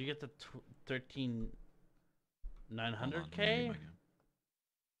 Wait, did you get the 13900K?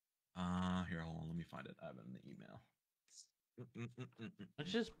 Here, hold on, let me find it. I have it in the email.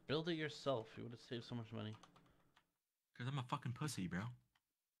 Let's just build it yourself. You would have saved so much money. Cause I'm a fucking pussy, bro.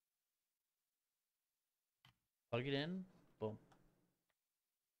 Plug it in. Boom.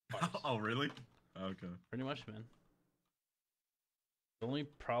 Oh, really? Okay. Pretty much, man. The only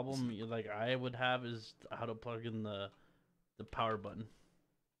problem like I would have is how to plug in the power button.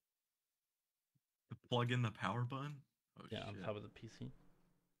 Plug in the power button? Oh, yeah, shit. on top of the PC.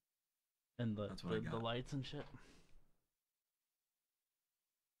 And the lights and shit.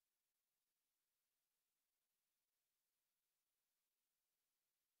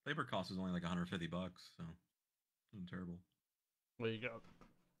 Labor cost is only like $150, so isn't terrible. There you go.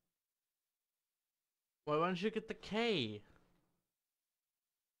 Why don't you get the K?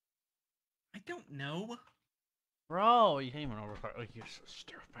 don't know. Bro, you can't even overclock. Oh, you're so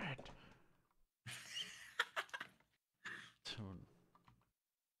stupid. Dude.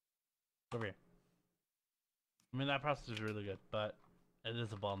 Over here. I mean, that processor is really good, but it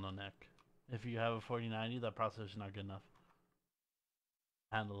is a ball no neck. If you have a 4090, that processor is not good enough.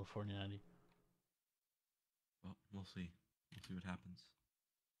 Handle a 4090. Well, we'll see. We'll see what happens.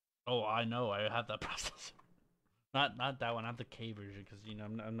 Oh, I know. I have that processor. Not that one. I have the K version because you know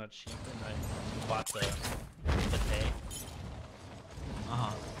I'm not cheap and I bought the K.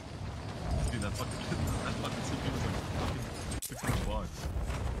 Dude, that fucking CPU was like fucking $600.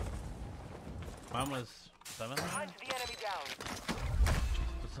 Mine was 700. Hunt the enemy down.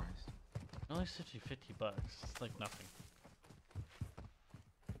 Jesus Christ. Only $50. It's like nothing.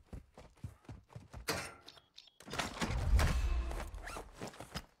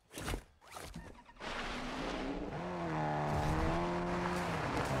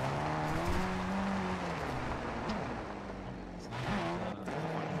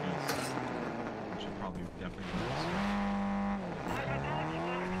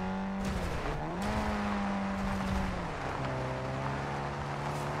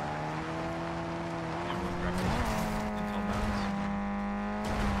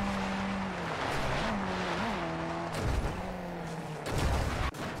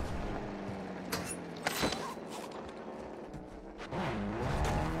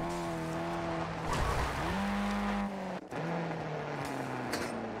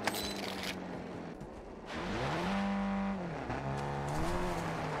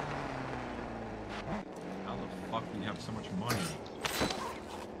 So much money.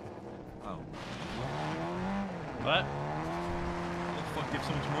 Oh. What? How the fuck do you have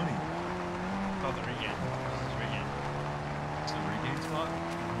so much money? It's called the regain. This is regain. It's the regain spot?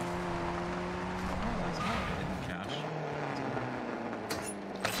 That's not hidden cash.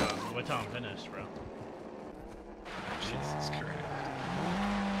 Wait till I'm finished, bro. Jesus Christ.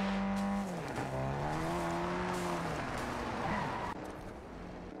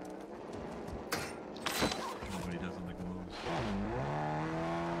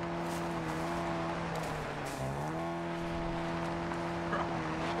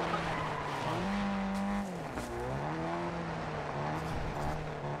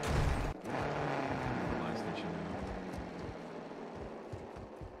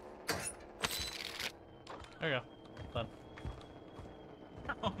 There you go. Done.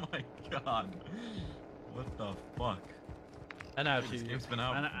 Oh my god. What the fuck? I now have Dude, two. this game's been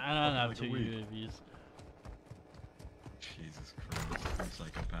out I don't have two UAVs. Jesus Christ, you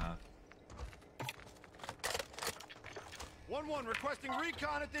psychopath. 1-1 requesting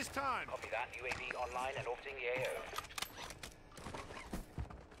recon at this time. Copy that. UAV online and orbiting the AO.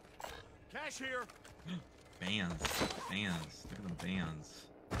 Cash here. Bands. Bands. Look at them bands.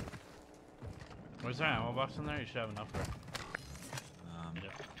 Was there an ammo box in there? You should have enough for it. Yeah.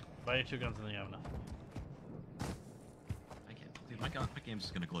 Buy your 2 guns and then you have enough. I can't. Dude, my game's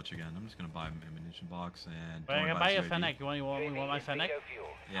just gonna glitch again. I'm just gonna buy an ammunition box and. Wait, I can buy you a Fennec. You want my Fennec?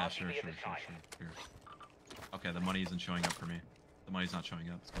 Yeah, sure. Here. Okay, the money isn't showing up for me. The money's not showing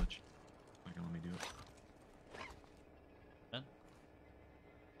up. It's glitch. Not gonna let me do it.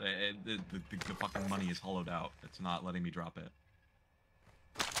 The fucking money is hollowed out. It's not letting me drop it.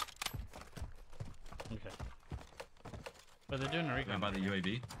 Okay. But they're doing a recon. Can I buy the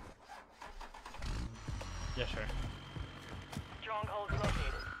UAV? Yeah, sure. Strongholds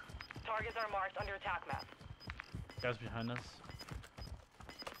located. Targets are marked on your attack map. Guys behind us.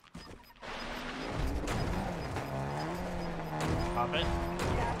 Pop it.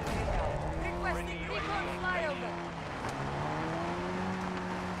 Requesting recon flyover.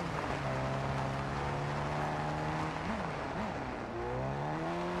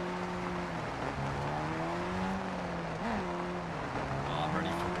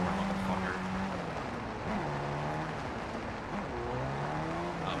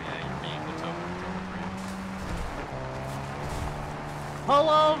 Pull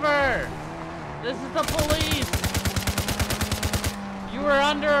over! This is the police! You were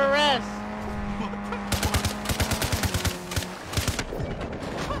under arrest! What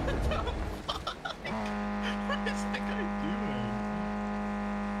the fuck? What is that guy doing?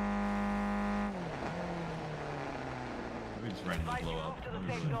 We just ran into blow up. That was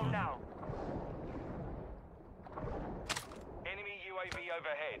really fun. Now. Enemy UAV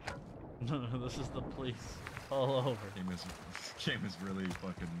overhead. This is the police. All over. This game is really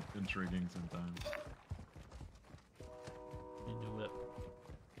fucking intriguing sometimes. You knew it.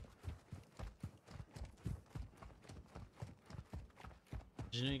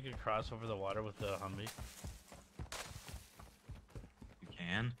 Did you know you could cross over the water with the Humvee? You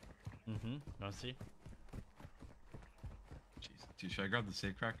can? Mm-hmm. Wanna see? Jeez. Dude, should I grab the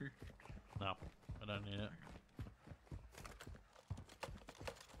safe cracker? No, I don't need it.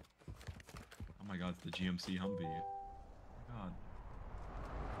 Oh my god, it's the GMC Humvee. Oh my god.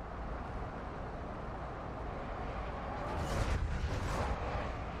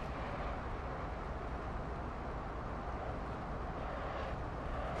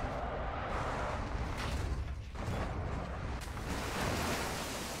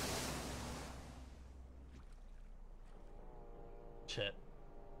 Shit.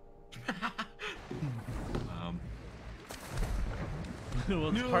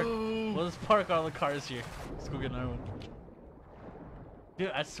 We'll just park all the cars here. Let's go get another one.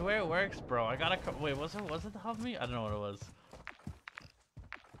 Dude, I swear it works, bro. I got a car. Wait, was it the Humvee? I don't know what it was.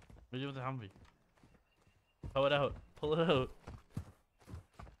 What do you do with the Humvee? Pull it out. Pull it out.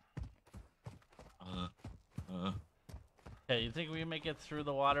 Hey, you think we can make it through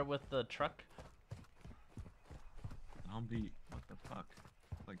the water with the truck? Humvee. What the fuck?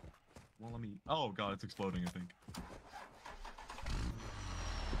 Like, well, let me. Oh god, it's exploding, I think.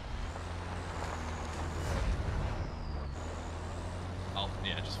 Oh,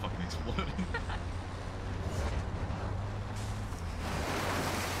 yeah, it just fucking exploded.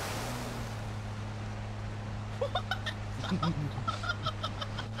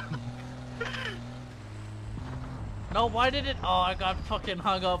 No, why did it? Oh, I got fucking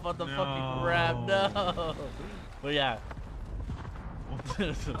hung up on the fucking wrap. No. But yeah.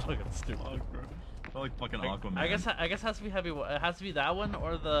 This is fucking stupid. Fuck, bro. I like fucking Aquaman. I guess it has to be heavy. It has to be that one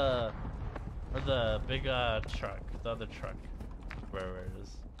or the big truck, the other truck, wherever it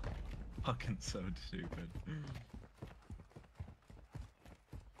is. Fucking so stupid.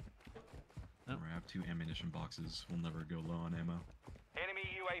 Oh. I have 2 ammunition boxes. We'll never go low on ammo. Enemy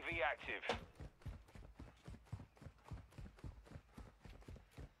UAV active.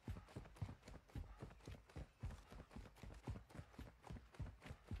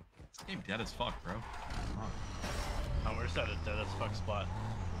 This game dead as fuck, bro. Oh, we're set at dead as fuck spot.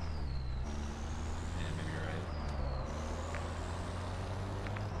 Yeah, maybe you're right.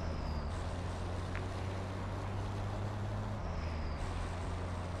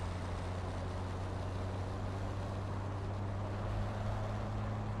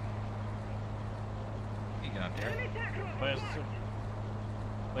 What you got here?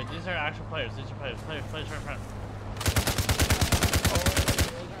 Wait, these are actual players. These are players. Players right in front.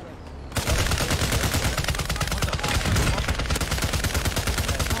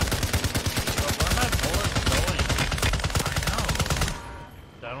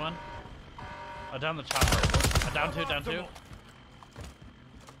 Down one? Oh, down the chopper. Oh, down two, down two.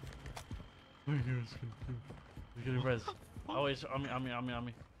 We're getting res. Oh, wait, on me.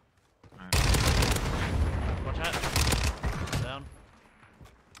 Alright. Watch out. Down.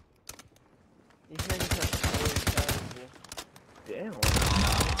 He's making some damn.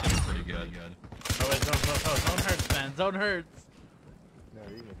 It's pretty good. Oh, wait, zone hurts, man. Zone hurts. No,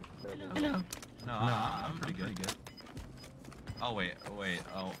 you're making I know. No, I'm pretty good. Oh wait.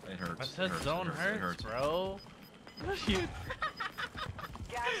 Oh, it hurts. I said zone hurts, bro. Gas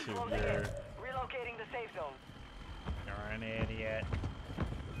closing in. Relocating the safe zone. You're an idiot.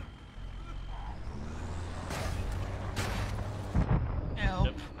 Help.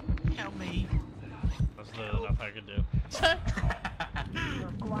 Yep. Help me. That's literally nothing I could do.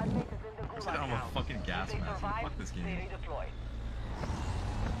 Squad mate is in the gulag I'm now. a fucking gas If they mask. survive, Fuck this game. they redeploy.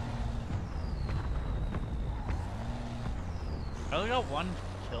 I only got 1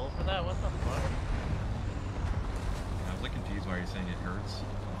 kill for that? What the fuck? I was like confused why you're saying it hurts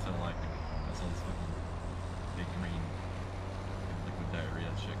instead of like I saw this fucking big green liquid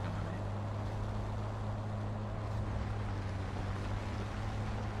diarrhea shit coming at me.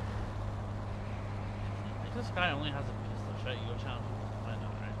 I think this guy only has a pistol. Should I go challenge him? I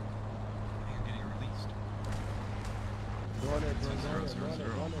know, right? I think I'm getting released. Run it.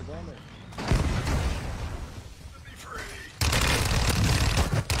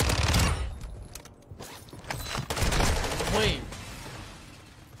 Wait.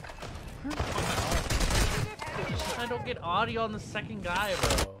 I don't get audio on the second guy, bro.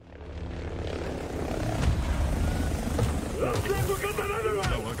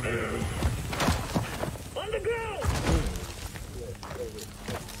 On the ground!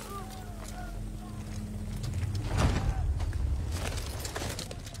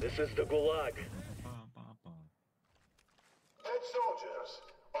 This is the Gulag. Dead soldiers,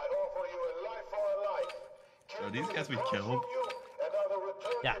 I offer you a life for a life. Kill Are these me guys we and killed? consume you, and I will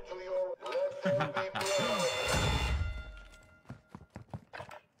return Yeah. you to your let there be blood.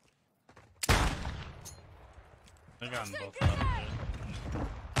 I got them both up, dude.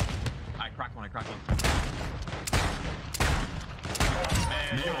 cracking.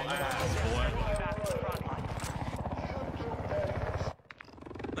 Man, your ass, boy.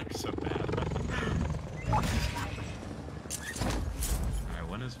 Like so bad. Alright,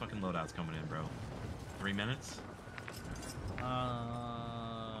 when is fucking loadouts coming in, bro? 3 minutes? I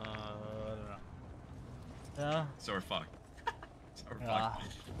don't know. Yeah. So we're fucked. So we're Yeah.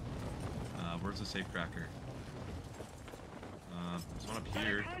 fucked. Where's the safe cracker? There's one up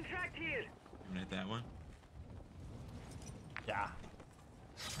here. Contract here. You wanna hit that one? Yeah.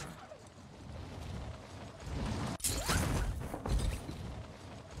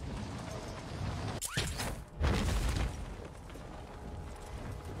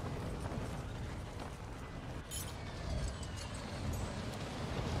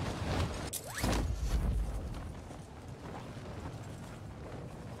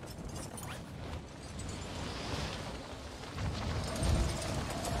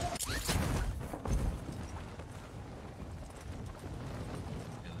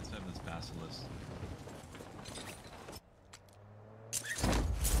 Basilisk.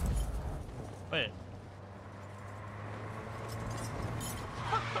 Wait.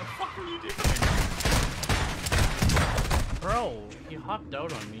 What the fuck are you doing? Bro, he hopped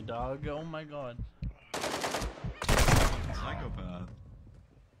out on me, dog. Oh my god. Psychopath.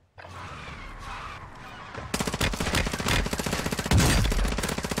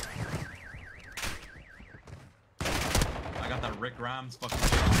 I got that Rick Grimes fucking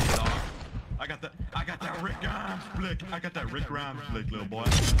shit, dog. I got that Rick Grimes flick. I got that Rick Grimes flick, little boy.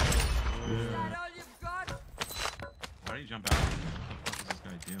 Yeah. Why did you jump out? What the fuck is this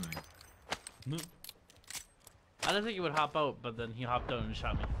guy doing? I didn't think he would hop out, but then he hopped out and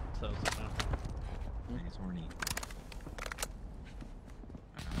shot me. So, no. I think it's horny.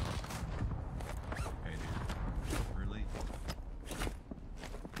 Okay, dude. Really?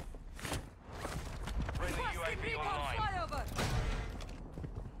 Friendly UAV online.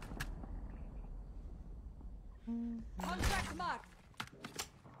 Contract mark.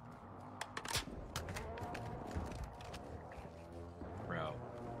 Bro.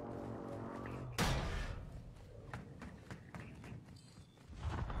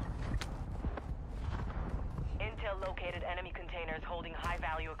 Intel located enemy containers holding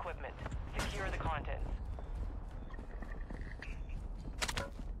high-value equipment. Secure the contents.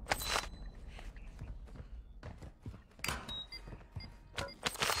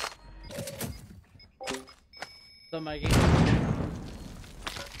 So my game.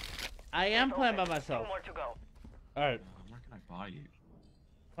 I am playing by myself. 2 more to go. Alright. Where can I buy you?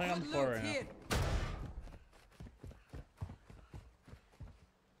 Playing on the floor right now.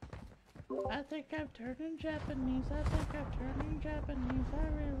 I think I've turned Japanese. I think I've turned Japanese. I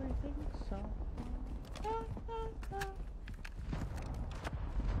really think so.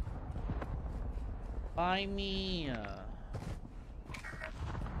 Buy me.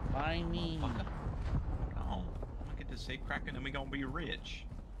 Buy me. No. I'm gonna get this safe cracking and we gonna be rich.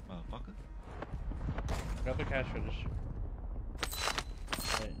 Motherfucker. Got the cash register.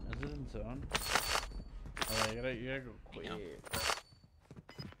 Wait, is it in zone? Oh, you gotta go quick.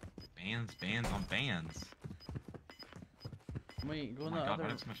 Bands on bands. Wait, go Oh in my the god, other. why do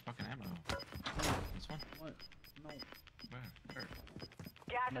I have so much fucking ammo? This one? What? No. Where?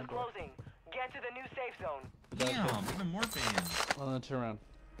 Gas is closing. Get to the new safe zone. Damn, even more bands. Well, then turn around.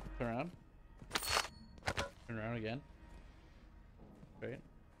 Turn around. Turn around again. Wait.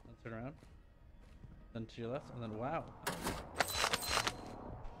 Then turn around. Then to your left, and then wow.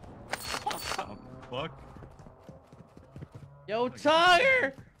 What the fuck? Yo,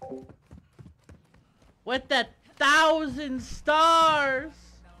 Tiger! With the 1,000 stars!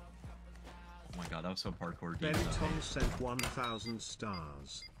 Oh my god, that was so parkour. Benton sent 1,000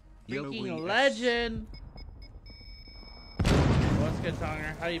 stars. Freaking legend! What's good,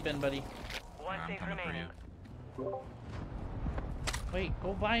 Tonger? How you been, buddy? One safe remaining. Wait,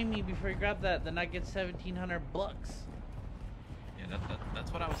 go buy me before you grab that, then I get 1,700 bucks. Yeah,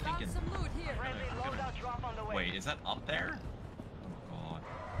 that's what I was thinking. Friendly loadout drop on the way. Wait, is that up there? Oh god.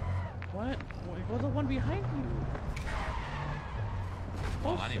 What? Wait, go the one behind you.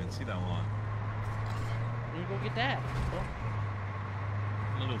 Oh, I didn't even see that one. You go get that.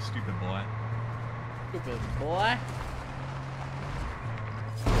 Little stupid boy. Stupid boy.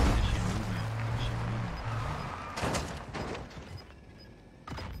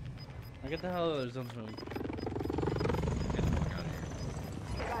 I get the hell out of there, zone's moving. Get the fuck out of here.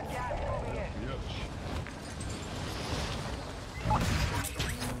 Got gas moving in.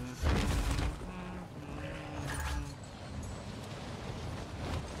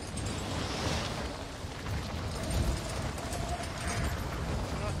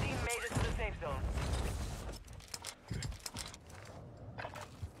 Your team made it to the safe zone.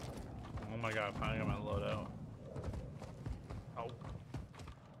 my god, I finally got my loadout. Oh.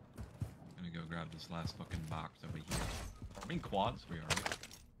 I'm gonna go grab this last fucking box over here. I mean quads, we are, right?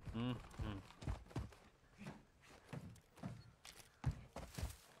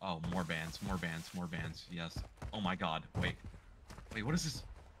 Oh, more bands, more bands, more bands. Yes. Oh my god. Wait. Wait, what is this?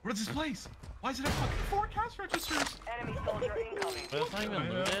 What is this place? Why is it have fucking 4 cash registers? Enemy soldier incoming. But it's not even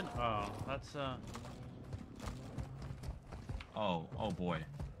looted? Oh, that's Oh, oh boy.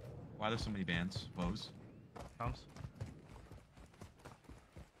 Why are there so many bands? Woes. Comes.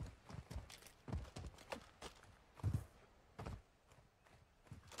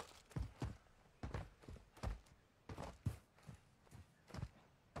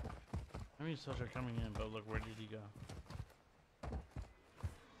 I mean, soldier coming in, but look, where did he go?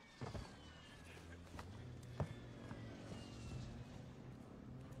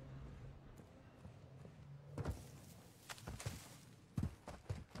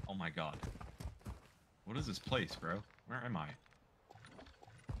 Oh my god. What is this place, bro? Where am I?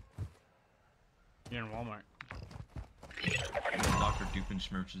 You're in Walmart. Dr.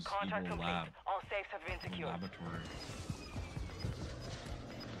 Doofenshmirtz's Contract evil complete. lab. All safes have been secured. Laboratory.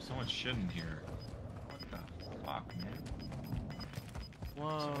 There's so much shit in here. What the fuck, man?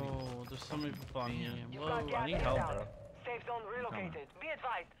 Whoa, there's so many people on me. You've Whoa, got gas I need help, inbound. bro. Safe zone relocated. Be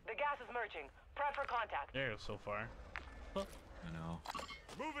advised, the gas is merging. Prep for contact. There you go, so far. I know.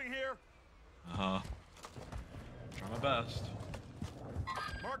 Moving here. Try my best.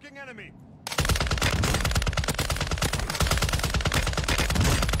 Marking enemy.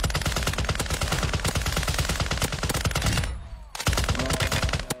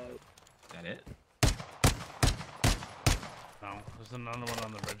 Is that it? No, there's another one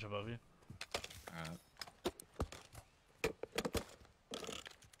on the bridge above you. Alright.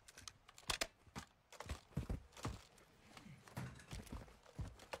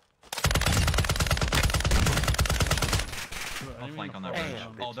 I'll flank on that bridge.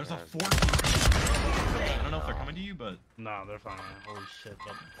 Oh, there's a 4. I don't know if they're coming to you, but no, they're fine. Holy shit,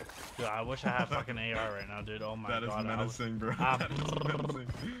 but dude, I wish I had fucking AR right now, dude. Oh my god, that is menacing, bro. That is menacing.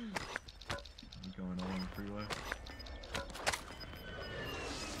 I'm going all on the freeway.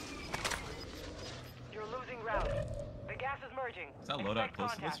 You're losing round. The gas is merging. Is that loadout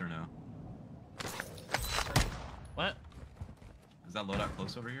close to us or no? What? Is that loadout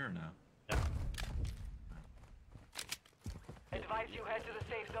close over here or no? Advise you head to the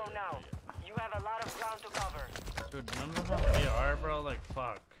safe zone now. You have a lot of ground to cover. Dude, none of them have AR, bro. Like,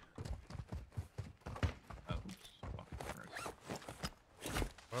 fuck. Oh, oops. Fucking Christ.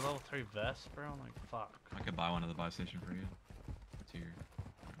 We're level 3 vests, bro. Like, fuck. I could buy one at the buy station for you. It's here.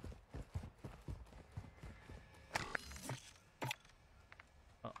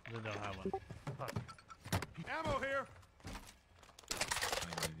 Oh, they don't have one. Fuck. Ammo here.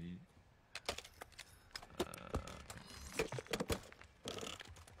 Maybe.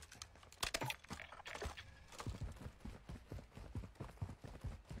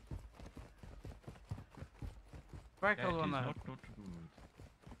 Right, go on that.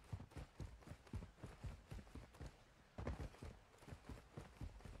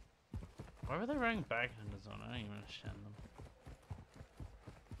 Why were they running back into the zone? I don't even understand them.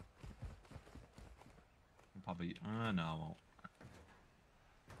 Probably. No, I won't.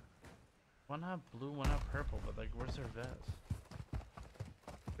 One have blue, one have purple, but like, where's their vest?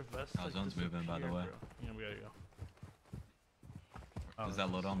 Their vest. Oh, like, zone's moving, by the way. bro. Yeah, we gotta go. Is that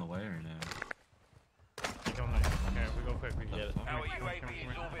load on the way or no? Okay, we go quick, we can get it. Our UAV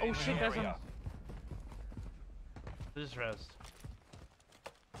is orbiting Oh shit, the guys! area. Just rest.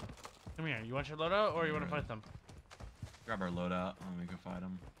 Come here. You want your loadout, or you want to fight them? Grab our loadout and we can fight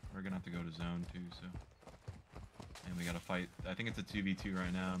them. We're gonna have to go to zone too, so. And we gotta fight. I think it's a 2v2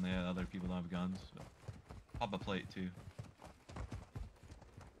 right now, and the other people don't have guns. So. Pop a plate too.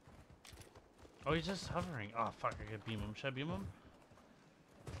 Oh, he's just hovering. Oh fuck! I could beam him. Should I beam him?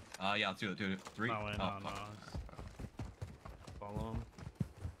 Yeah, let's do it. 3. No, wait, oh, no. Follow him.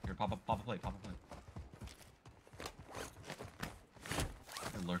 Here, pop a plate. Pop a plate.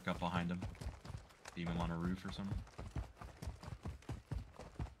 Or lurk up behind him. Beam him on a roof or something.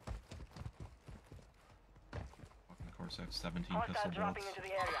 Fucking Corsair 17 pistol Hostile dropping bolts. into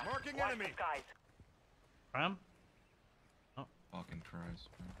the area. Marking Watch enemy. the skies. Ram? Fucking Christ,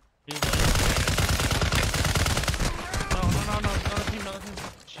 bro. No, another team.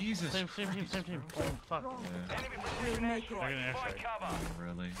 Jesus. Same team. Oh, fuck. Yeah. Enemy precision airstrike. They're gonna Find airstrike. cover. Oh,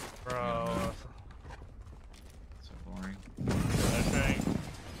 really? Bro. So boring. Airstrike.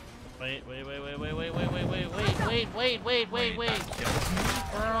 Wait. Bro,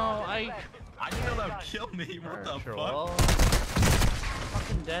 I didn't know that would kill me. What the Sure, fuck? well.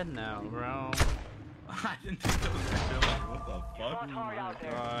 fucking dead now, bro. I didn't think that was real. What the fuck? Oh my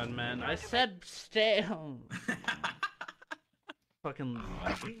god, man. I said stay home. Fucking.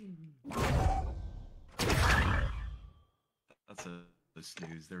 That's a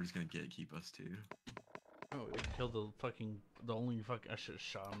snooze. They're just gonna keep us too. Oh, we killed the only I should have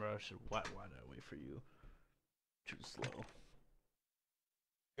shot him, bro. I should. Why did I wait for you? Too slow.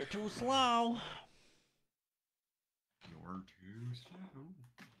 You're too slow. You're too slow.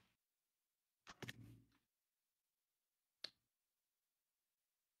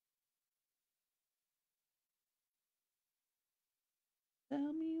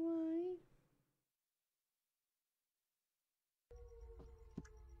 Tell me why.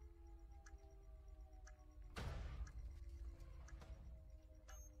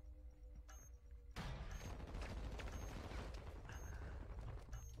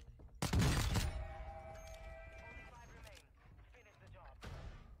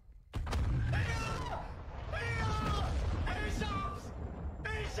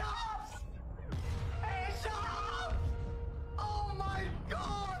 Oh my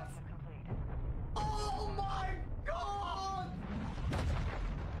god! Oh my god!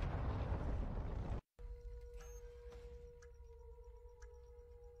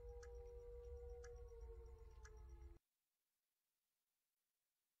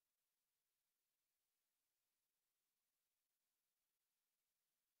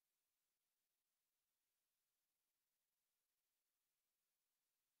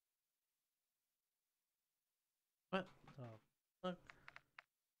 What the fuck?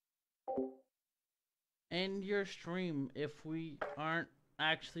 End your stream if we aren't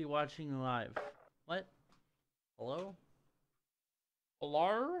actually watching live. What? Hello?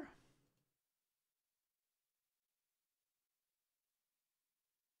 Hello?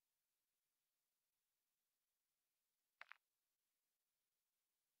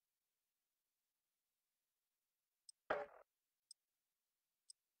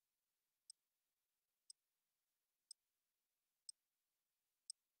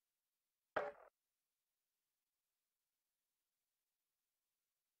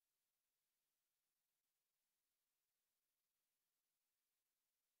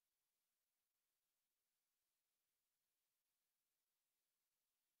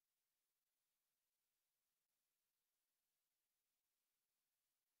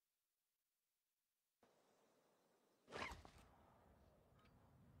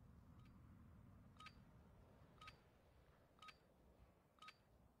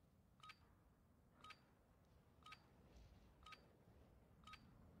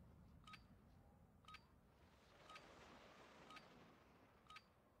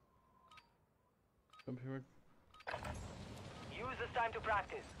 Computer. Use this time to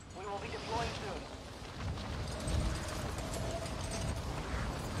practice. We will be deploying soon.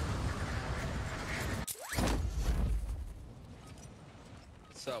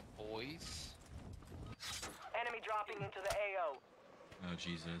 What's up, boys? Enemy dropping into the AO. Oh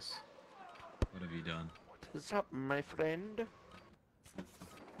Jesus! What have you done? What's up, my friend?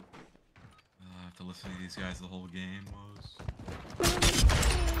 I have to listen to these guys the whole game.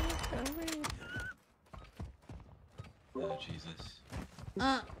 Oh Jesus!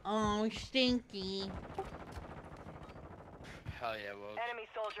 Uh-oh, stinky. Hell yeah, Woke. Enemy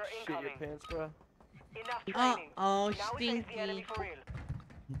soldier Shit incoming. your pants, bro. Enough training. Uh-oh, now we face the enemy stinky. for real.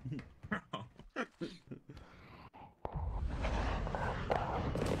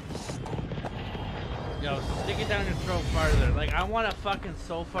 Yo, stick it down your throat farther. Like, I want to fucking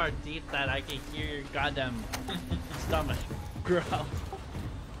so far deep that I can hear your goddamn stomach growl.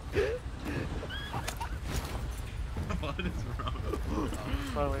 What is wrong?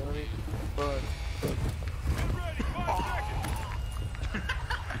 Finally, let me. But.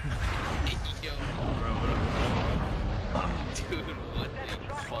 Yo. Dude, what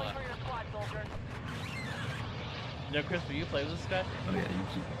the fuck? Yo, Chris, will you play with this guy? Oh yeah, you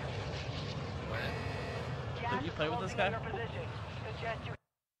keep. Will you play with this guy?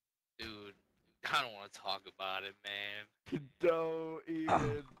 Dude, I don't want to talk about it, man. Don't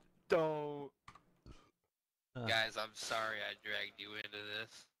even. Don't. Guys, I'm sorry I dragged you into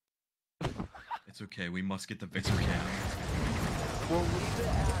this. It's okay. We must get the victory now. We'll leave it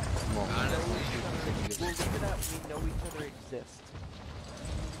at. Honestly, We'll leave it at we know each other exist.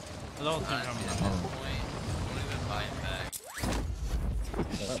 I don't think honestly, at this point, don't even buy it back.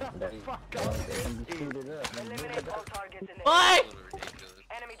 Shut the fuck up. Eliminate all targets in the What?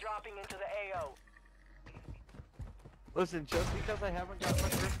 Enemy dropping into the AO. Listen, just because I haven't got my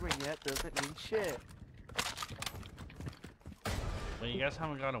first win yet doesn't mean shit. Wait, you guys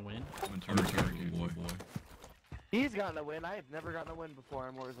haven't got a win? I'm turning boy. He's gotten a win. I have never gotten a win before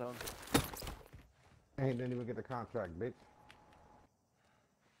in Warzone. Ain't didn't even get the contract, bitch.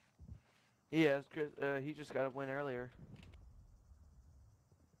 He has. He just got a win earlier.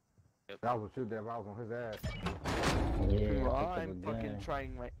 I was shoot that if I was on his ass. Yeah, well, I'm fucking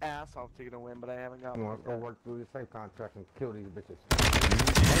trying my ass off to get a win, but I haven't got Come on, one. let's go work through the same contract and kill these bitches.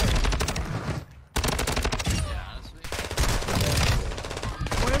 Yeah, honestly.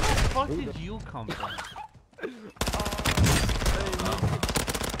 Where the fuck did you come from?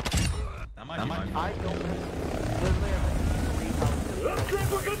 That might be my fault. I don't literally have 3 houses. Let's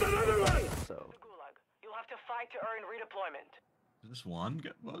go get another one! So. Gulag. You'll have to fight to earn redeployment. This one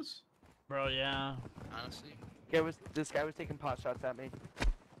was? Bro, yeah. Honestly. This guy was taking pot shots at me.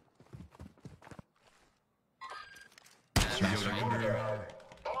 I make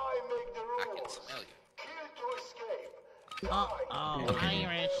the rules. Kill to escape. Oh,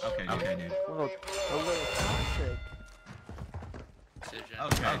 Irish. Okay, dude. A little toxic. Decision.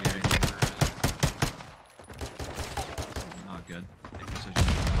 Okay, dude. Not good. Take decision.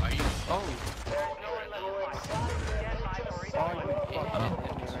 Are you? Oh.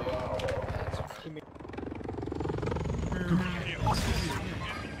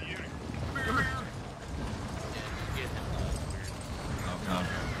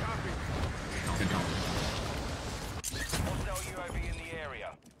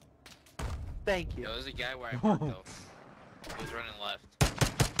 Thank you. Yo, there's a guy where I marked though. He was running left.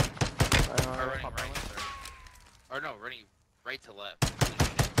 Or running right, sorry. Or no, running right to left.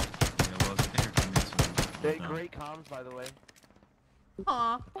 Great comms, by the way.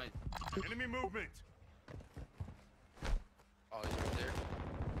 Aw. Enemy movement. Oh, he's right there.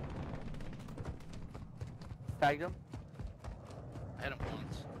 Tagged him. I hit him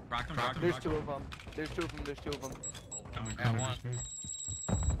once. There's 2 of them. There's 2 of them. There's 2 of them. I got one.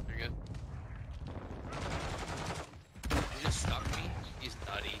 You're good. He just stuck me. He's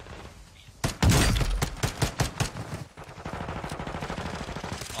nutty.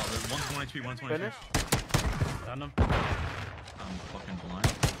 Oh, there's 120 HP, 120 Finish? Done him. I'm fucking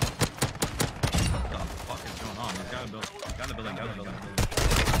blind. What the fuck is going on? There's gotta building.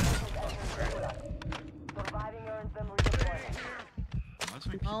 Surviving earns them redeployment.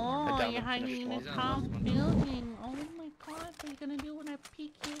 Oh, you're hiding in this house building. Oh my god, what are you gonna do when I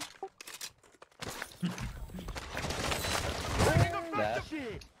peek you? That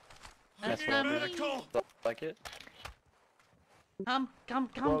shit. That's not me. Like it? Come,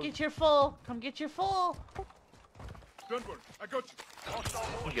 get your full. Come get your full. Don't worry, I got you. Hostile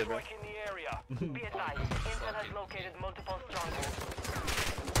more strike in the area. Be advised, Intel has located multiple strongholds.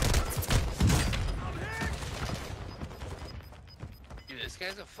 Dude, this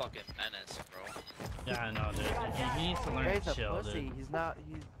guy's a fucking menace, bro. Yeah, I know, dude. He needs to learn He's to a chill, pussy. dude. He's not.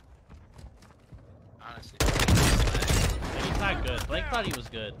 He's. Honestly. He's not good. Blake thought he was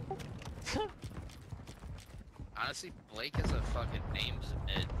good. Honestly, Blake is a fucking name's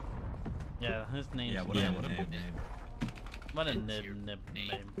mid. Yeah, his name's Yeah, what a nib. What a nib name. Mid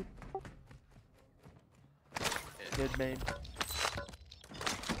main. Mid name.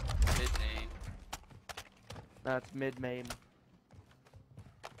 That's mid main.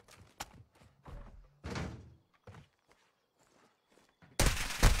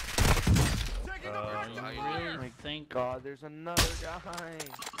 You really think? God, there's another guy.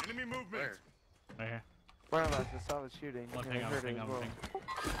 Enemy movement. Right here. One of us just saw the shooting. One and thing, I I'm heard thing, it as I'm well. thing.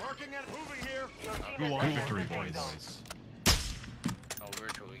 Marking and moving here. Who are victory boys? Oh,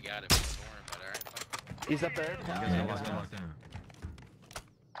 virtual, we got it. Don't worry about it, alright? He's up there.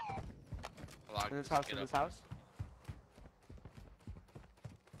 Lock In this this, house, get in up. this house.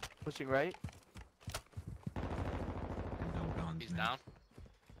 Pushing right. He's down.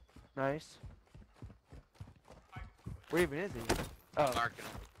 Nice. Where even is he? Oh. Marking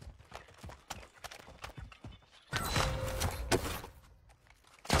him.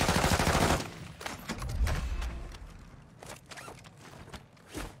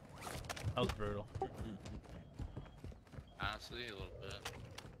 That was brutal. Honestly, a little bit.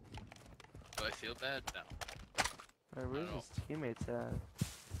 Do I feel bad? No. Where where's his teammates at?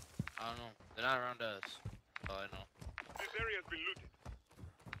 I don't know. They're not around us. Oh, I know. This area's been looted.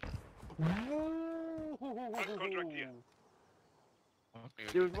 First contract here.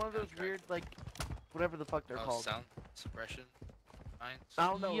 There was one of those weird, like, whatever the fuck they're called. Sound suppression mines? I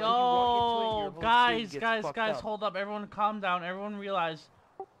don't know. Yo, guys, hold up. Everyone calm down. Everyone realize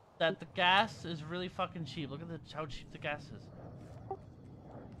that the gas is really fucking cheap. Look at how cheap the gas is.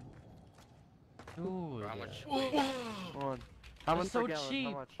 Dude. How much? How much It's so per gallon? cheap.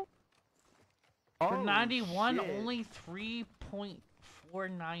 How much? For Oh, 91, shit. only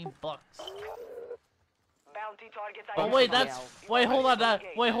 3.49 bucks. Bounty targets Oh wait, identified. that's wait,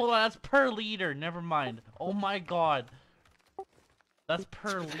 hold on, that's per liter. Never mind. Oh my god, that's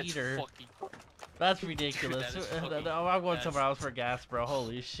per liter. That's ridiculous. Dude, that is I'm going somewhere else for gas, bro.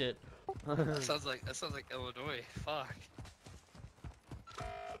 Holy shit. That sounds like Illinois. Fuck.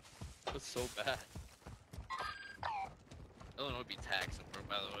 That's so bad. Illinois would be taxed somewhere,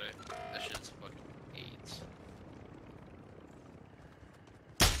 by the way. That shit's fucking AIDS.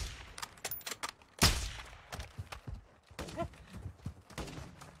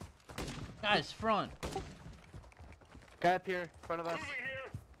 Guys, front. Guy up here, in front of us.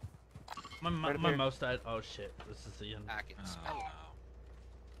 My mouse died. Oh shit, this is the end.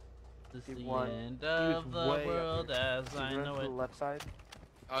 This is the end of the world as I know To the it. left side.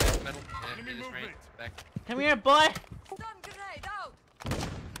 Oh, yeah, metal. Yeah, just right back. Come here, boy! Stun grenade out!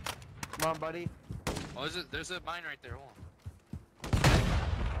 Come on, buddy. Oh, there's a mine right there. Hold on.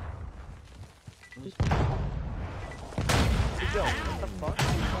 Yo, what the fuck?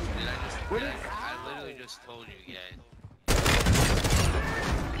 I literally just told you guys.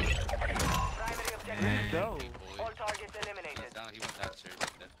 Primary objective. Where'd go? All targets eliminated. He went downstairs.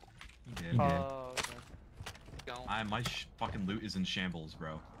 He did. Oh, okay. My fucking loot is in shambles,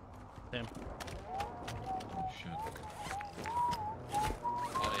 bro. Damn. Oh shit.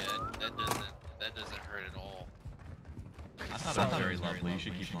 Oh yeah, that doesn't hurt at all. I thought that was very lovely. You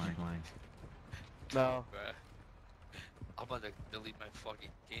should keep playing. No. Bruh. I'm about to delete my fucking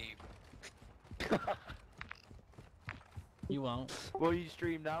game. You won't. Well, you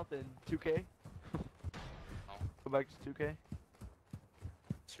stream now then? 2K? Go back to 2K?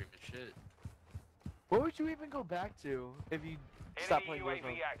 Streaming shit. What would you even go back to if you stop playing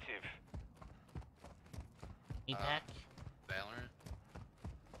Warzone? active. Attack. Valorant.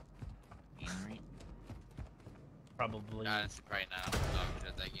 Probably. Honestly, right now, I'm good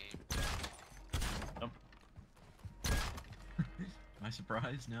at that game. Am I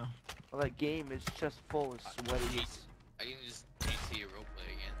surprised? No. Well, that game is just full of sweaties. I can just GTA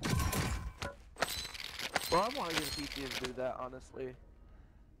roleplay again. Well, I want to get a PC and do that, honestly.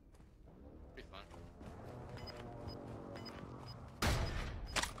 Pretty fun.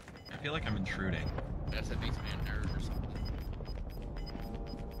 I feel like I'm intruding. I guess that makes me a nerd or something.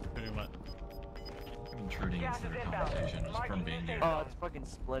 Pretty much. I'm intruding into their conversation just from being here. Oh, it's fucking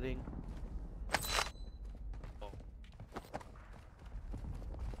splitting.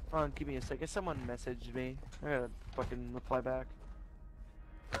 Hold on, give me a second. Someone messaged me. I gotta fucking reply back.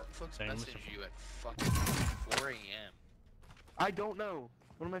 Folks message you at fucking 4 AM. I don't know.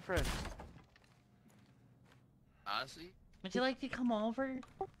 One of my friends. Honestly? Would you like to come over?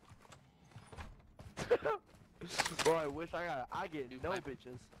 Well, I wish I get no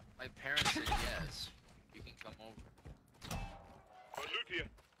bitches. My parents said yes. You can come over.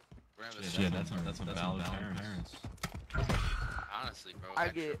 We're having Yeah, that's some valid parents. Honestly, bro. I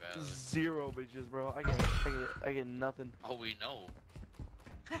extra get valid. 0 bitches, bro. I get nothing. Oh, we know.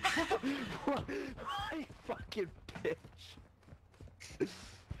 You fucking bitch.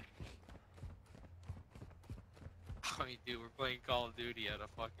 I mean, dude, we're playing Call of Duty at a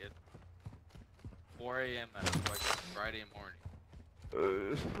fucking 4 AM at a fucking Friday morning.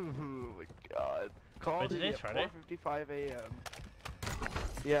 Oh my god. Call of Duty today's at Friday? 4:55 AM.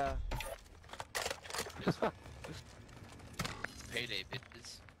 Yeah. Payday,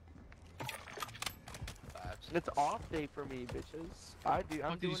 bitches. It's off day for me, bitches. I'm What did you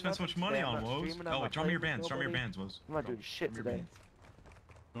doing spend so much nothing money today. I'm on, not Woz? streaming, I'm Oh, not wait, draw me your playing with bands. Draw me your nobody. bands, Woz. I'm not doing shit Draw me your today. bands.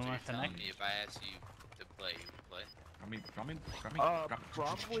 So you're telling me if I ask you to play, you play?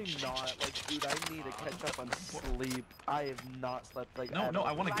 Probably not. Like, dude, I need to catch up on sleep. I have not slept like. No, at no, all.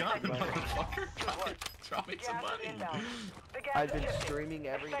 I want a gun, motherfucker. Drop me some money. I've been streaming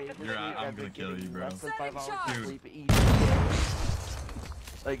every day this week. I'm I've gonna been kill getting you, bro. less than 5 hours of Dude. sleep each day.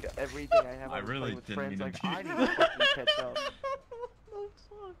 Like everything I have, I I'm really playing with didn't friends. mean Like to I be- need to fucking catch up.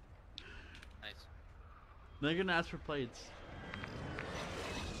 Nice. They're gonna ask for plates.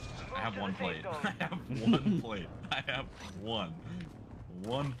 I have one plate. I have one plate. I have one.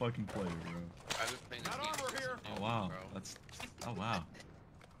 One fucking plate, bro. I've been playing this game since Oh noon, wow. bro. That's. Oh wow.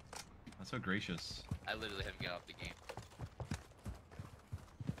 That's so gracious. I literally haven't got off the game.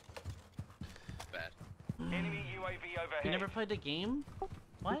 Bad. Enemy UAV overhead. You never played the game?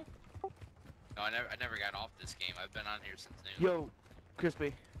 What? No, I never got off this game. I've been on here since noon. Yo,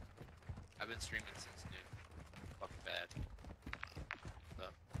 Crispy. I've been streaming since noon. Fucking bad.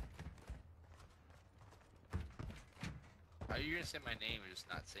 Are you gonna say my name or just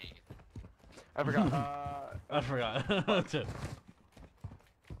not saying it? I forgot. I forgot.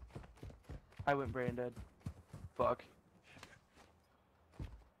 I went brain dead. Fuck.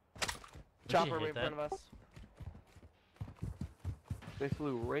 Would you Chopper hate right in front that? of us. They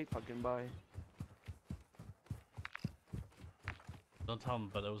flew right fucking by. Don't tell him,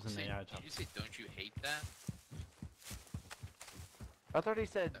 but it was an AI Did top. you say, don't you hate that? I thought he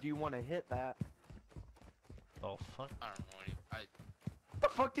said, do you want to hit that? Oh fuck. I don't know. What the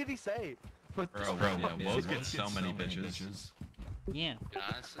fuck did he say? Bro, yeah, Woz gets so many bitches. Yeah. Dude,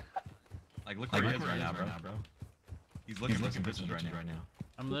 honestly. Like, look where he is right now, bro. He's looking bitches right now.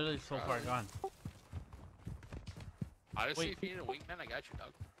 I'm literally so far gone. Honestly, Wait. if you need a wingman, I got you,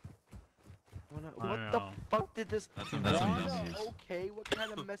 dog. What the fuck did this? That's what he is. Okay, what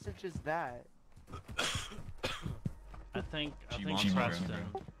kind of message is that? I think wants Preston.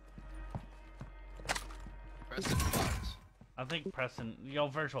 Preston Fox. I think Preston. Yo,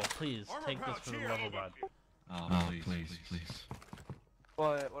 Virtual, please take this for the love of God. Oh, please.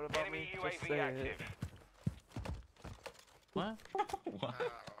 What about me? Just say it. What?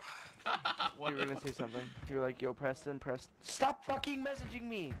 You were gonna say something. You were like, yo, Preston. Stop fucking messaging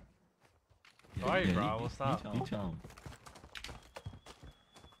me! Sorry, bro. What's up? You tell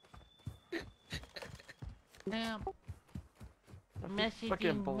him. Damn. Messaging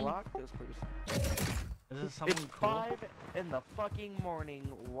Fucking me. block this person. Is this something It's cool? 5 in the fucking morning.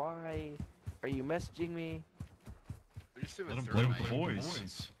 Why are you messaging me? Let him play with the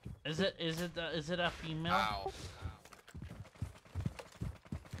boys. Is it a female? Ow.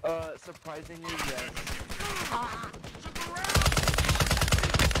 Surprisingly, yes.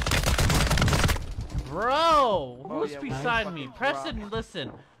 Bro, who's yeah, beside fucking me? Preston, rock.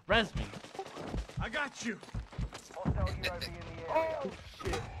 listen. Res me. I got you. Oh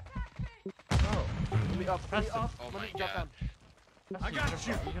shit. Let me up. Let me Preston. up. Oh Let my me drop God. down. I got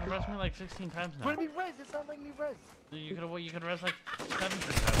you. You can res me like 16 times now. Let me res. It's not letting me res. You could res like 17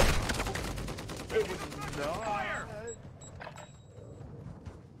 times. It was not. Fire!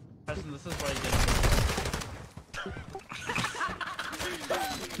 Preston, this is what I did.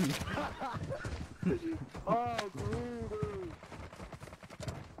 Oh, Groovy.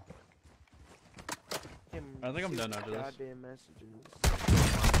 I think I'm done after this. Goddamn messages.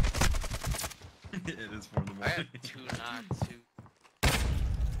 It is 4 in the I morning. have 2 knots, 2.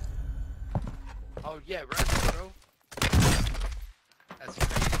 Oh, yeah, res me, bro. That's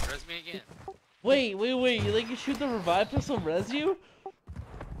crazy. Res me again. Wait. You think you shoot the revive pistol res you?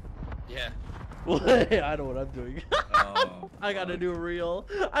 Yeah. Wait, I know what I'm doing. Oh, I gotta do real.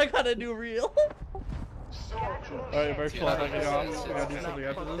 Alright, Virtual, I gotta get off. We gotta do something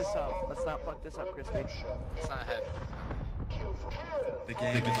after this. Let's not fuck this up, Crispy. It's not heavy. the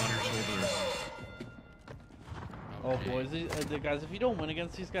game is on your shoulders. Oh boys, guys, if you don't win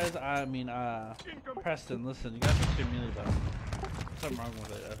against these guys, I mean, Preston, listen, you gotta fix your melee button. Something wrong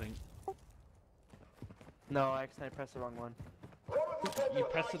with it, I think. No, I accidentally pressed the wrong one. You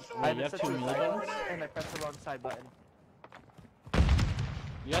press it. I You have set two to the melee side buttons. and I pressed the wrong side button.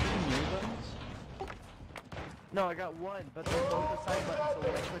 You have two melee buttons. No, I got one, but they're both the side buttons, so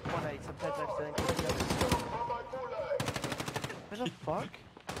when I click one, I sometimes accidentally click the other. What the fuck?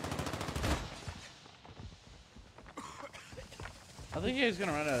 I think you guys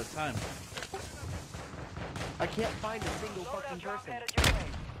gonna run out of time. I can't find a single fucking person.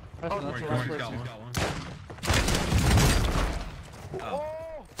 Preston, that's the last person. Oh.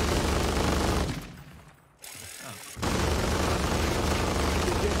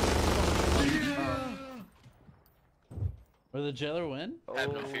 Will the jailer win?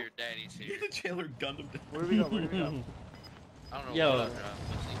 Have no fear, daddy's here. The jailer gunned him down. Where do we go? Where do we go? I don't know Yo. what I'm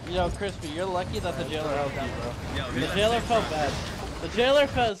dropping. Yo, Crispy, you're lucky that the jailer helped you, bro. Yo, The jailer felt bad. The jailer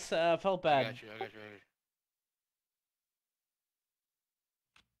felt I bad. got you.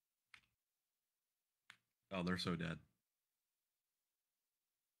 Oh, they're so dead.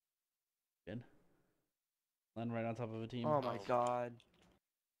 Good. Land right on top of a team. Oh my god.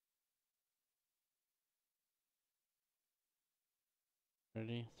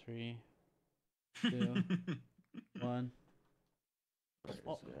 Ready? 3, 2, 1.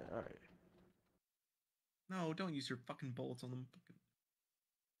 Oh. Alright. No, don't use your fucking bullets on them.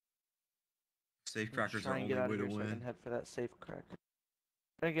 Safe I'm crackers are trying only to get out way of to here so I can win. head for that safe crack.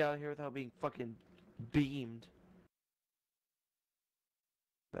 Trying to get out of here without being fucking beamed.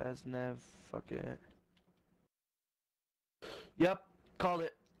 Baznev, fuck it. Yep, called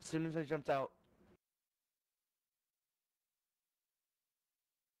it. As soon as I jumped out.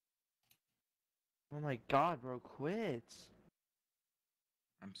 Oh my god, bro, quit.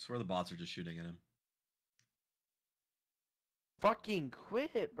 I swear the bots are just shooting at him. Fucking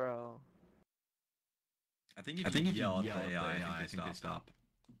quit, bro. I think if you yell at the AI, I think they stop.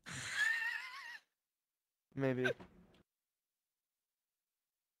 Maybe.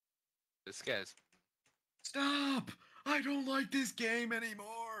 This guy's. Stop! I don't like this game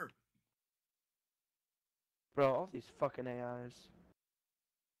anymore. Bro, all these fucking AIs.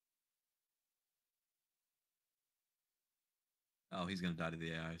 Oh, he's gonna die to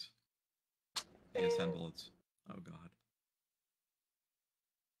the AIs. He has 10 bullets. Oh god.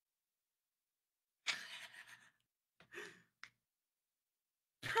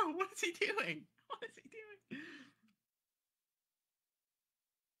 Bro, what is he doing? What is he doing?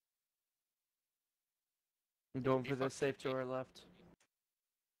 I'm going for the safe to our left.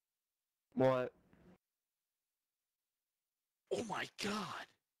 What? Oh my god.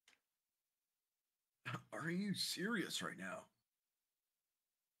 Are you serious right now?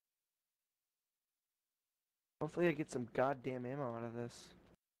 Hopefully I get some goddamn ammo out of this.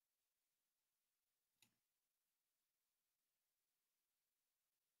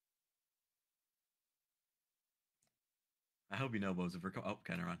 I hope you know, Boz, if we're oh,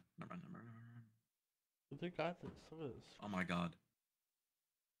 okay, never mind. They got this. Look at this. Oh my god.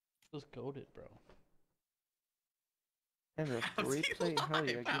 Just goaded, bro. And a three plate? Hell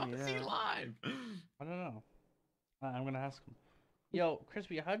yeah, give me that. Live? I don't know. I'm gonna ask him. Yo,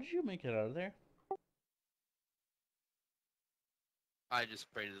 Crispy, how did you make it out of there? I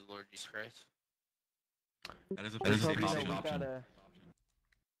just pray to the Lord Jesus Christ. That is a pretty safe option.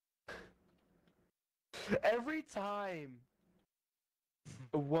 Every time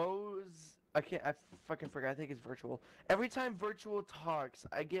Woes, I fucking forgot, I think it's Virtual. Every time Virtual talks,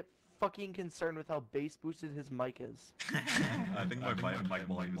 I get fucking concerned with how bass boosted his mic is. I think my mic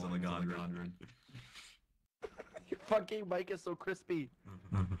volume is like 100. Your fucking mic is so crispy.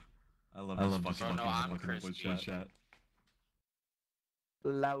 I love this fucking no, I'm crispy. Chat.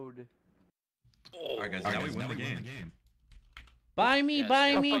 Loud. Alright guys, now we win the game. Buy me, Yes.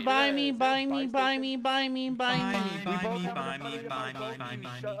 buy me, Fuck buy yeah, me, is buy that me, buy buy station? me, buy me, buy me. We both me, have buy an me, opinion buy about me, both of you, buy me.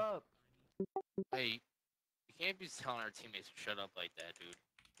 Shut up. Hey, you can't be telling our teammates to shut up like that, dude.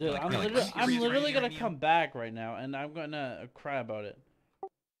 Dude, Like, I'm like, literally, like, I'm freeze literally gonna right come back right now, and I'm gonna cry about it.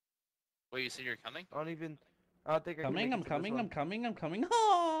 Wait, you said you're coming? I don't think I can Coming, make it I'm to this coming, one. I'm coming, I'm coming.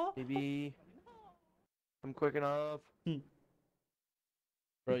 Oh! Maybe I'm quick enough.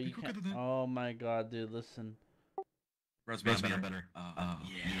 Bro, you can't. Oh my god, dude, listen. Rest better. Yeah.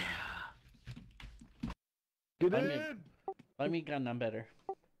 Get Let in! me- Let me gun, I'm better.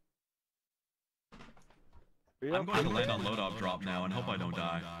 I'm going to land on loadout drop now and hope I don't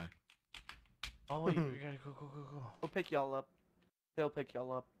die. Oh wait, we gotta go. We'll pick y'all up. They'll pick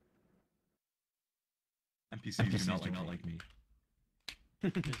y'all up. NPCs do not like me.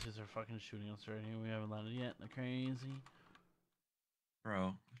 Bitches are fucking shooting us right here. We haven't landed yet. They're crazy.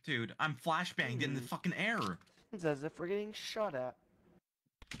 Bro, dude, I'm flashbanged in the fucking air. It's as if we're getting shot at.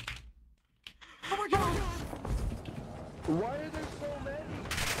 Oh my god! Why are there so many?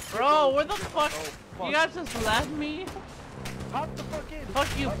 Bro, where the fuck? Oh, fuck. You guys just left me? Hop the fuck in!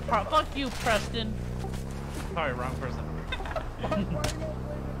 Fuck you, fuck you, Preston. Sorry, wrong person. Why are you blaming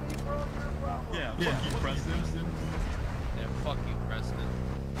me, bro? Yeah, fuck you, Preston. Yeah, fuck you, Preston.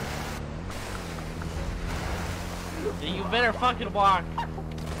 Yeah, you better fucking walk.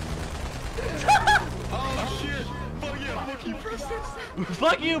 Oh shit! Fuck yeah, fuck you, Preston!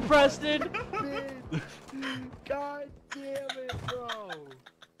 Fuck you, Preston! God damn it, bro! What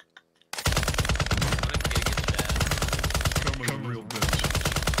a gig is that? Come real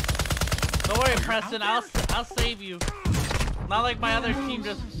bitch. Don't worry, Preston. I'll save you. Not like my other team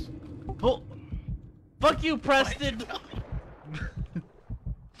just. Oh. Fuck you, Preston.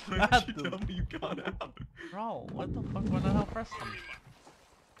 Why did you tell me you got out? Bro, what the fuck? What the hell, Preston?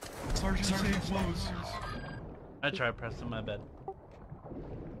 Sergeant save flows. I tried Preston, my bad.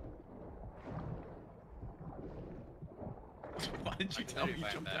 Why did you tell me you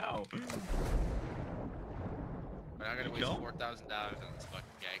jumped out? We're not gonna waste Kill? $4,000 on this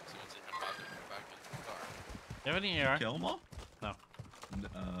fucking gang, so once they jump out, they're back in the car. You have any AR? Kill them all? No.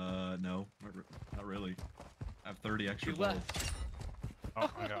 No, not really. I have 30 extra You bullets. left. Oh,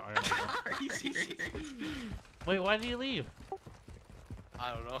 I got Are you serious? Wait, why did you leave?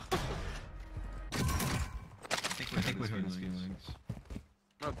 I don't know. I think we heard his feelings. I'm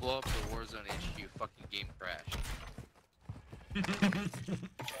gonna blow up the Warzone HQ. Fucking game crashed.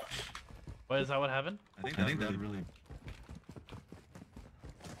 Wait, is that what happened? I think that really.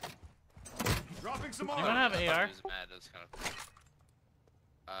 Dropping some Anyone have I thought AR? he was mad. That's kind of.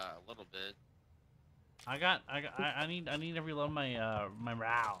 A little bit. I need to reload my my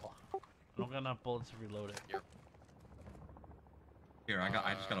RAL. I don't got enough bullets to reload it. Here, I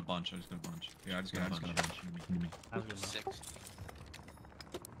just got a bunch. Yeah, I just got a bunch. Give me. That's good enough. 6.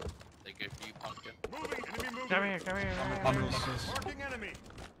 They good for you, pumpkin. Moving, enemy moving. Come here. Marking enemy.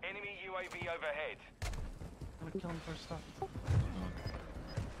 Enemy UAV overhead. I'm gonna kill him first off.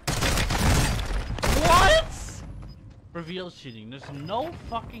 What? Reveal cheating. There's no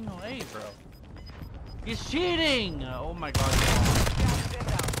fucking way, bro. He's cheating! Oh my god.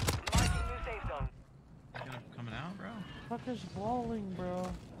 Coming out, bro. Fucker's walling,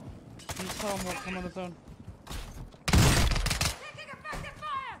 bro. You saw him come on his own.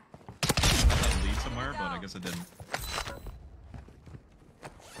 That lead somewhere, but I guess it didn't.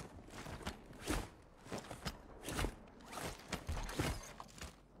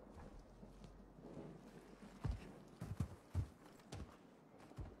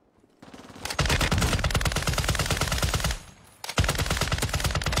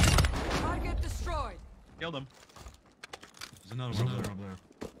 Target destroyed. Killed him. There's another one over there.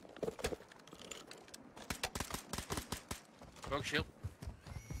 Broke shield.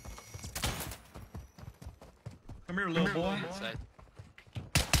 Come here, little boy. Inside.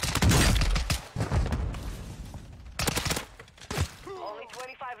 Only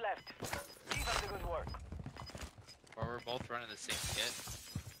 25 left. Keep up the good work. Or we're both running the same kit.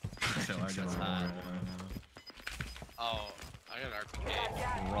 So I got Oh, I got an RPK.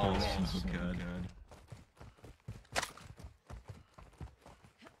 We're all so good.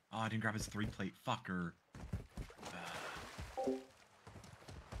 Oh, I didn't grab his 3-plate. Fucker.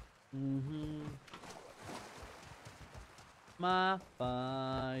 My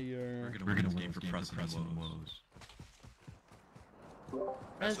fire. We're gonna win for President Woes.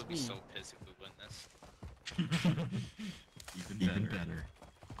 Press would be so pissed if we win this. Even better.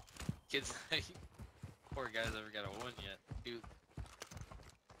 Kids, like, poor guy's never got a win yet, dude.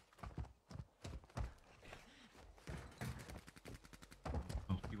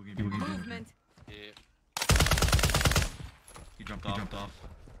 Oh, people get movement. Yeah. He jumped off.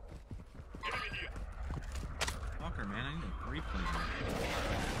 Fucker, man, I need a 3-plate.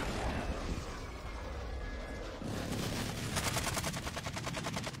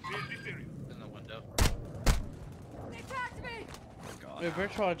 In the window. They attacked me. God. Wait,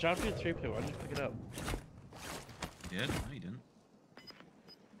 Virtual, I dropped you a 3-play. Why'd you pick it up? You did? No, you didn't.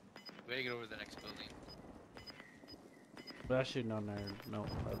 We gotta get over to the next building. But actually, no,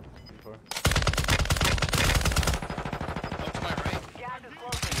 before. Oh, to my right. Gas is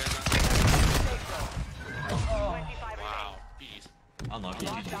closing. Wow, jeez. Unlucky.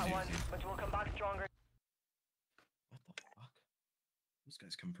 Lost that one, but we'll come back stronger. What the fuck? Those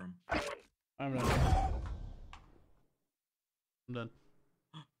guys come from? I'm done. I'm done.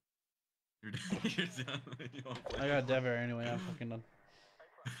 You're done. You're done. You wanna play? I got Dever anyway. I'm fucking done.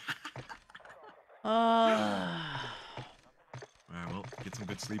 Alright, well, get some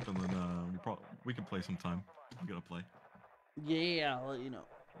good sleep and then we can play sometime. We gotta play. Yeah, I'll let you know.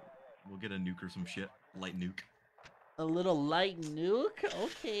 We'll get a nuke or some shit. Light nuke. A little light nuke?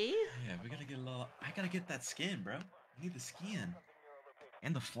 Okay. Yeah, we gotta get a little. I gotta get that skin, bro. I need the skin.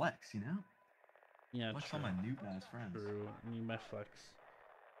 And the flex, you know? Yeah, What's all my nuke ass friends? True. I need my flex.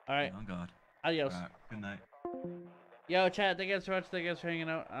 Alright. Oh, God. Adios. Alright, good night. Yo, chat, thank you guys for watching. Thank you guys for hanging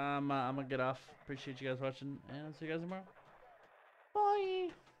out. I'm gonna get off. Appreciate you guys watching, and I'll see you guys tomorrow. Bye.